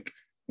school break.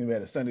 You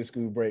had a Sunday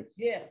school break.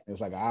 Yes. It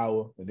was like an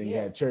hour, but then you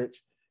had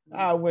church.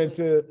 I went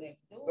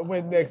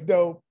next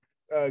door,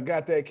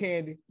 got that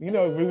candy. You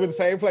know, we were the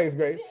same place,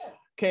 Grace. Yeah.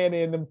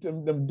 Candy and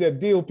them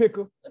dill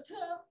pickle.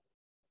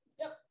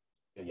 Yep.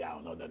 Y'all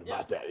don't know nothing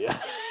about that. Yeah.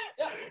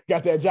 Yep.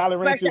 Got that Jolly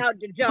Rancher. Fresh out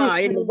the jar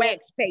in the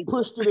wax paper.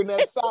 Pushed it in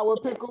that sour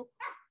pickle.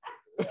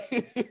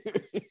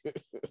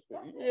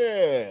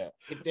 Yeah.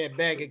 Get that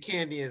bag of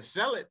candy and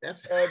sell it.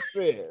 That's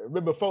it.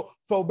 Remember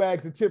 4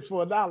 bags of chips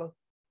for $1?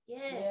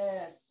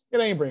 Yes.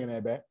 It ain't bringing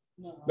that back.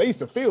 No. They used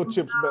to field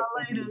chips back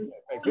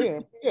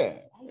then. Yeah,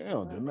 they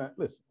don't do that.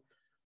 Listen,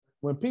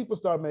 when people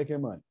start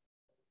making money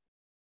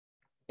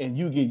and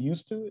you get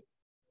used to it,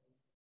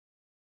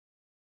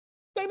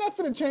 they not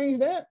finna change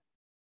that.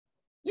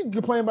 You can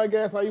complain about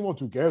gas all you want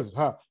to. Gas is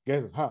high,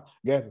 gas is high,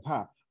 gas is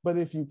high. But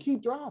if you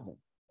keep driving,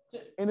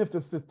 and if the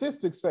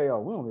statistics say, oh,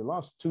 we only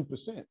lost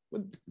 2%,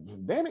 well,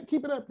 damn it,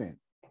 keep it up then.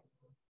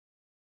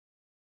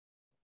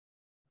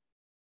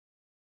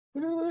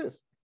 This is what it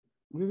is.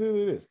 This is what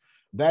it is.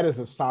 That is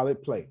a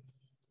solid play.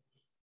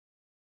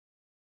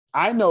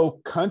 I know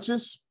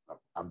conscious,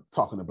 I'm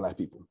talking to Black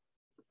people.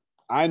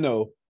 I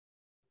know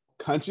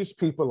conscious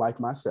people like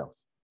myself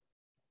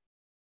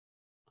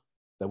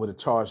that would have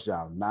charged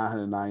y'all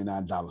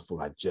 $999 for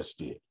what I just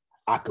did.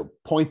 I could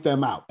point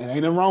them out, and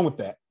ain't nothing wrong with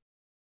that.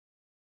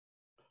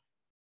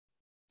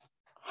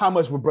 How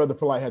much would Brother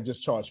Polite have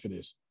just charged for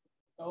this?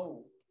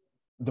 Oh.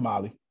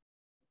 Damali.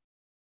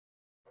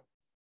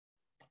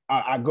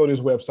 I go to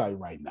his website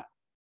right now.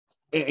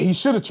 And he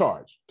should have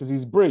charged because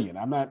he's brilliant.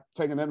 I'm not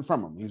taking nothing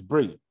from him. He's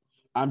brilliant.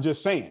 I'm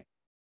just saying.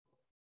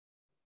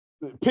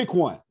 Pick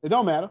one. It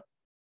don't matter.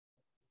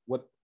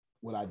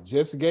 What I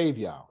just gave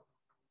y'all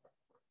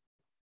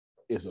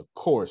is a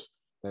course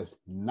that's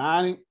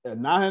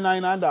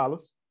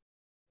 $999.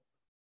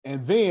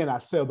 And then I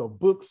sell the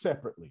book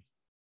separately.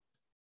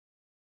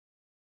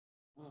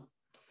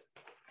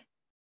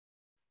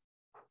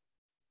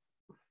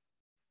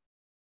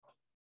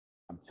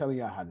 I'm telling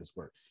y'all how this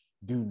works.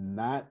 Do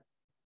not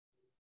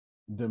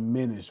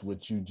diminish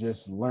what you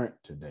just learned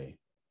today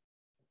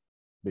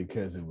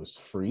because it was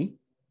free.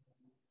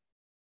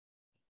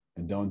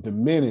 And don't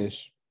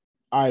diminish,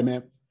 all right,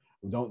 man,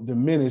 don't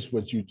diminish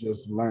what you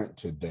just learned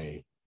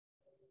today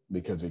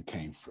because it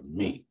came from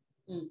me.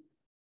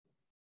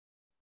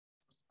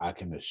 I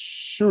can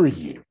assure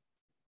you,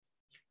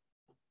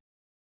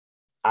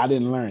 I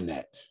didn't learn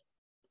that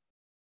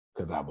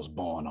because I was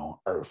born on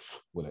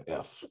earth with an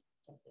F.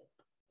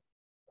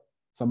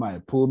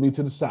 Somebody pulled me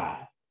to the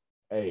side.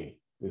 Hey,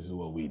 this is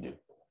what we do.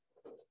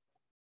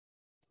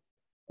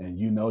 And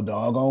you know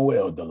doggone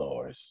well,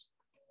 Dolores,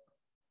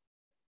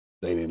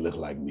 they didn't look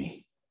like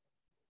me.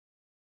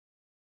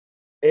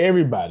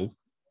 Everybody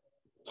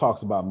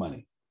talks about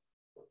money.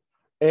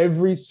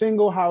 Every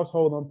single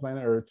household on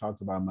planet Earth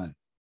talks about money.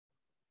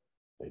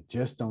 They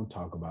just don't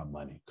talk about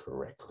money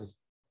correctly.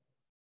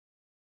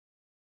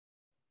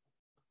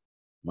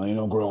 Money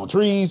don't grow on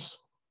trees.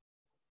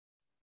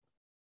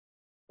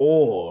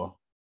 Or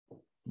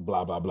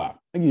blah, blah, blah.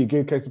 I'll give you a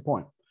good case in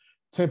point.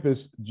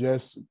 Tempest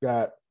just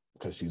got,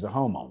 because she's a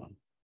homeowner,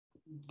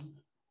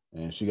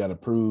 and she got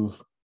approved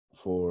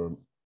for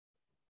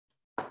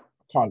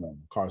car loan.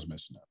 Car's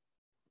messing up.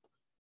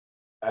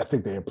 I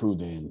think they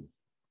approved in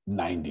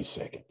 90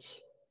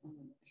 seconds.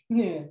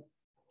 Yeah.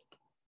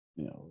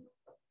 You know,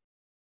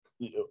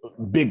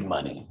 big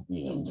money.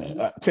 You know what I'm saying?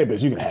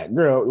 Tempest, you can have,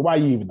 girl, why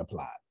you even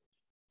apply?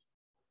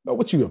 No,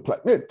 what you apply?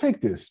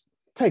 Take this,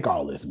 take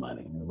all this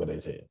money, what they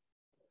said.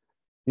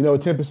 You know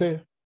what Tempest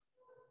said?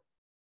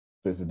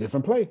 There's a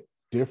different play.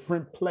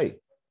 Different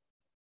play.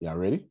 Y'all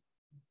ready?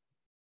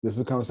 This is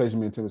a conversation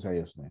me and Tempest had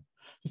yesterday.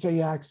 She said,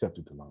 yeah, I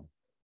accepted the loan.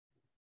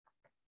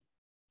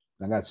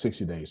 I got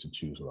 60 days to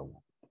choose what I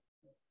want.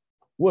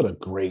 What a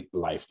great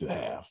life to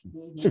have.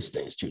 60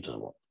 days to choose what I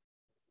want.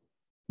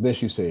 Then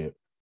she said,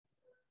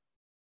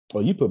 oh,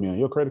 you put me on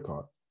your credit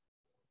card.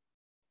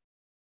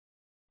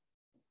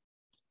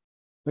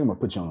 I think I'm going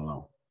to put you on a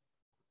loan.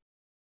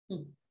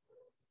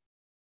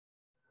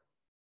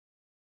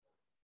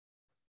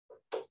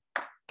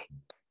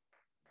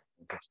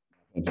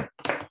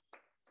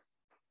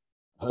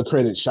 Her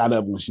credit shot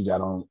up when she got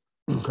on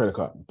credit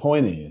card. The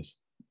point is,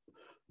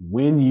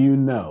 when you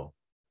know,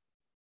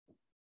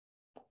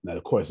 now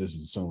of course this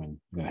is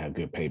assuming you're gonna have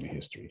good payment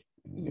history.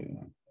 You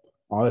know,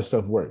 all that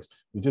stuff works.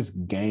 You just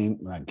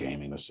not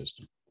gaming the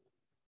system.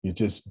 You're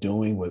just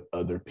doing what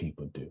other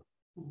people do.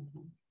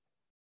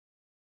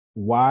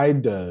 Why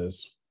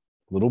does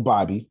little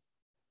Bobby,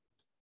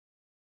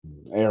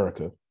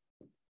 Erica,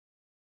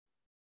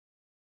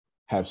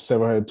 have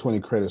 720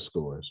 credit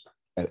scores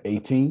at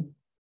 18?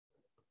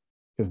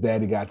 Because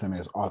daddy got them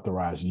as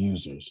authorized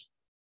users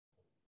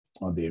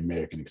on the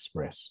American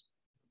Express.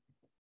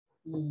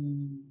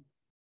 All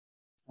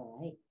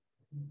right.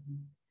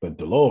 But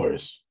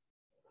Dolores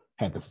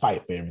had to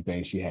fight for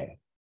everything she had.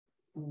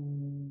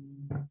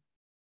 And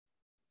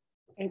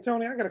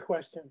Tony, I got a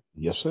question.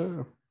 Yes,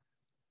 sir.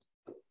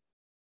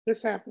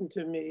 This happened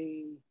to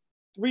me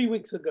 3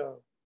 weeks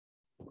ago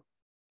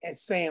at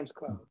Sam's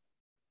Club.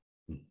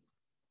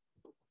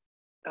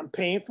 I'm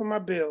paying for my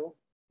bill.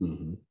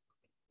 Mm-hmm.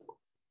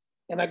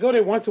 And I go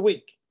there once a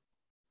week.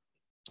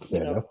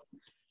 Fair enough.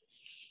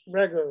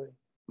 Regularly.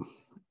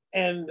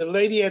 And the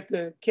lady at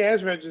the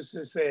cash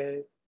register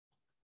said,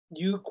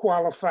 you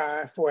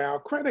qualify for our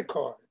credit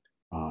card.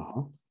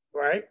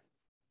 Right?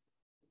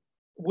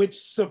 Which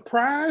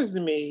surprised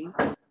me.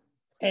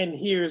 And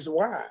here's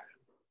why.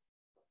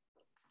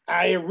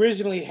 I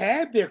originally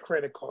had their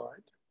credit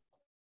card.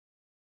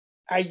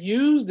 I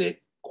used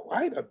it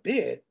quite a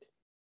bit.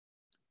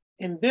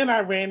 And then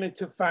I ran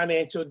into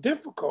financial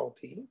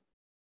difficulty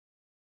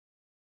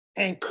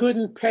and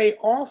couldn't pay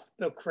off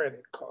the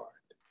credit card.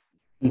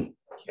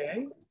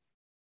 Okay.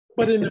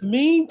 But in the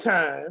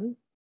meantime,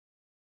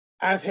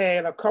 I've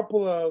had a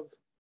couple of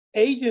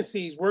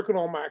agencies working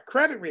on my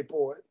credit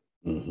report.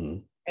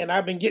 And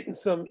I've been getting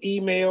some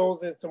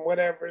emails and some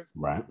whatevers.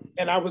 Right.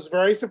 And I was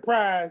very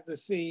surprised to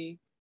see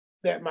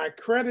that my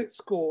credit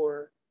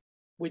score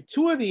with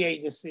two of the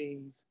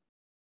agencies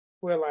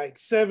were like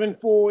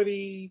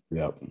 740,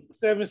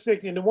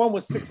 760, and the one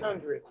was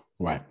 600.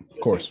 Right, of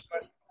course.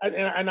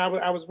 And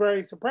I was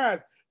very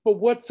surprised. But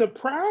what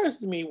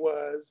surprised me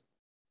was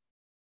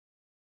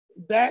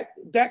that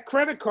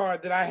credit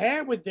card that I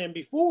had with them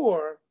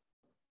before,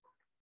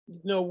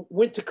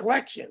 went to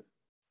collection.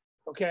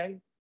 Okay.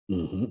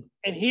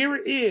 And here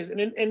it is.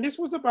 And this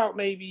was about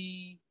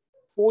maybe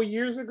 4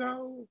 years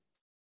ago,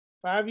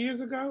 5 years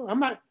ago.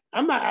 I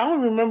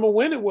don't remember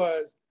when it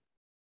was.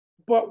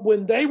 But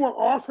when they were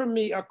offering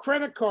me a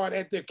credit card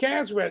at the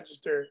cash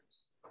register,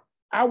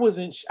 I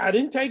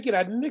didn't take it.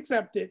 I didn't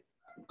accept it.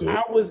 Good.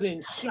 I was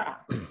in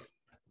shock.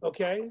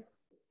 Okay.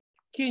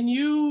 Can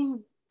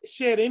you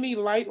shed any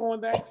light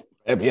on that?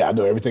 Yeah, I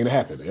know everything that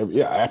happened.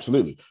 Yeah,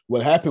 absolutely.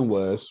 What happened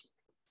was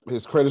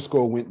his credit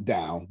score went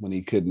down when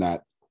he could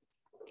not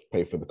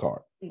pay for the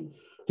card.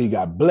 He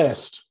got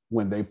blessed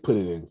when they put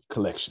it in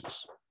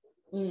collections.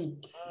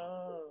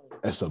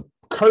 It's a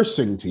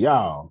cursing to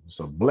y'all. It's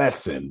a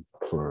blessing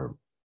for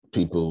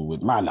people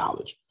with my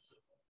knowledge.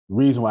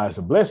 Reason why it's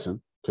a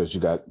blessing, because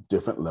you got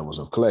different levels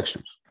of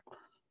collections.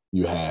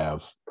 You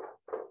have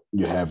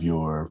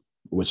your,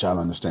 which I'll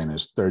understand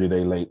is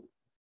 30-day late,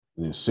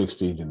 and then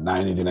 60, then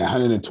 90, then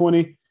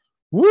 120.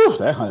 Woo,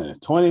 that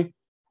 120,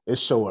 it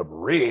show up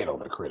red on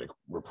the credit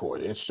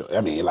report.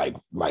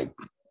 Like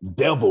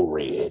devil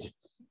red.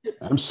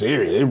 I'm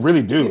serious. It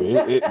really do.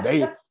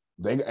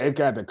 They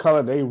got the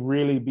color. They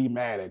really be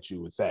mad at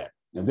you with that.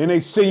 And then they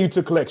send you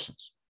to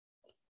collections.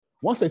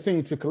 Once they send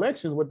you to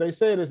collections, what they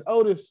said is,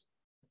 Otis,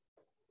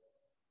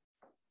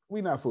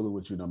 we not fooling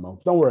with you no more.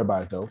 Don't worry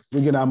about it though.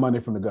 We get our money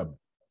from the government.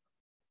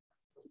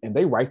 And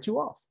they write you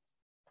off.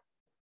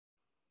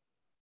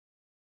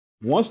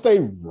 Once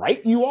they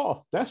write you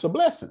off, that's a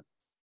blessing.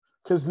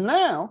 Because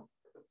now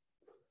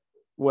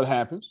what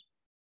happens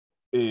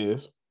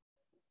is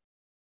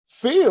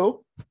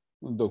Phil,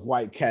 the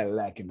white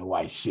Cadillac and the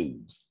white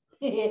shoes,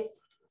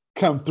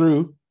 come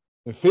through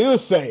and Phil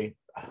say,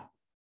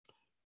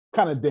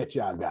 kind of debt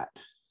y'all got?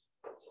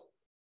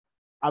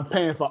 I'm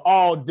paying for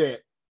all debt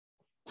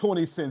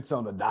 20 cents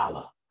on the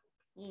dollar.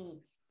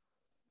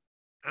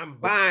 I'm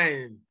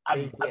buying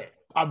debt.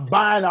 I'm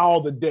buying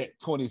all the debt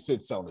 20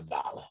 cents on the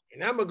dollar.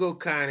 And I'm going to go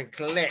kind of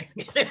collect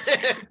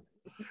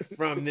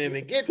from them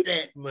and get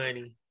that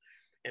money.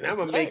 And I'm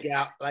going to make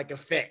out like a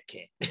fat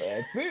cat.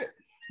 That's it.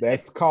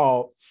 That's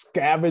called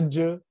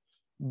scavenger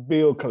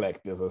bill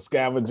collectors or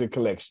scavenger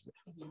collection.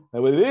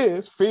 And what it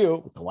is,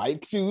 Phil, with the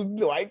white shoes,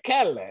 the white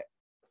Cadillac,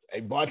 they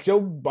bought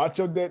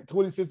your debt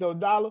 20 cents on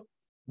the dollar,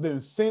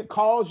 then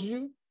calls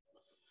you.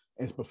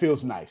 But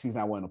Phil's nice. He's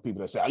not one of the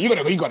people that say, you're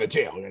gonna go to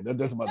jail.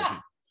 That's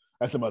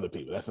some other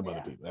people. That's some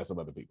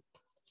other people.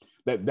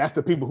 That's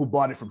the people who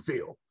bought it from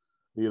Phil.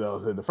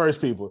 So the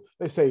first people,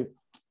 they say,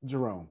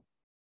 Jerome,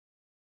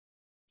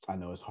 I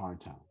know it's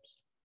hard times.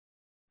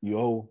 You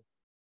owe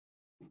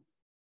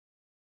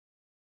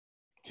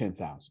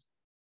 $10,000.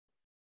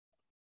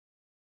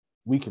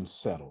 We can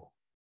settle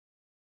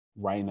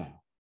right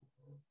now.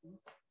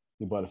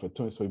 He bought it for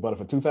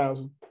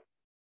 $2,000.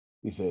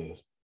 He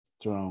says,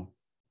 Jerome,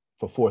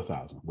 for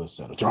 $4,000, we'll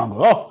settle. Jerome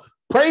goes, oh,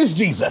 praise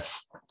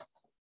Jesus.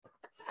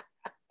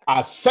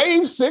 I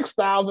saved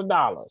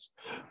 $6,000.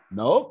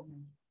 Nope.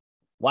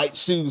 White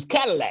shoes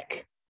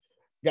Cadillac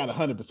got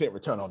 100%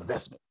 return on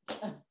investment.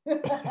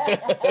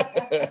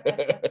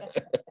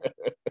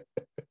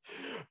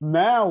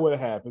 Now what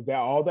happens?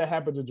 All that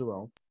happened to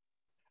Jerome.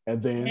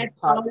 And then that's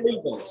all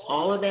legal.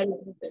 All of that is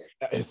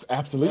legal. It's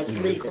absolutely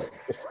legal.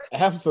 It's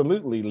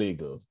absolutely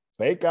legal.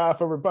 Thank God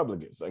for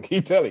Republicans. I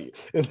keep telling you,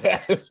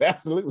 it's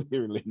absolutely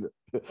illegal.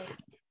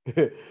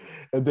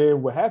 And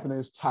then what happened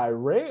is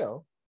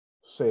Tyrell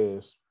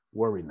says,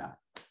 worry not.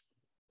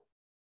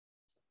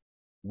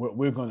 What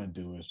we're going to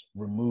do is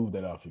remove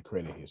that off your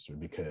credit history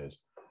because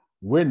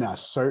we're not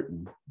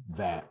certain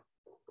that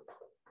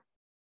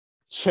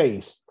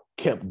Chase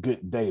kept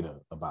good data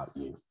about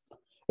you.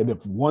 And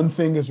if one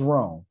thing is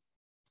wrong,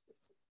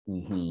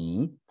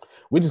 we're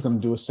just going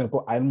to do a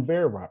simple item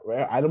verify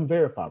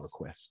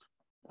request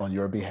on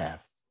your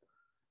behalf.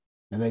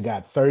 And they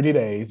got 30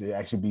 days. It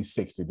actually be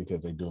 60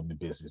 because they do them in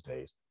business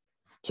days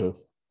to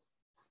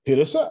hit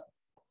us up.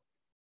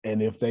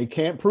 And if they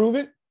can't prove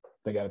it,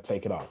 they got to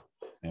take it off.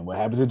 And what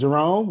happened to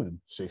Jerome in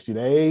 60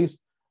 days,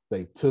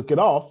 they took it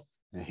off.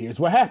 And here's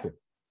what happened.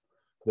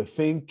 The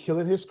thing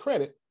killing his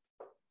credit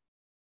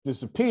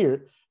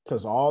disappeared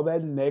because all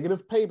that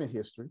negative payment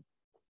history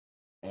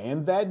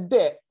and that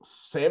debt,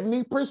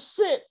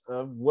 70%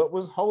 of what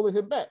was holding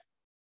him back,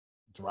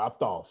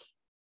 dropped off.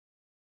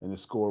 And the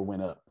score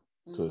went up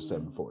to a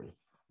 740.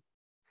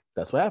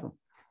 That's what happened.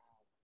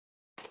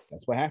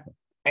 That's what happened.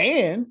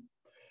 And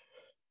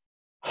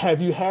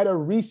have you had a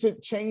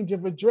recent change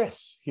of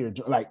address here?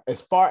 Like,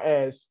 as far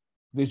as,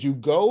 did you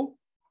go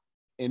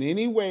in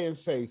any way and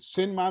say,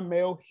 send my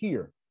mail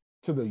here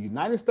to the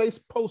United States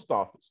Post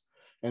Office,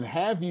 and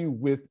have you,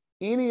 with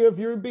any of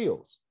your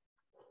bills,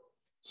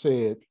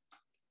 said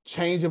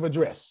change of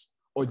address?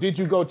 Or did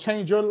you go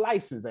change your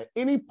license at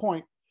any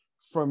point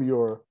from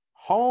your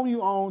home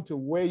you own to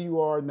where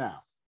you are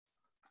now?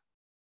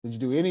 Did you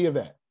do any of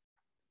that?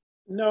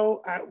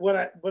 No,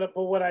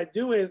 what I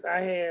do is I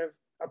have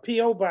a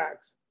P.O.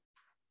 box,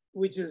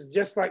 which is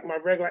just like my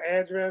regular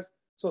address.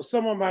 So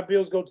some of my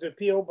bills go to the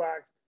P.O.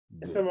 box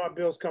and some of my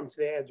bills come to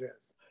the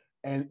address.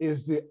 And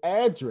is the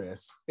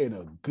address in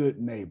a good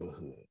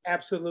neighborhood?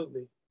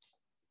 Absolutely.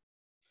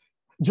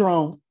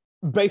 Jerome,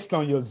 based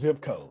on your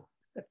zip code,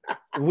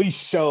 we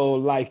sure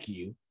like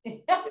you.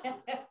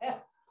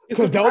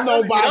 Because don't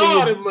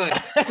nobody.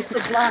 It's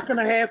a block and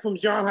a half from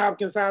Johns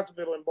Hopkins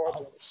Hospital in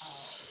Baltimore.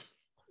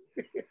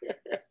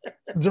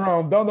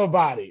 Jerome, don't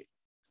nobody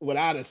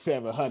without a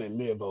 700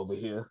 live over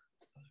here.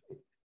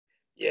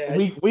 Yeah,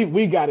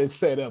 we got it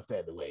set up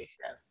that way.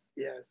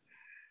 Yes,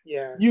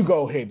 yeah. You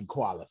go ahead and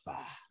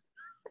qualify.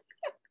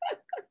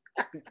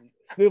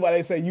 This is why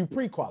they say you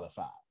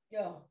pre-qualified.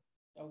 Yeah.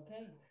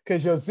 Okay.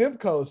 Because your zip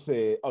code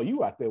said, "Oh,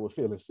 you out there with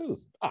Phil and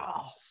Susan.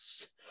 Oh,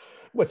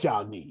 what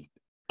y'all need?"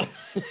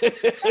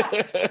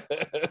 Because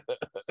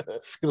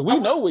we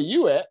know where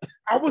you at.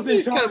 I was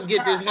in shock. Come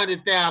get this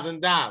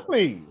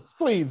 $100,000.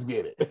 Please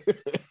get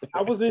it.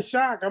 I was in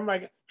shock. I'm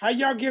like, how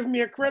y'all give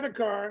me a credit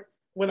card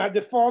when I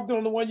defaulted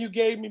on the one you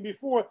gave me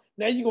before?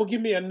 Now you gonna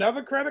give me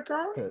another credit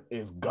card?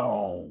 It's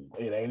gone.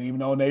 It ain't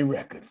even on their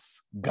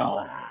records.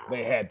 Gone. Wow.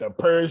 They had to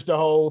purge the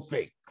whole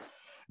thing.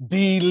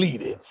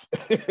 Delete it.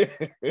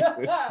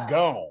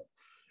 Gone.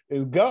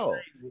 It's gone.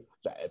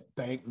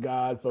 Thank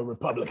God for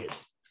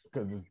Republicans,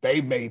 because they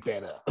made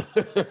that up.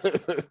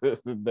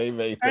 They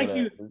made that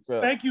up.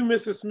 Thank you,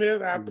 Mr.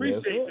 Smith. I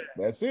appreciate that.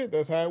 That's it.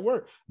 That's how it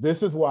works.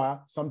 This is why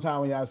sometimes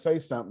when y'all say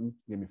something,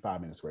 give me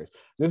 5 minutes, Grace.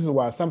 This is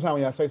why sometimes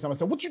when y'all say something, I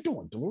say, "What you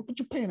doing, dude? What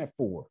you paying that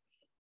for?"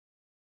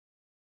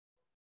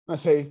 I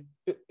say,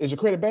 "Is your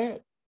credit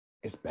bad?"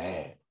 It's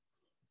bad.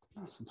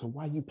 So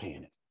why you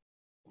paying it?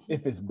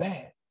 If it's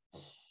bad,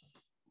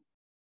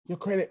 your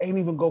credit ain't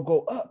even gonna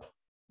go up.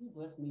 You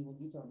blessed me when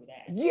you told me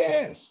that.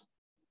 Yes.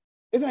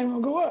 It's not even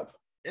gonna go up.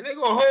 And they're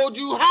gonna hold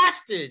you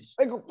hostage.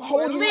 They're gonna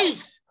hold you at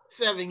least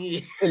 7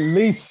 years. At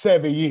least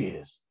 7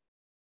 years.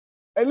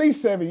 At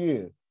least 7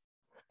 years.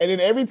 And then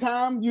every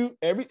time and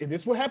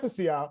this is what happens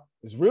to y'all.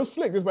 It's real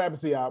slick. This is what happens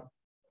to y'all.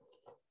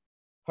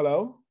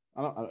 Hello?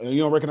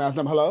 You don't recognize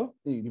them. Hello?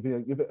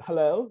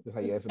 Hello? That's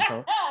how you answer the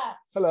phone.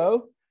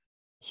 Hello?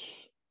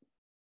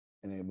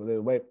 And then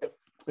wait,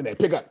 and they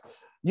pick up.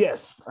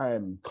 Yes, I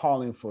am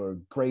calling for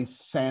Grace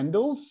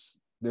Sandals.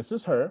 This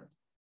is her.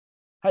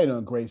 How you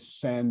doing, Grace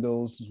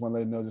Sandals? Just want to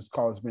let you know this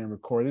call is being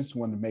recorded. Just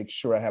want to make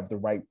sure I have the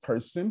right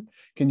person.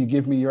 Can you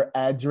give me your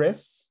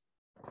address?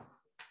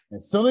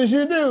 As soon as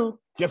you do,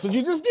 guess what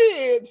you just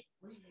did?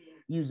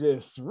 You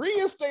just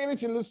reinstated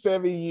your little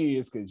 7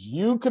 years because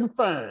you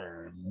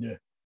confirmed.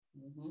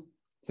 Mm-hmm.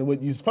 So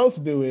what you're supposed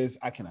to do is,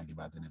 I cannot give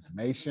out that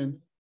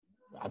information.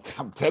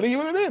 I'm telling you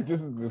what it is.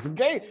 This is a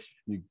game.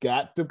 You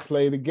got to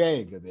play the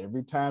game, because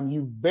every time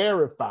you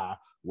verify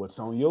what's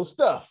on your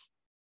stuff,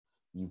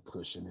 you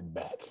pushing it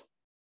back.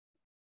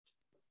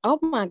 Oh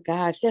my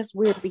gosh, that's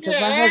weird, because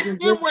my husband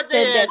just said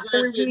that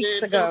 3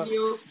 weeks ago.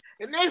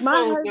 And they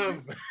phone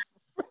number.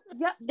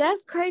 Yeah,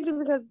 that's crazy,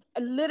 because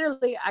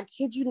literally, I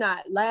kid you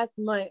not, last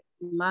month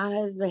my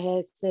husband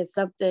had said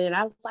something, and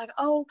I was like,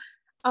 "Oh,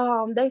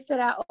 they said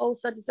I owe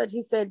such and such."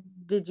 He said,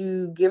 "Did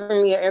you give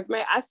me your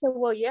information?" I said,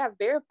 "Well, yeah,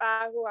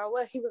 verify who I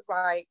was." He was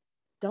like,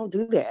 "Don't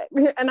do that."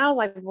 And I was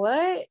like,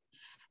 "What?"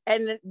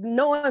 And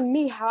knowing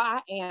me, how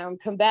I am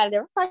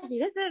combative, I was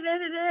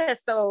like,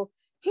 so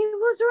he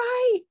was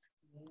right.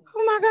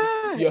 Oh my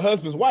God. Your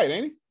husband's white,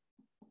 ain't he?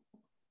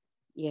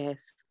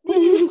 Yes.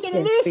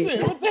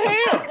 Listen, what the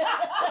hell?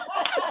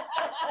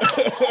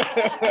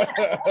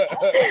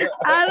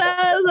 I know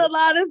there's a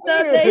lot of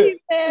stuff that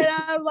he said.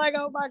 I was like,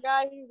 oh my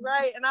God, he's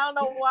right. And I don't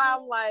know why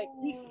I'm like,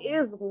 he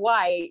is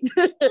white.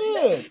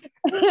 Yeah.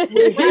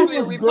 Probably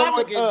a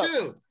Republican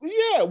too.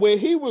 Yeah, when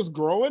he was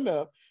growing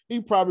up, he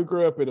probably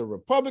grew up in a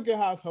Republican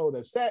household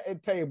that sat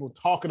at table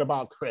talking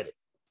about credit.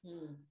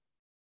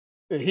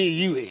 And here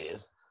you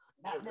is.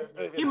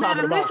 You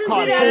talking about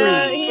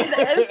cartoons.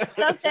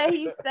 Stuff that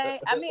he's saying.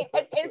 I mean,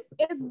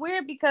 it's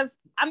weird because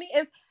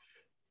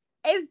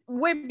it's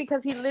weird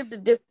because he lived a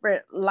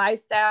different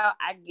lifestyle,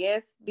 I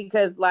guess,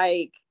 because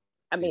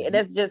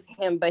that's just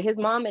him. But his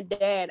mom and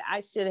dad,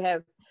 I should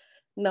have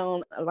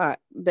known a lot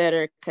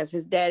better, because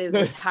his dad is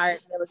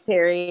retired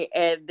military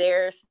and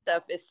their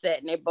stuff is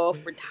set, and they're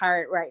both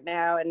retired right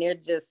now, and they're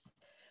just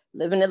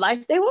living the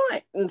life they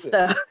want and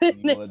stuff. And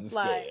it's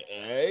like,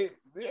 right?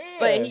 Yeah,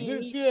 but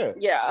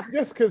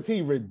just because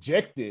he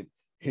rejected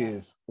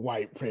his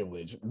white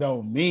privilege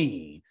don't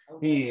mean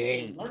he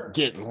ain't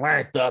get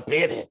learned up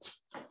in it.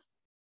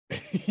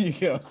 You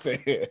know what I'm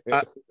saying?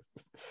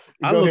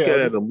 I look at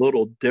it a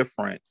little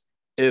different.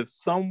 If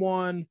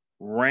someone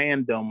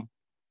random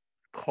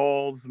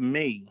calls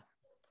me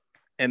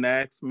and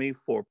asks me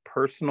for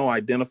personal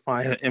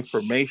identifying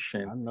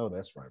information, I know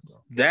that's right,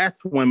 bro.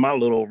 That's when my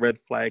little red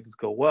flags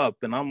go up.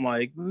 And I'm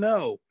like,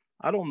 no,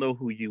 I don't know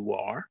who you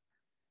are.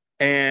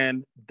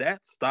 And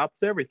that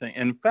stops everything.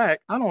 In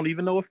fact, I don't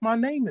even know if my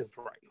name is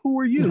right. Who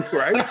are you,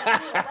 right?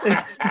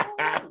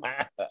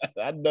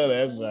 I know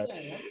that's right.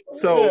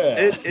 So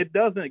it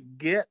doesn't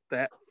get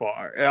that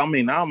far. I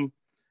mean,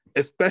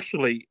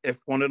 especially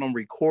if one of them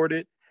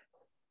recorded,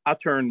 I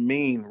turn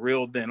mean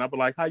real then. I'll be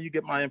like, how you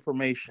get my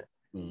information?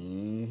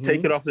 Mm-hmm.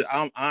 Take it off.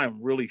 I'm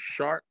really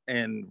sharp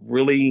and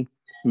really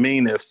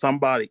mean. If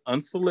somebody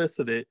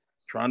unsolicited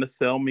trying to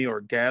sell me or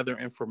gather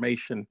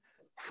information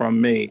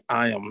from me,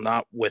 I am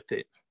not with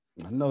it.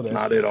 I know that's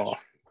not right. at all.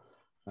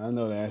 I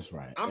know that's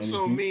right. I'm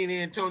so mean,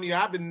 Antonio.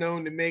 I've been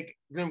known to make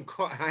them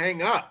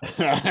hang up.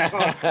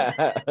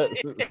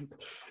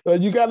 Well,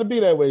 you got to be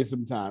that way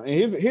sometimes. And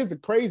here's the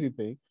crazy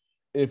thing: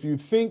 if you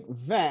think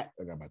that,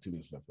 I got about 2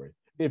 minutes left, right?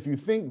 If you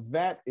think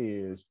that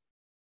is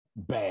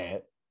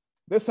bad,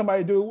 there's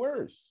somebody do it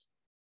worse,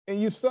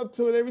 and you sub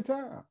to it every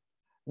time.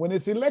 When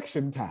it's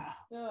election time,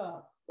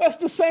 that's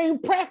the same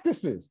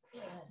practices.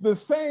 The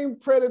same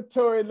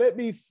predatory, let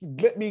me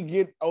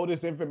get all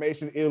this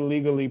information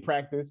illegally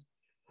practice.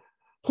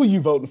 Who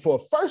you voting for?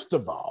 First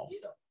of all,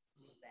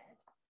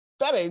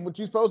 that ain't what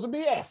you're supposed to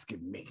be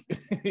asking me.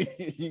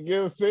 You get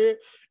what I'm saying?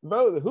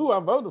 Who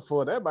I'm voting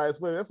for,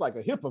 that's like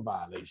a HIPAA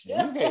violation.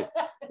 You can't,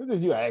 this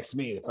is you ask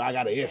me if I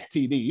got an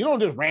STD. You don't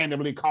just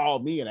randomly call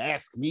me and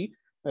ask me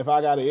if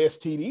I got an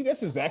STD.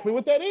 That's exactly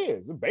what that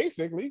is.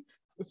 Basically,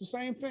 it's the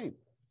same thing.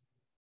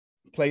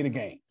 Play the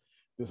game.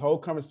 This whole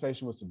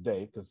conversation was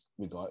today because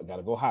we got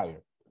to go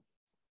higher.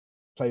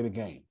 Play the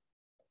game.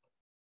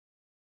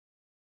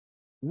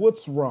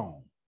 What's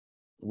wrong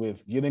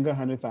with getting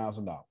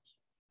 $100,000,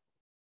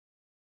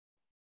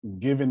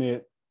 giving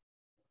it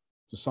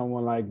to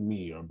someone like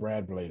me or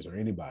Brad Blaze or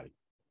anybody,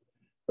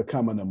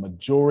 becoming a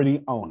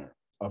majority owner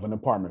of an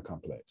apartment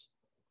complex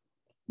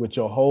with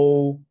your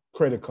whole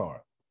credit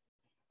card,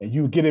 and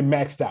you get it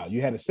maxed out?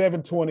 You had a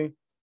 720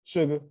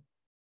 sugar,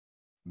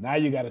 now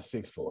you got a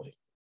 640.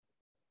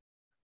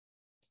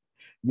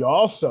 You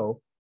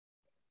also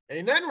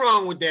ain't nothing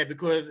wrong with that,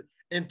 because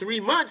in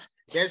 3 months,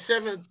 that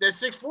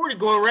 640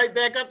 going right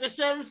back up to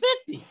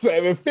 750.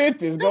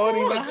 750 is going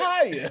even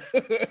higher.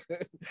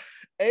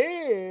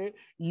 And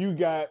you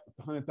got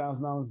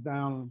 $100,000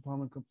 down on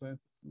apartment complex.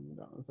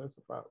 It's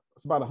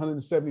about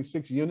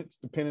 176 units,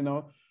 depending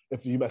on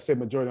if you say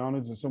majority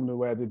owners, assuming the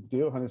way I did the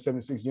deal.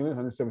 176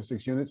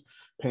 units,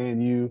 paying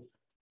you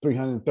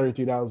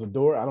 $333 a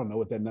door. I don't know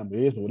what that number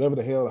is, but whatever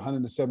the hell,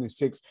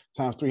 176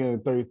 times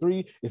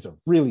 333 is a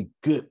really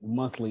good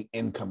monthly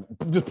income.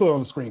 Just put it on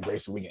the screen,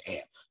 Grace, so we can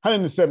amp.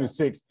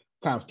 176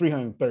 times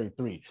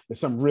 333 is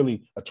some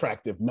really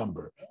attractive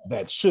number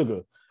that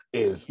Sugar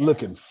is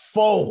looking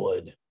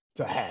forward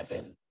to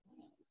having.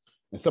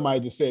 And somebody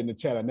just said in the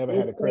chat, I never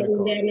had a credit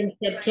card. In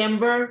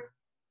September?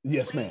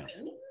 Yes, ma'am.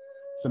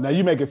 So now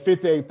you're making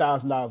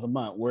 $58,000 a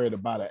month, worried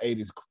about an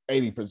 80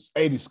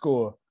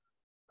 score,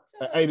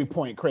 an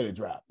 80-point credit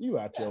drop. You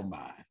out your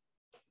mind.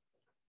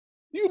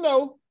 You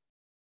know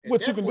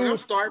what you can do. I'm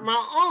starting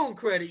my own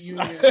credit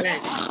union.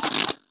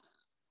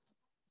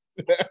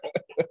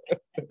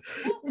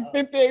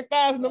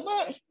 $58,000 a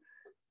month.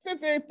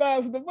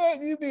 $58,000 a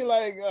month. You be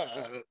like,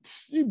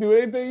 you do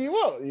anything you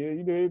want. Yeah,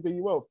 you do anything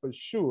you want for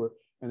sure.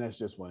 And that's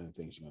just one of the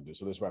things you're gonna do.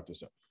 So let's wrap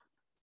this up.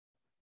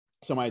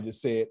 Somebody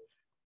just said,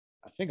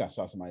 I think I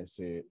saw somebody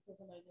said,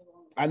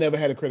 I never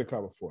had a credit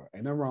card before.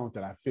 Ain't nothing wrong with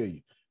that. I feel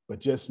you. But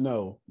just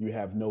know you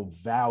have no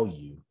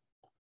value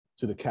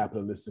to the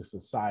capitalistic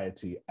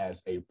society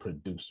as a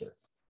producer.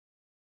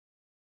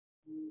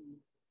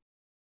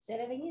 Say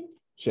that again.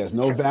 She has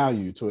no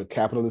value to a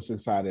capitalist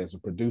society as a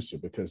producer,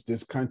 because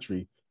this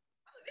country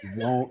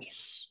won't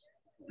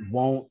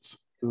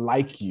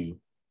like you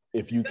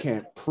if you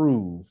can't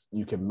prove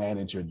you can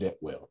manage your debt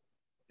well.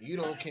 You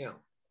don't count.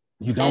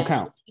 You don't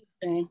count.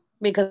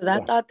 Because I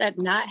thought that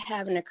not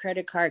having a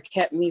credit card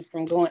kept me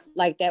from going,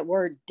 like that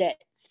word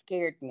debt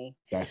scared me.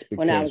 That's because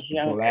when I was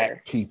younger.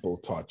 Black people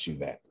taught you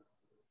that.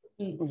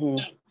 Mm-hmm.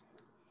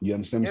 You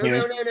understand what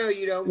I'm saying? No,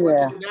 you don't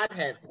want to not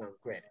have some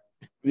credit.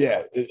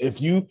 Yeah,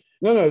 if you,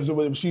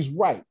 no, she's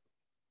right.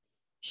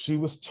 She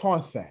was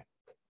taught that.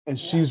 And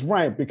she's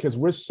right, because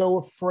we're so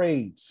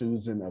afraid,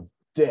 Susan, of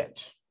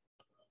debt,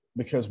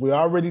 because we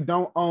already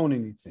don't own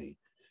anything.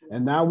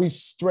 And now we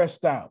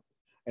stressed out.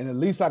 And at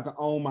least I can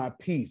own my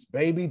peace.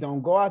 Baby,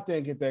 don't go out there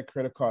and get that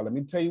credit card. Let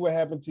me tell you what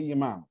happened to your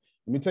mama.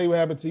 Let me tell you what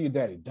happened to your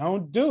daddy.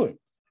 Don't do it.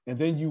 And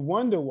then you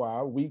wonder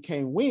why we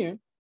can't win,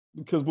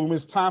 because when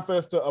it's time for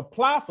us to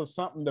apply for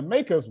something to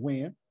make us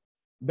win,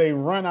 they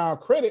run our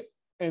credit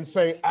and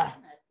say,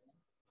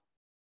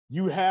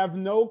 you have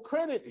no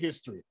credit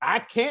history. I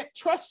can't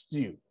trust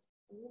you.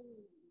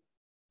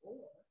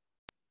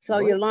 So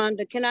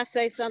Yolanda, can I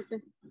say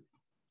something?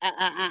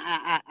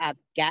 I've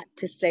got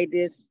to say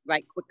this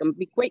right quick and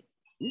be quick.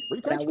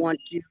 But I want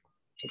you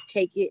to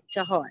take it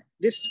to heart.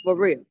 This is for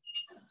real.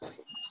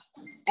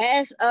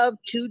 As of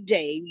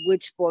today,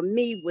 which for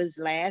me was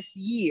last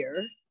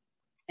year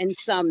and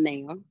some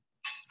now,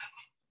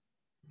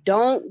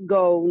 don't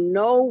go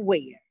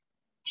nowhere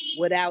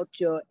without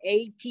your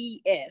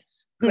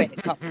ATS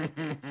credit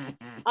card.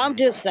 I'm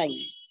just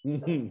saying,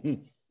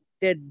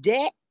 the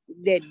debt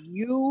that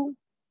you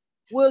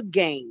will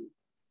gain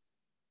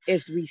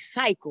is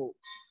recycled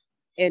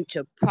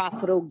into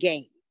profitable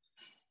gain.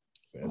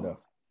 Fair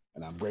enough.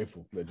 And I'm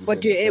grateful that you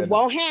But said that. it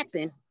won't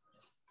happen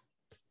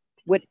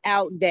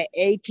without that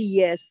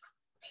ATS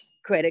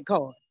credit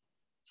card.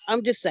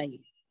 I'm just saying.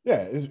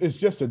 Yeah, it's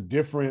just a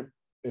different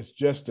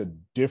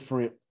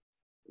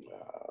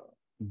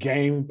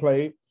game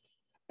played.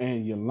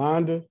 And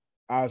Yolanda,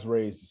 I was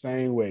raised the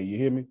same way. You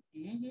hear me?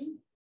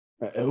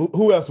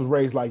 Who else was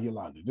raised like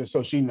Yolanda? Just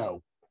so she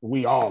know,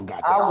 we all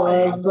got that. I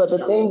was, but the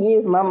thing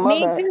is, my mother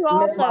Me too,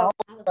 messed my also.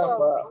 whole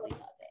stuff up.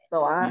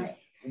 So I.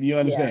 You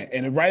understand? Yeah.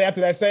 And right after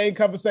that same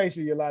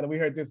conversation, Yolanda, we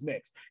heard this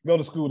next. Go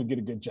to school to get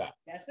a good job.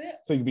 That's it.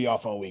 So you can be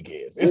off on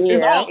weekends. It's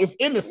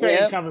in the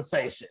same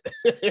conversation.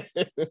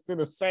 It's in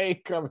the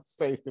same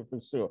conversation for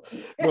sure.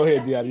 Go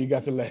ahead, Deanna. You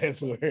got the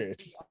last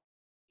words.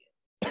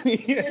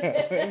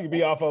 Yeah, you can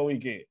be off on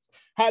weekends.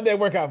 How'd that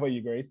work out for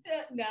you, Grace?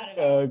 Not at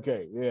all.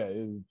 Okay, yeah,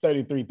 it's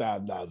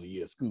 $33,000 a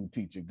year. School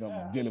teacher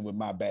dealing with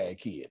my bad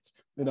kids.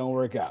 It don't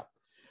work out.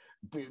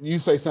 You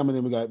say something,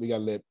 then we got to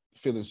let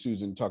Phil and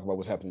Susan talk about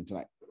what's happening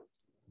tonight.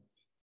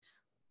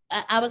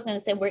 I was going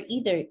to say we're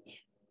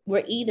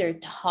either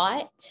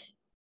taught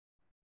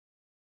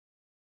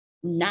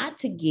not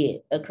to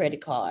get a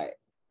credit card,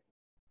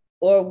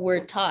 or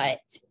we're taught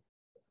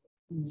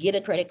get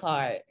a credit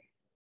card,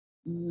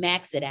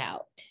 max it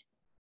out,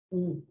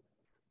 and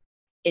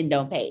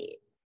don't pay it.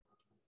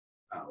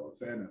 Oh,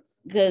 fair enough.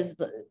 Because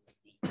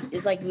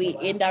it's like we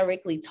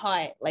indirectly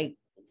taught, like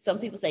some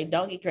people say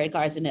don't get credit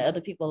cards, and the other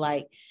people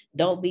like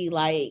don't be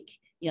like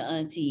your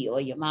auntie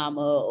or your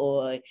mama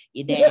or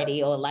your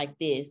daddy or like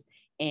this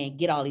and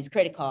get all these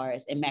credit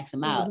cards and max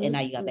them out, and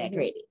now you got bad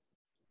credit.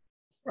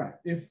 Right.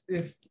 If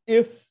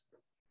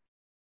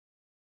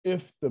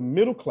the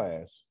middle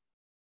class,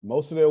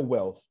 most of their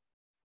wealth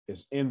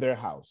is in their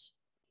house,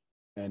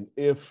 and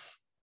if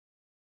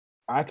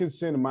I can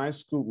send my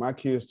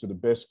kids to the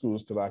best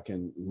schools because I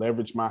can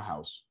leverage my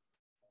house,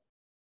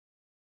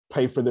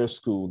 pay for their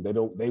school,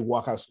 they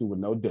walk out of school with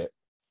no debt,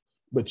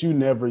 but you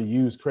never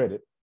use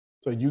credit,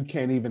 so you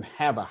can't even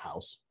have a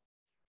house.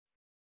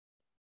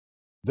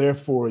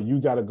 Therefore, you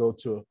got to go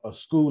to a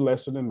school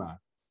lesser than mine,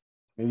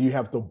 and you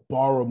have to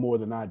borrow more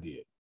than I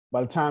did.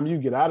 By the time you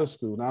get out of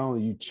school, not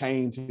only you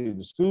chained to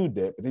the school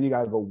debt, but then you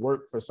got to go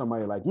work for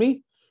somebody like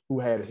me who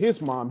had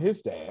his mom,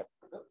 his dad,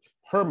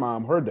 her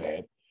mom, her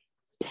dad,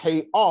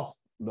 pay off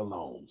the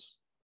loans.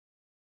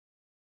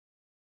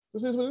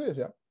 This is what it is,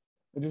 y'all.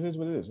 It just is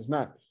what it is. It's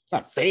not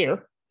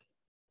fair,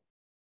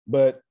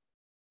 but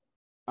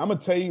I'm going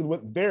to tell you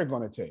what they're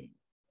going to tell you.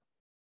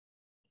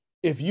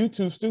 If you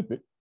too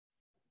stupid,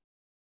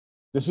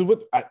 this is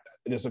what,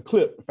 there's a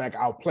clip. In fact,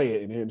 I'll play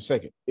it in here in a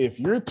second. If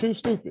you're too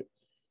stupid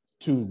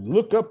to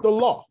look up the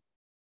law,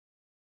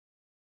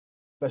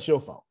 that's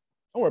your fault.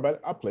 Don't worry about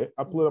it. I'll play it.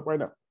 I'll pull it up right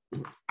now.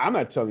 I'm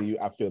not telling you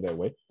I feel that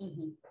way.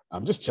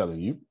 I'm just telling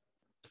you,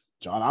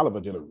 John Oliver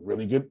did a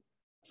really good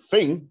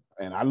thing.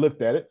 And I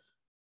looked at it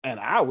and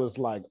I was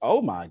like,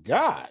 oh my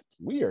God,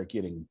 we are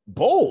getting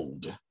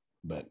bold.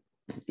 But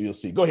you'll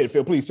see. Go ahead,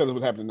 Phil. Please tell us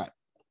what's happening tonight.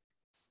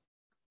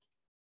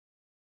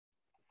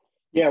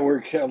 Yeah,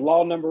 we're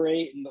law number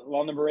 8.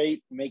 Law number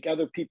 8, make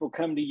other people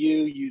come to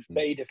you, use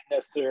bait if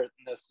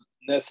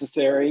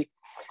necessary.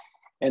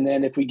 And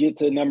then if we get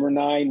to number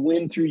 9,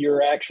 win through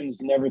your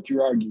actions, never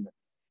through argument.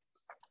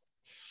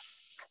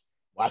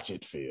 Watch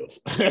it, Phil.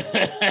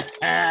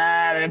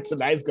 Tonight's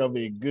going to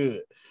be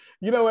good.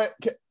 You know what?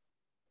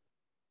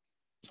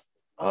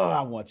 Oh,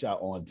 I want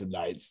y'all on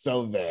tonight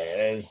so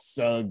bad. It's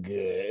so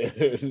good.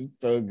 It's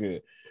so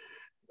good.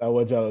 I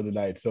want y'all on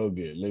tonight so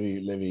good. Let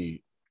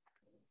me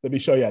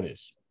show y'all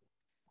this.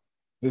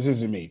 This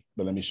isn't me,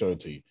 but let me show it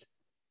to you.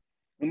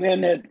 And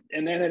then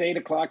at 8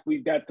 o'clock,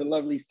 we've got the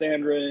lovely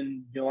Sandra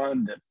and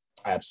Yolanda.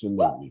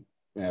 Absolutely.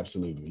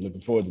 Absolutely.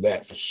 Looking forward to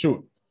that for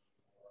sure.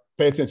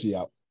 Pay attention,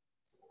 y'all.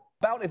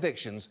 About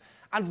evictions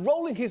and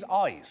rolling his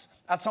eyes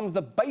at some of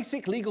the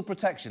basic legal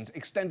protections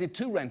extended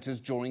to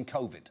renters during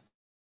COVID.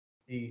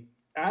 The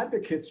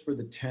advocates for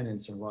the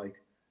tenants are like,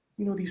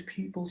 these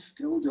people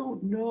still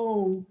don't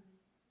know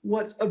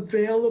what's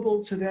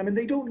available to them, and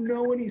they don't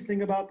know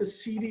anything about the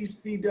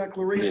CDC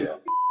declaration.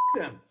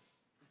 Them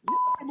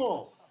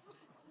all.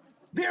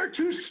 They're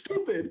too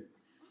stupid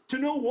to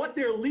know what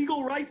their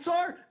legal rights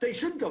are. They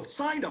shouldn't have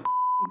signed a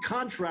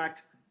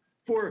contract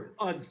for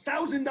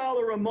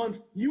 $1,000 a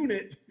month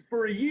unit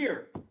for a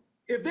year.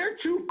 If they're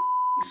too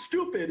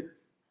stupid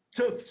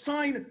to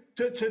sign,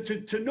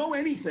 to know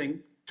anything,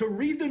 to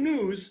read the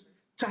news,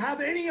 to have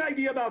any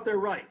idea about their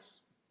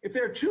rights, if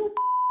they're too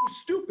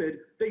stupid,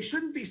 they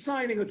shouldn't be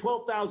signing a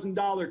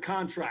 $12,000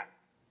 contract.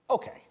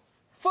 Okay,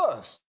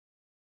 first.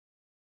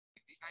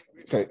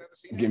 Okay,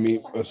 give me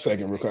a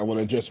second real quick. I want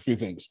to address a few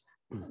things.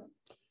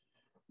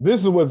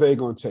 This is what they're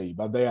going to tell you.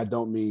 By they, I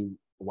don't mean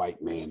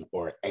white men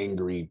or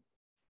angry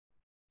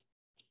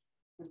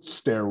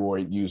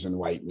steroid using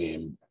white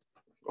men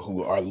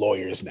who are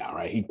lawyers now,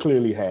 right? He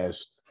clearly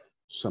has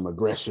some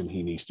aggression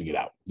he needs to get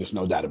out. There's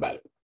no doubt about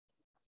it.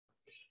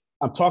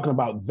 I'm talking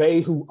about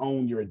they who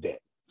own your debt.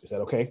 Is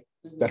that okay?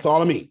 Mm-hmm. That's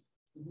all I mean.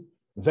 Mm-hmm.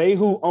 They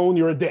who own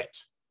your debt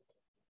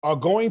are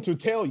going to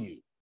tell you,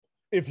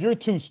 if you're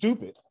too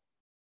stupid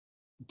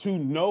to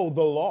know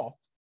the law,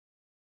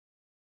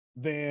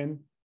 then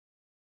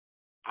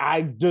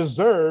I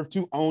deserve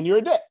to own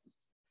your debt.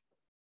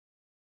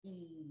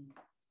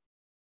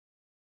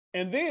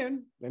 And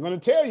then they're going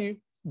to tell you,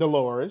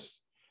 Dolores,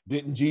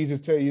 didn't Jesus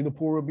tell you the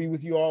poor will be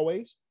with you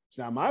always? It's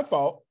not my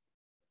fault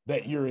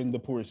that you're in the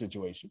poor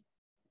situation.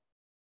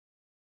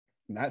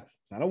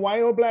 It's not a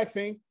white or black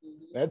thing.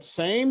 Mm-hmm. That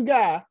same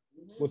guy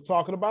was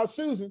talking about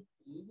Susan.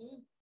 Mm-hmm.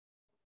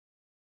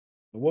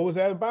 And what was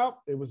that about?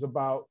 It was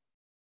about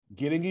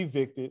getting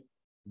evicted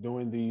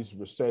during these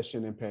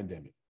recession and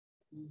pandemic.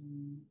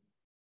 Mm-hmm.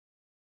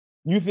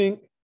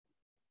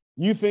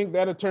 You think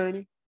that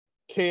attorney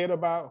cared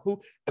about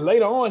who? And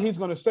later on, he's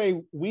going to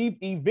say, we've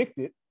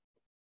evicted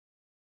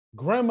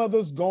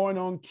grandmothers going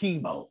on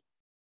chemo.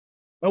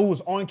 Who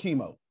was on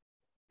chemo.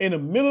 In the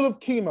middle of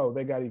chemo,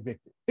 they got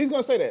evicted. He's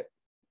going to say that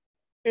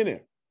in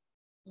there.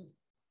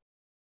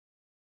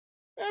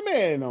 That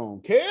man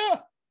don't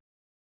care.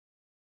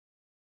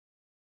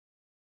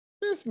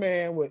 This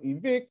man will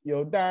evict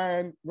your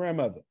dying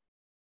grandmother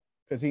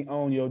because he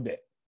owned your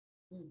debt.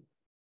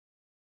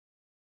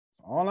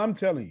 All I'm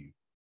telling you,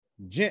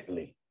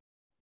 gently,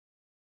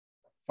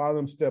 follow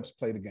them steps,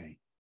 play the game.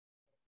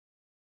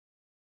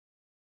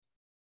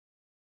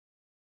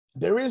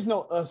 There is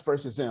no us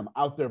versus them,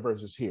 out there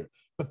versus here,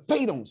 but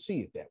they don't see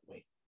it that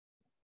way.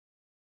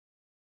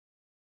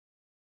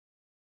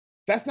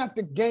 That's not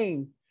the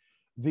game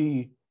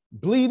the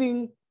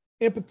bleeding,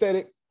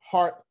 empathetic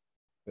heart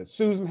that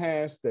Susan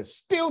has that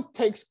still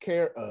takes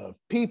care of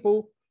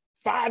people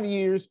 5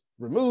 years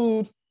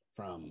removed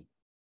from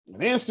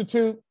an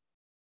institute.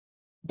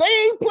 They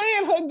ain't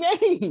playing her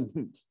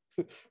game.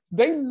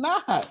 They're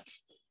not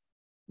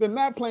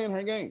playing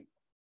her game.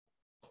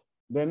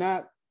 They're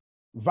not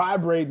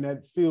vibrating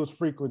that field's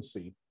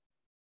frequency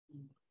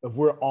of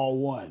we're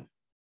all one.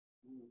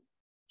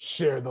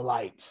 Share the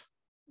light.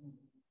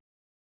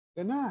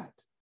 They're not.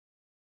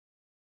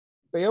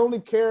 They only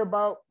care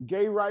about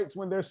gay rights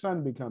when their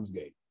son becomes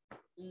gay.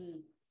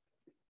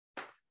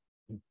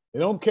 They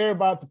don't care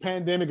about the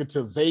pandemic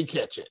until they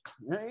catch it.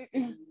 Right?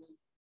 You know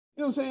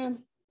what I'm saying?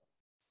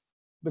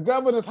 The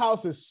governor's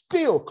house is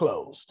still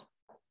closed.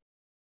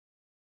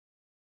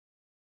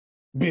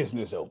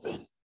 Business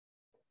open.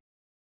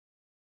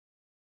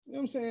 You know what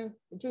I'm saying?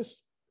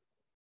 Just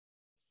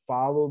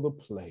follow the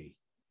play.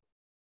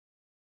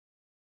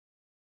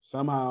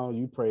 Somehow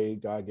you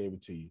prayed, God gave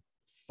it to you.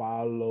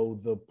 Follow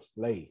the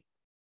play.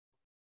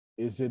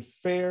 Is it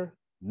fair?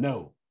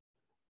 No.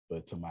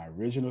 But to my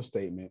original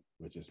statement,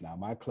 which is now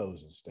my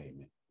closing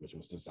statement, which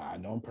was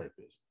designed on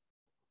purpose,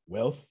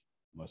 wealth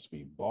must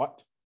be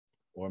bought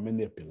or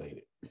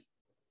manipulated.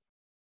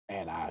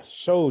 And I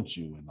showed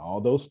you in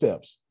all those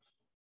steps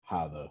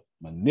how to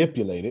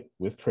manipulate it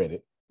with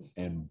credit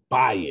and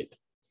buy it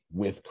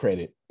with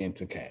credit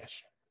into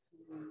cash.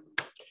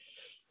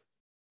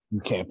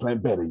 You can't plan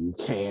better. You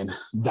can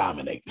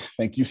dominate.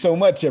 Thank you so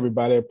much,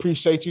 everybody. I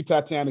appreciate you,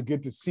 Tatiana.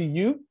 Good to see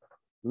you.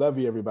 Love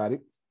you, everybody.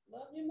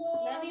 Love you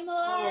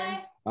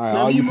more. All right,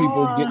 all you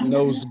people getting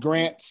those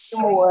grants,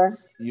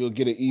 you'll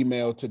get an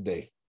email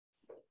today.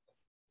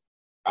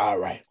 All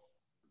right.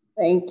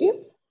 Thank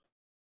you.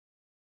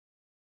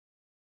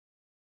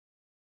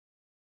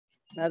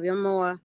 Love you more.